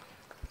easy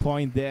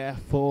point there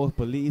for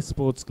Police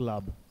Sports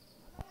Club.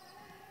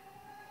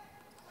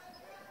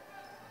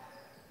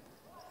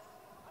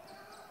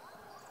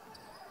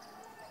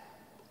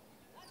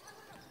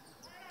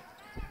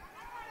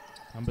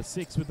 Number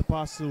 6 with the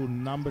pass to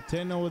number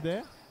 10 over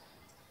there.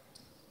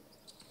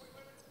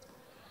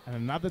 And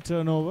another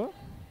turnover.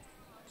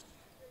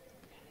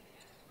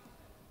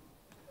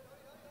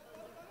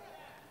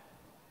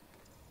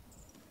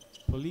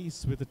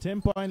 Police with a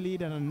 10-point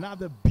lead, and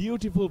another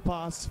beautiful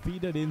pass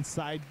feeded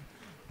inside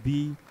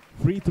the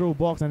free throw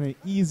box, and an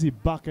easy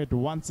bucket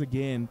once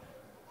again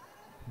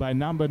by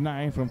number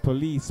 9 from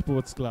Police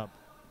Sports Club.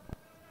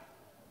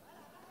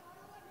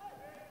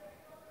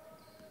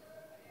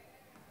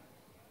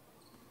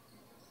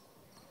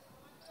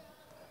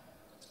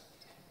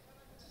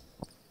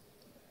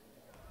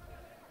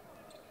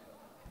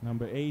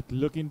 Number 8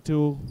 looking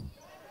to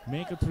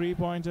make a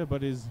 3-pointer,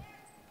 but is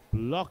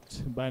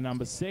blocked by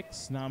number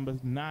 6. Number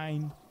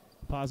 9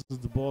 passes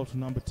the ball to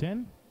number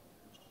 10.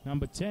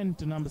 Number 10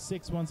 to number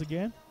 6 once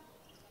again.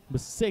 Number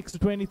 6 to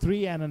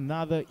 23, and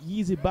another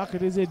easy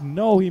bucket. Is it?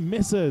 No, he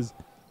misses.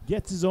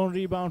 Gets his own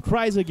rebound,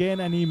 tries again,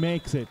 and he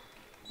makes it.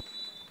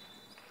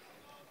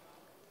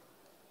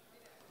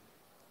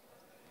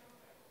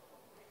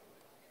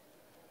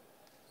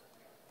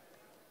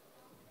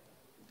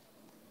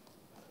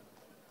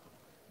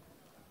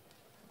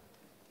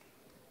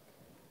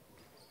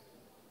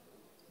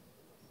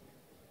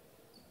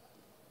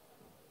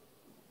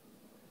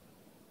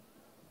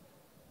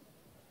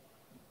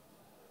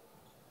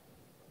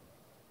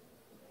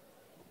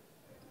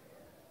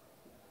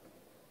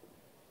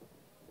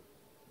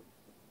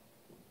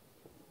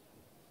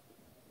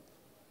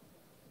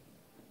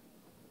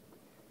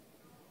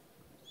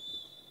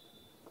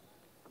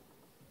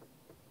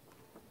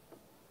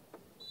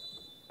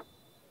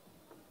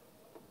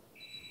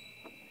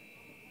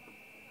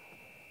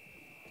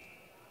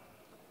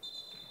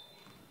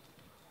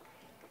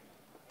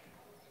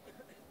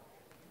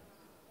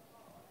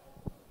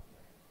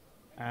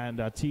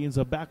 And our teams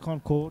are back on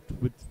court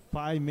with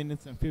 5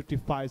 minutes and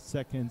 55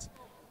 seconds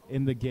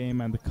in the game.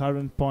 And the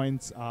current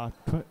points are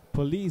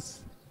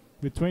Police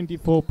with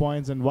 24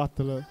 points and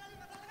Wattala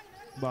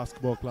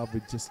Basketball Club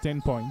with just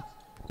 10 points.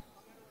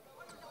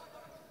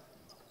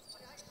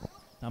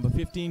 Number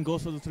 15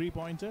 goes for the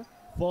three-pointer,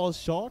 falls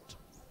short.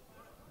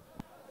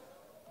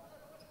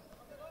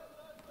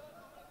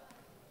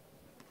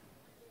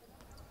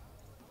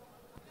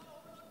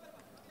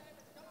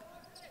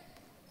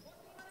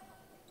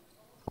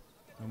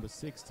 Number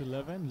 6 to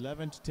 11,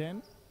 11 to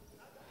 10.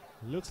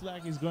 Looks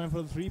like he's going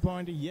for the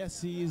three-pointer.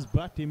 Yes, he is,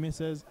 but he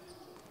misses.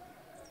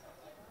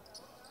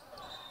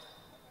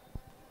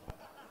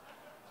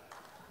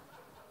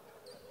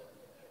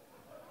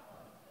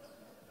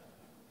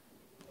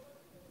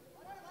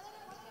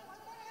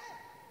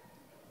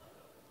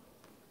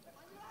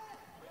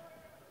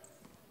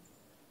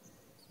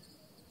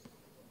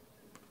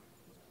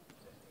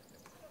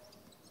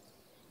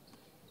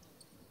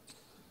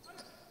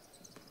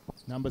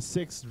 Number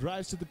 6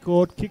 drives to the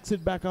court, kicks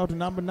it back out to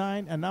number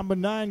 9, and number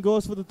 9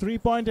 goes for the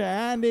three-pointer,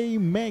 and he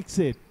makes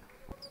it.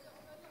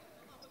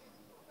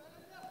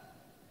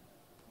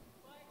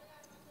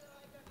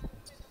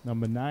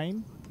 Number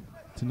 9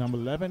 to number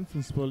 11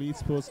 from Police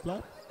Sports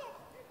Club,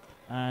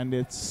 and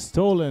it's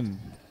stolen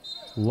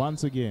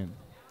once again,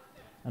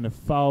 and a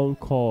foul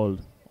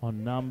called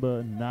on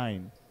number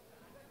 9.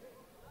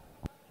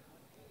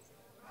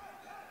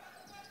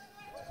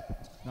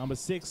 Number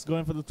 6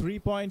 going for the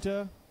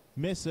three-pointer.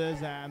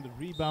 Misses, and the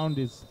rebound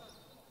is,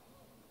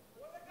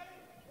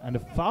 and a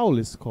foul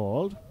is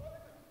called.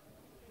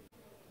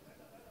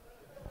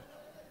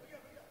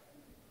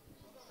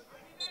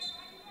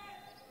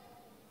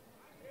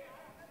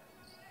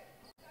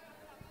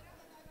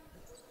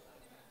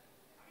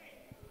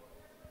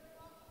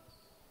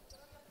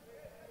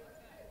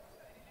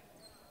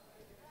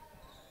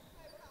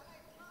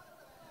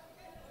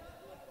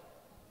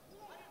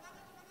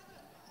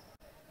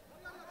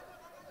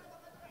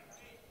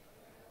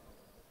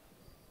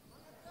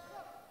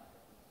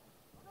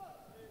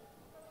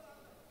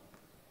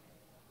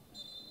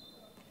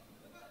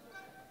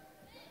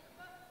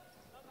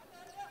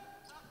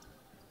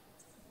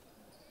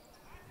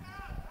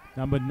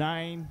 Number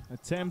 9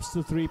 attempts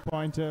the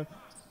three-pointer,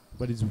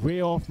 but it's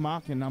way off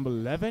mark. And number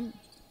 11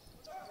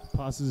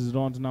 passes it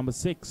on to number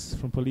 6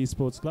 from Police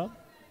Sports Club.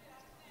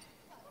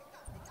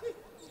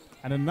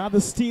 And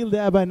another steal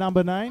there by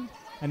number 9.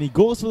 And he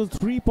goes for the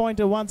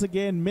three-pointer once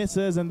again,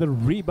 misses, and the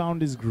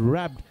rebound is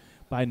grabbed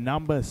by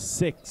number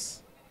 6.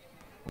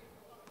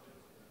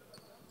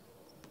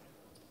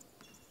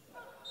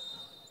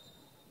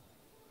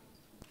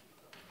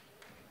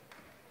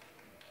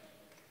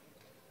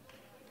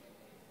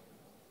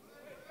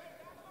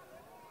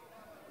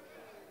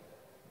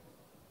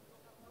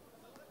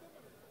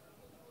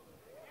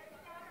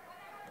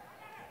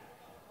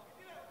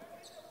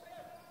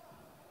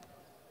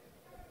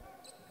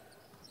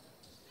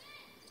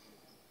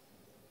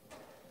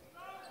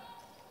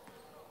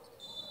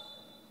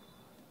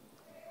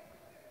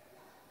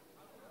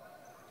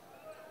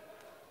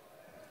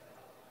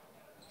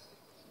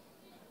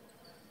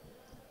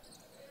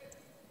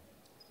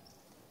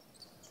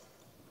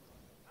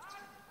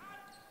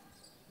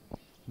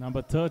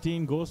 Number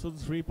 13 goes for the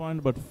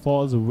three-pointer but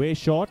falls way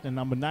short, and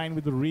number 9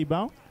 with the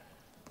rebound.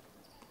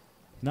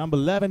 Number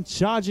 11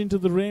 charge into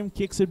the rim,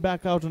 kicks it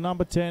back out to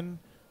number 10,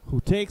 who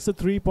takes the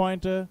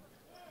three-pointer.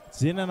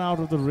 It's in and out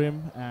of the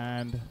rim,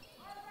 and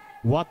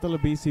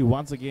Wattalabisi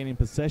once again in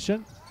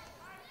possession.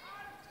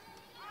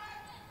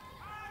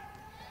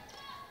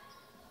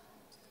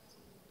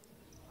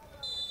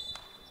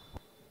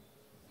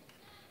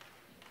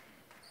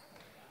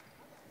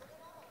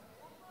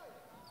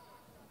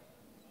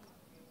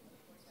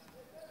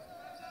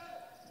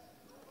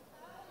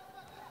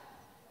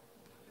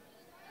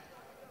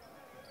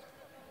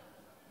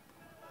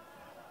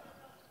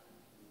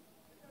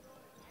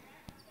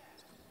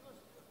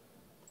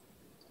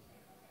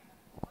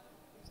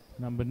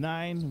 Number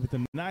 9 with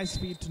a nice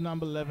feed to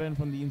number 11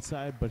 from the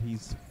inside, but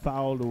he's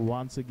fouled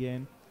once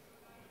again.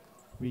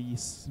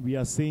 We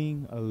are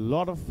seeing a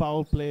lot of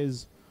foul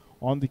plays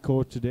on the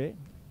court today.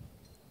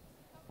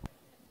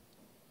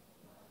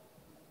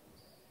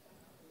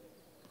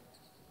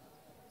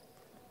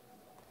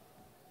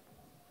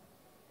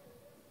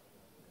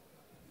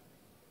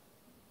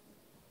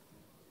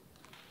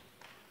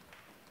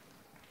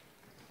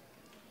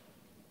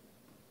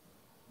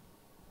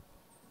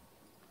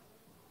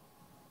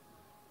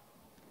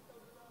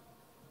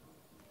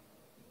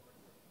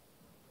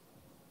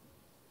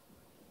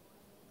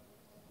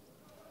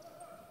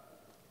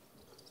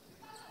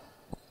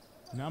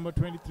 Number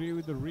 23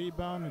 with the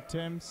rebound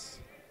attempts,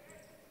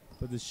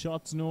 but the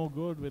shot's no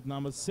good, with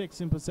number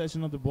 6 in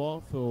possession of the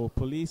ball for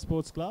Police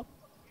Sports Club.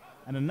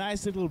 And a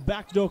nice little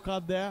backdoor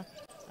cut there,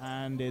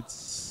 and it's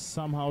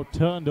somehow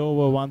turned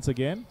over once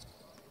again.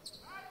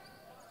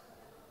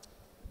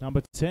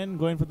 Number 10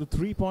 going for the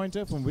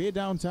three-pointer from way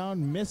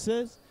downtown,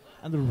 misses,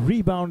 and the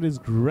rebound is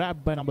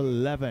grabbed by number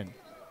 11.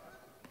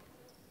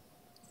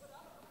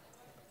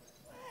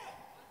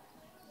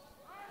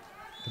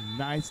 A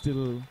nice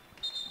little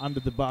under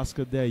the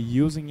basket there,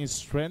 using his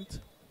strength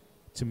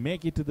to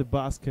make it to the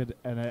basket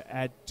and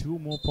add 2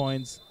 more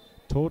points,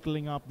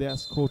 totaling up their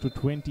score to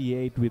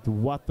 28, with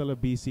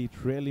Wattalabisi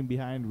trailing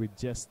behind with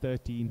just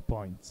 13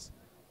 points.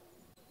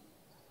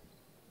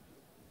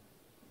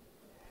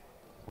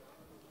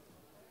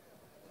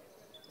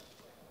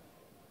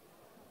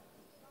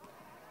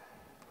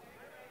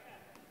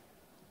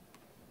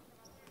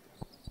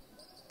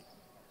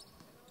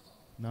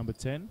 Number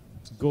 10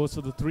 goes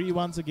for the 3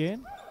 once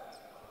again.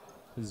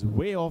 Is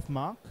way off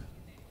mark.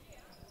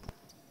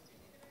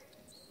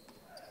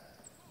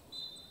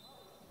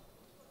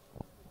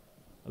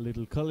 A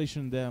little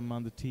collision there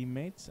among the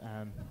teammates,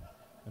 and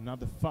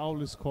another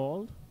foul is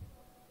called.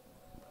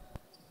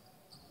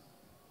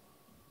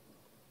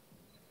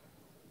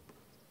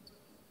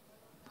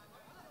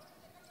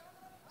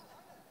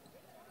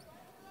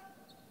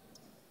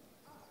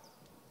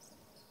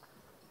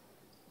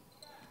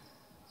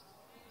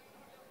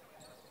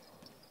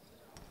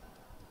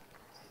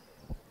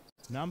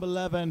 Number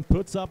 11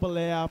 puts up a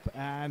layup,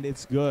 and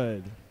it's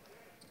good.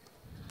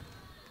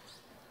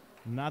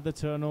 Another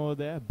turnover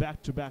there.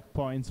 Back-to-back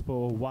points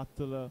for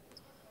Wattala.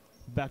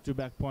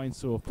 Back-to-back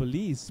points for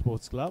Police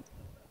Sports Club.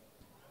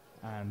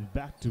 And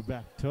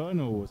back-to-back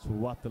turnovers for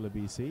Wattala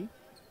BC.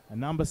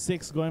 And number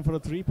 6 going for a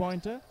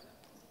three-pointer.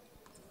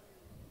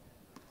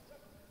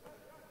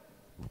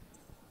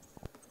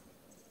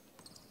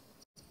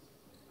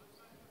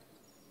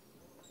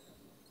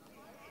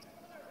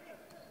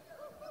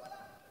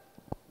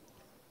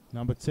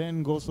 Number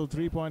 10 goes for a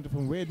three-pointer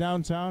from way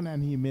downtown,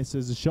 and he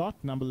misses a shot.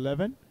 Number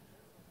 11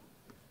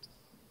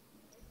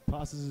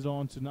 passes it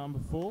on to number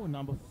 4.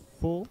 Number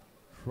 4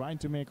 trying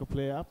to make a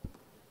play up.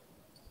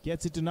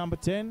 Gets it to number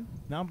 10.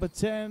 Number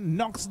 10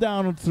 knocks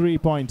down a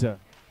three-pointer.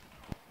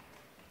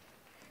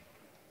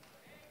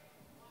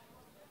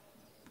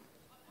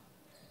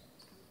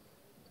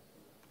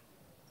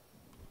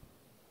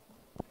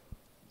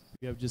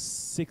 We have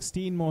just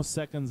 16 more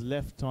seconds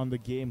left on the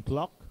game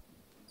clock.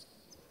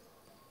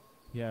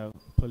 Yeah,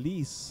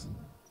 Police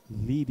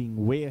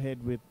leading way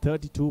ahead with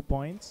 32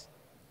 points,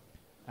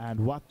 and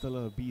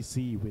Wattala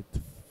BC with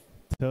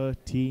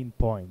 13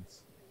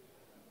 points.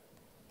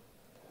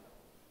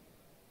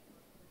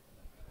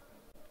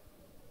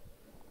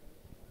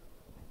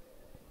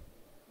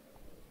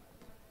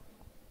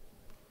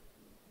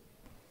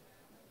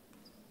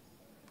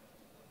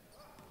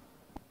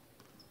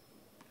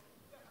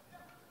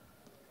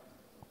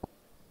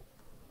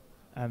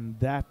 And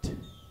that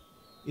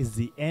is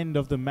the end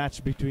of the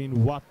match between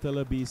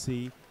Wattala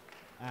BC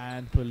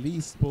and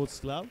Police Sports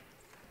Club.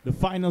 The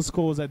final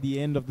scores at the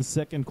end of the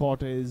second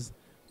quarter is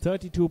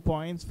 32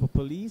 points for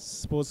Police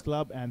Sports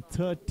Club and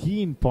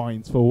 13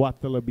 points for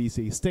Wattala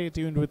BC. Stay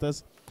tuned with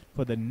us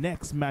for the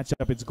next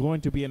matchup. It's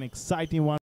going to be an exciting one.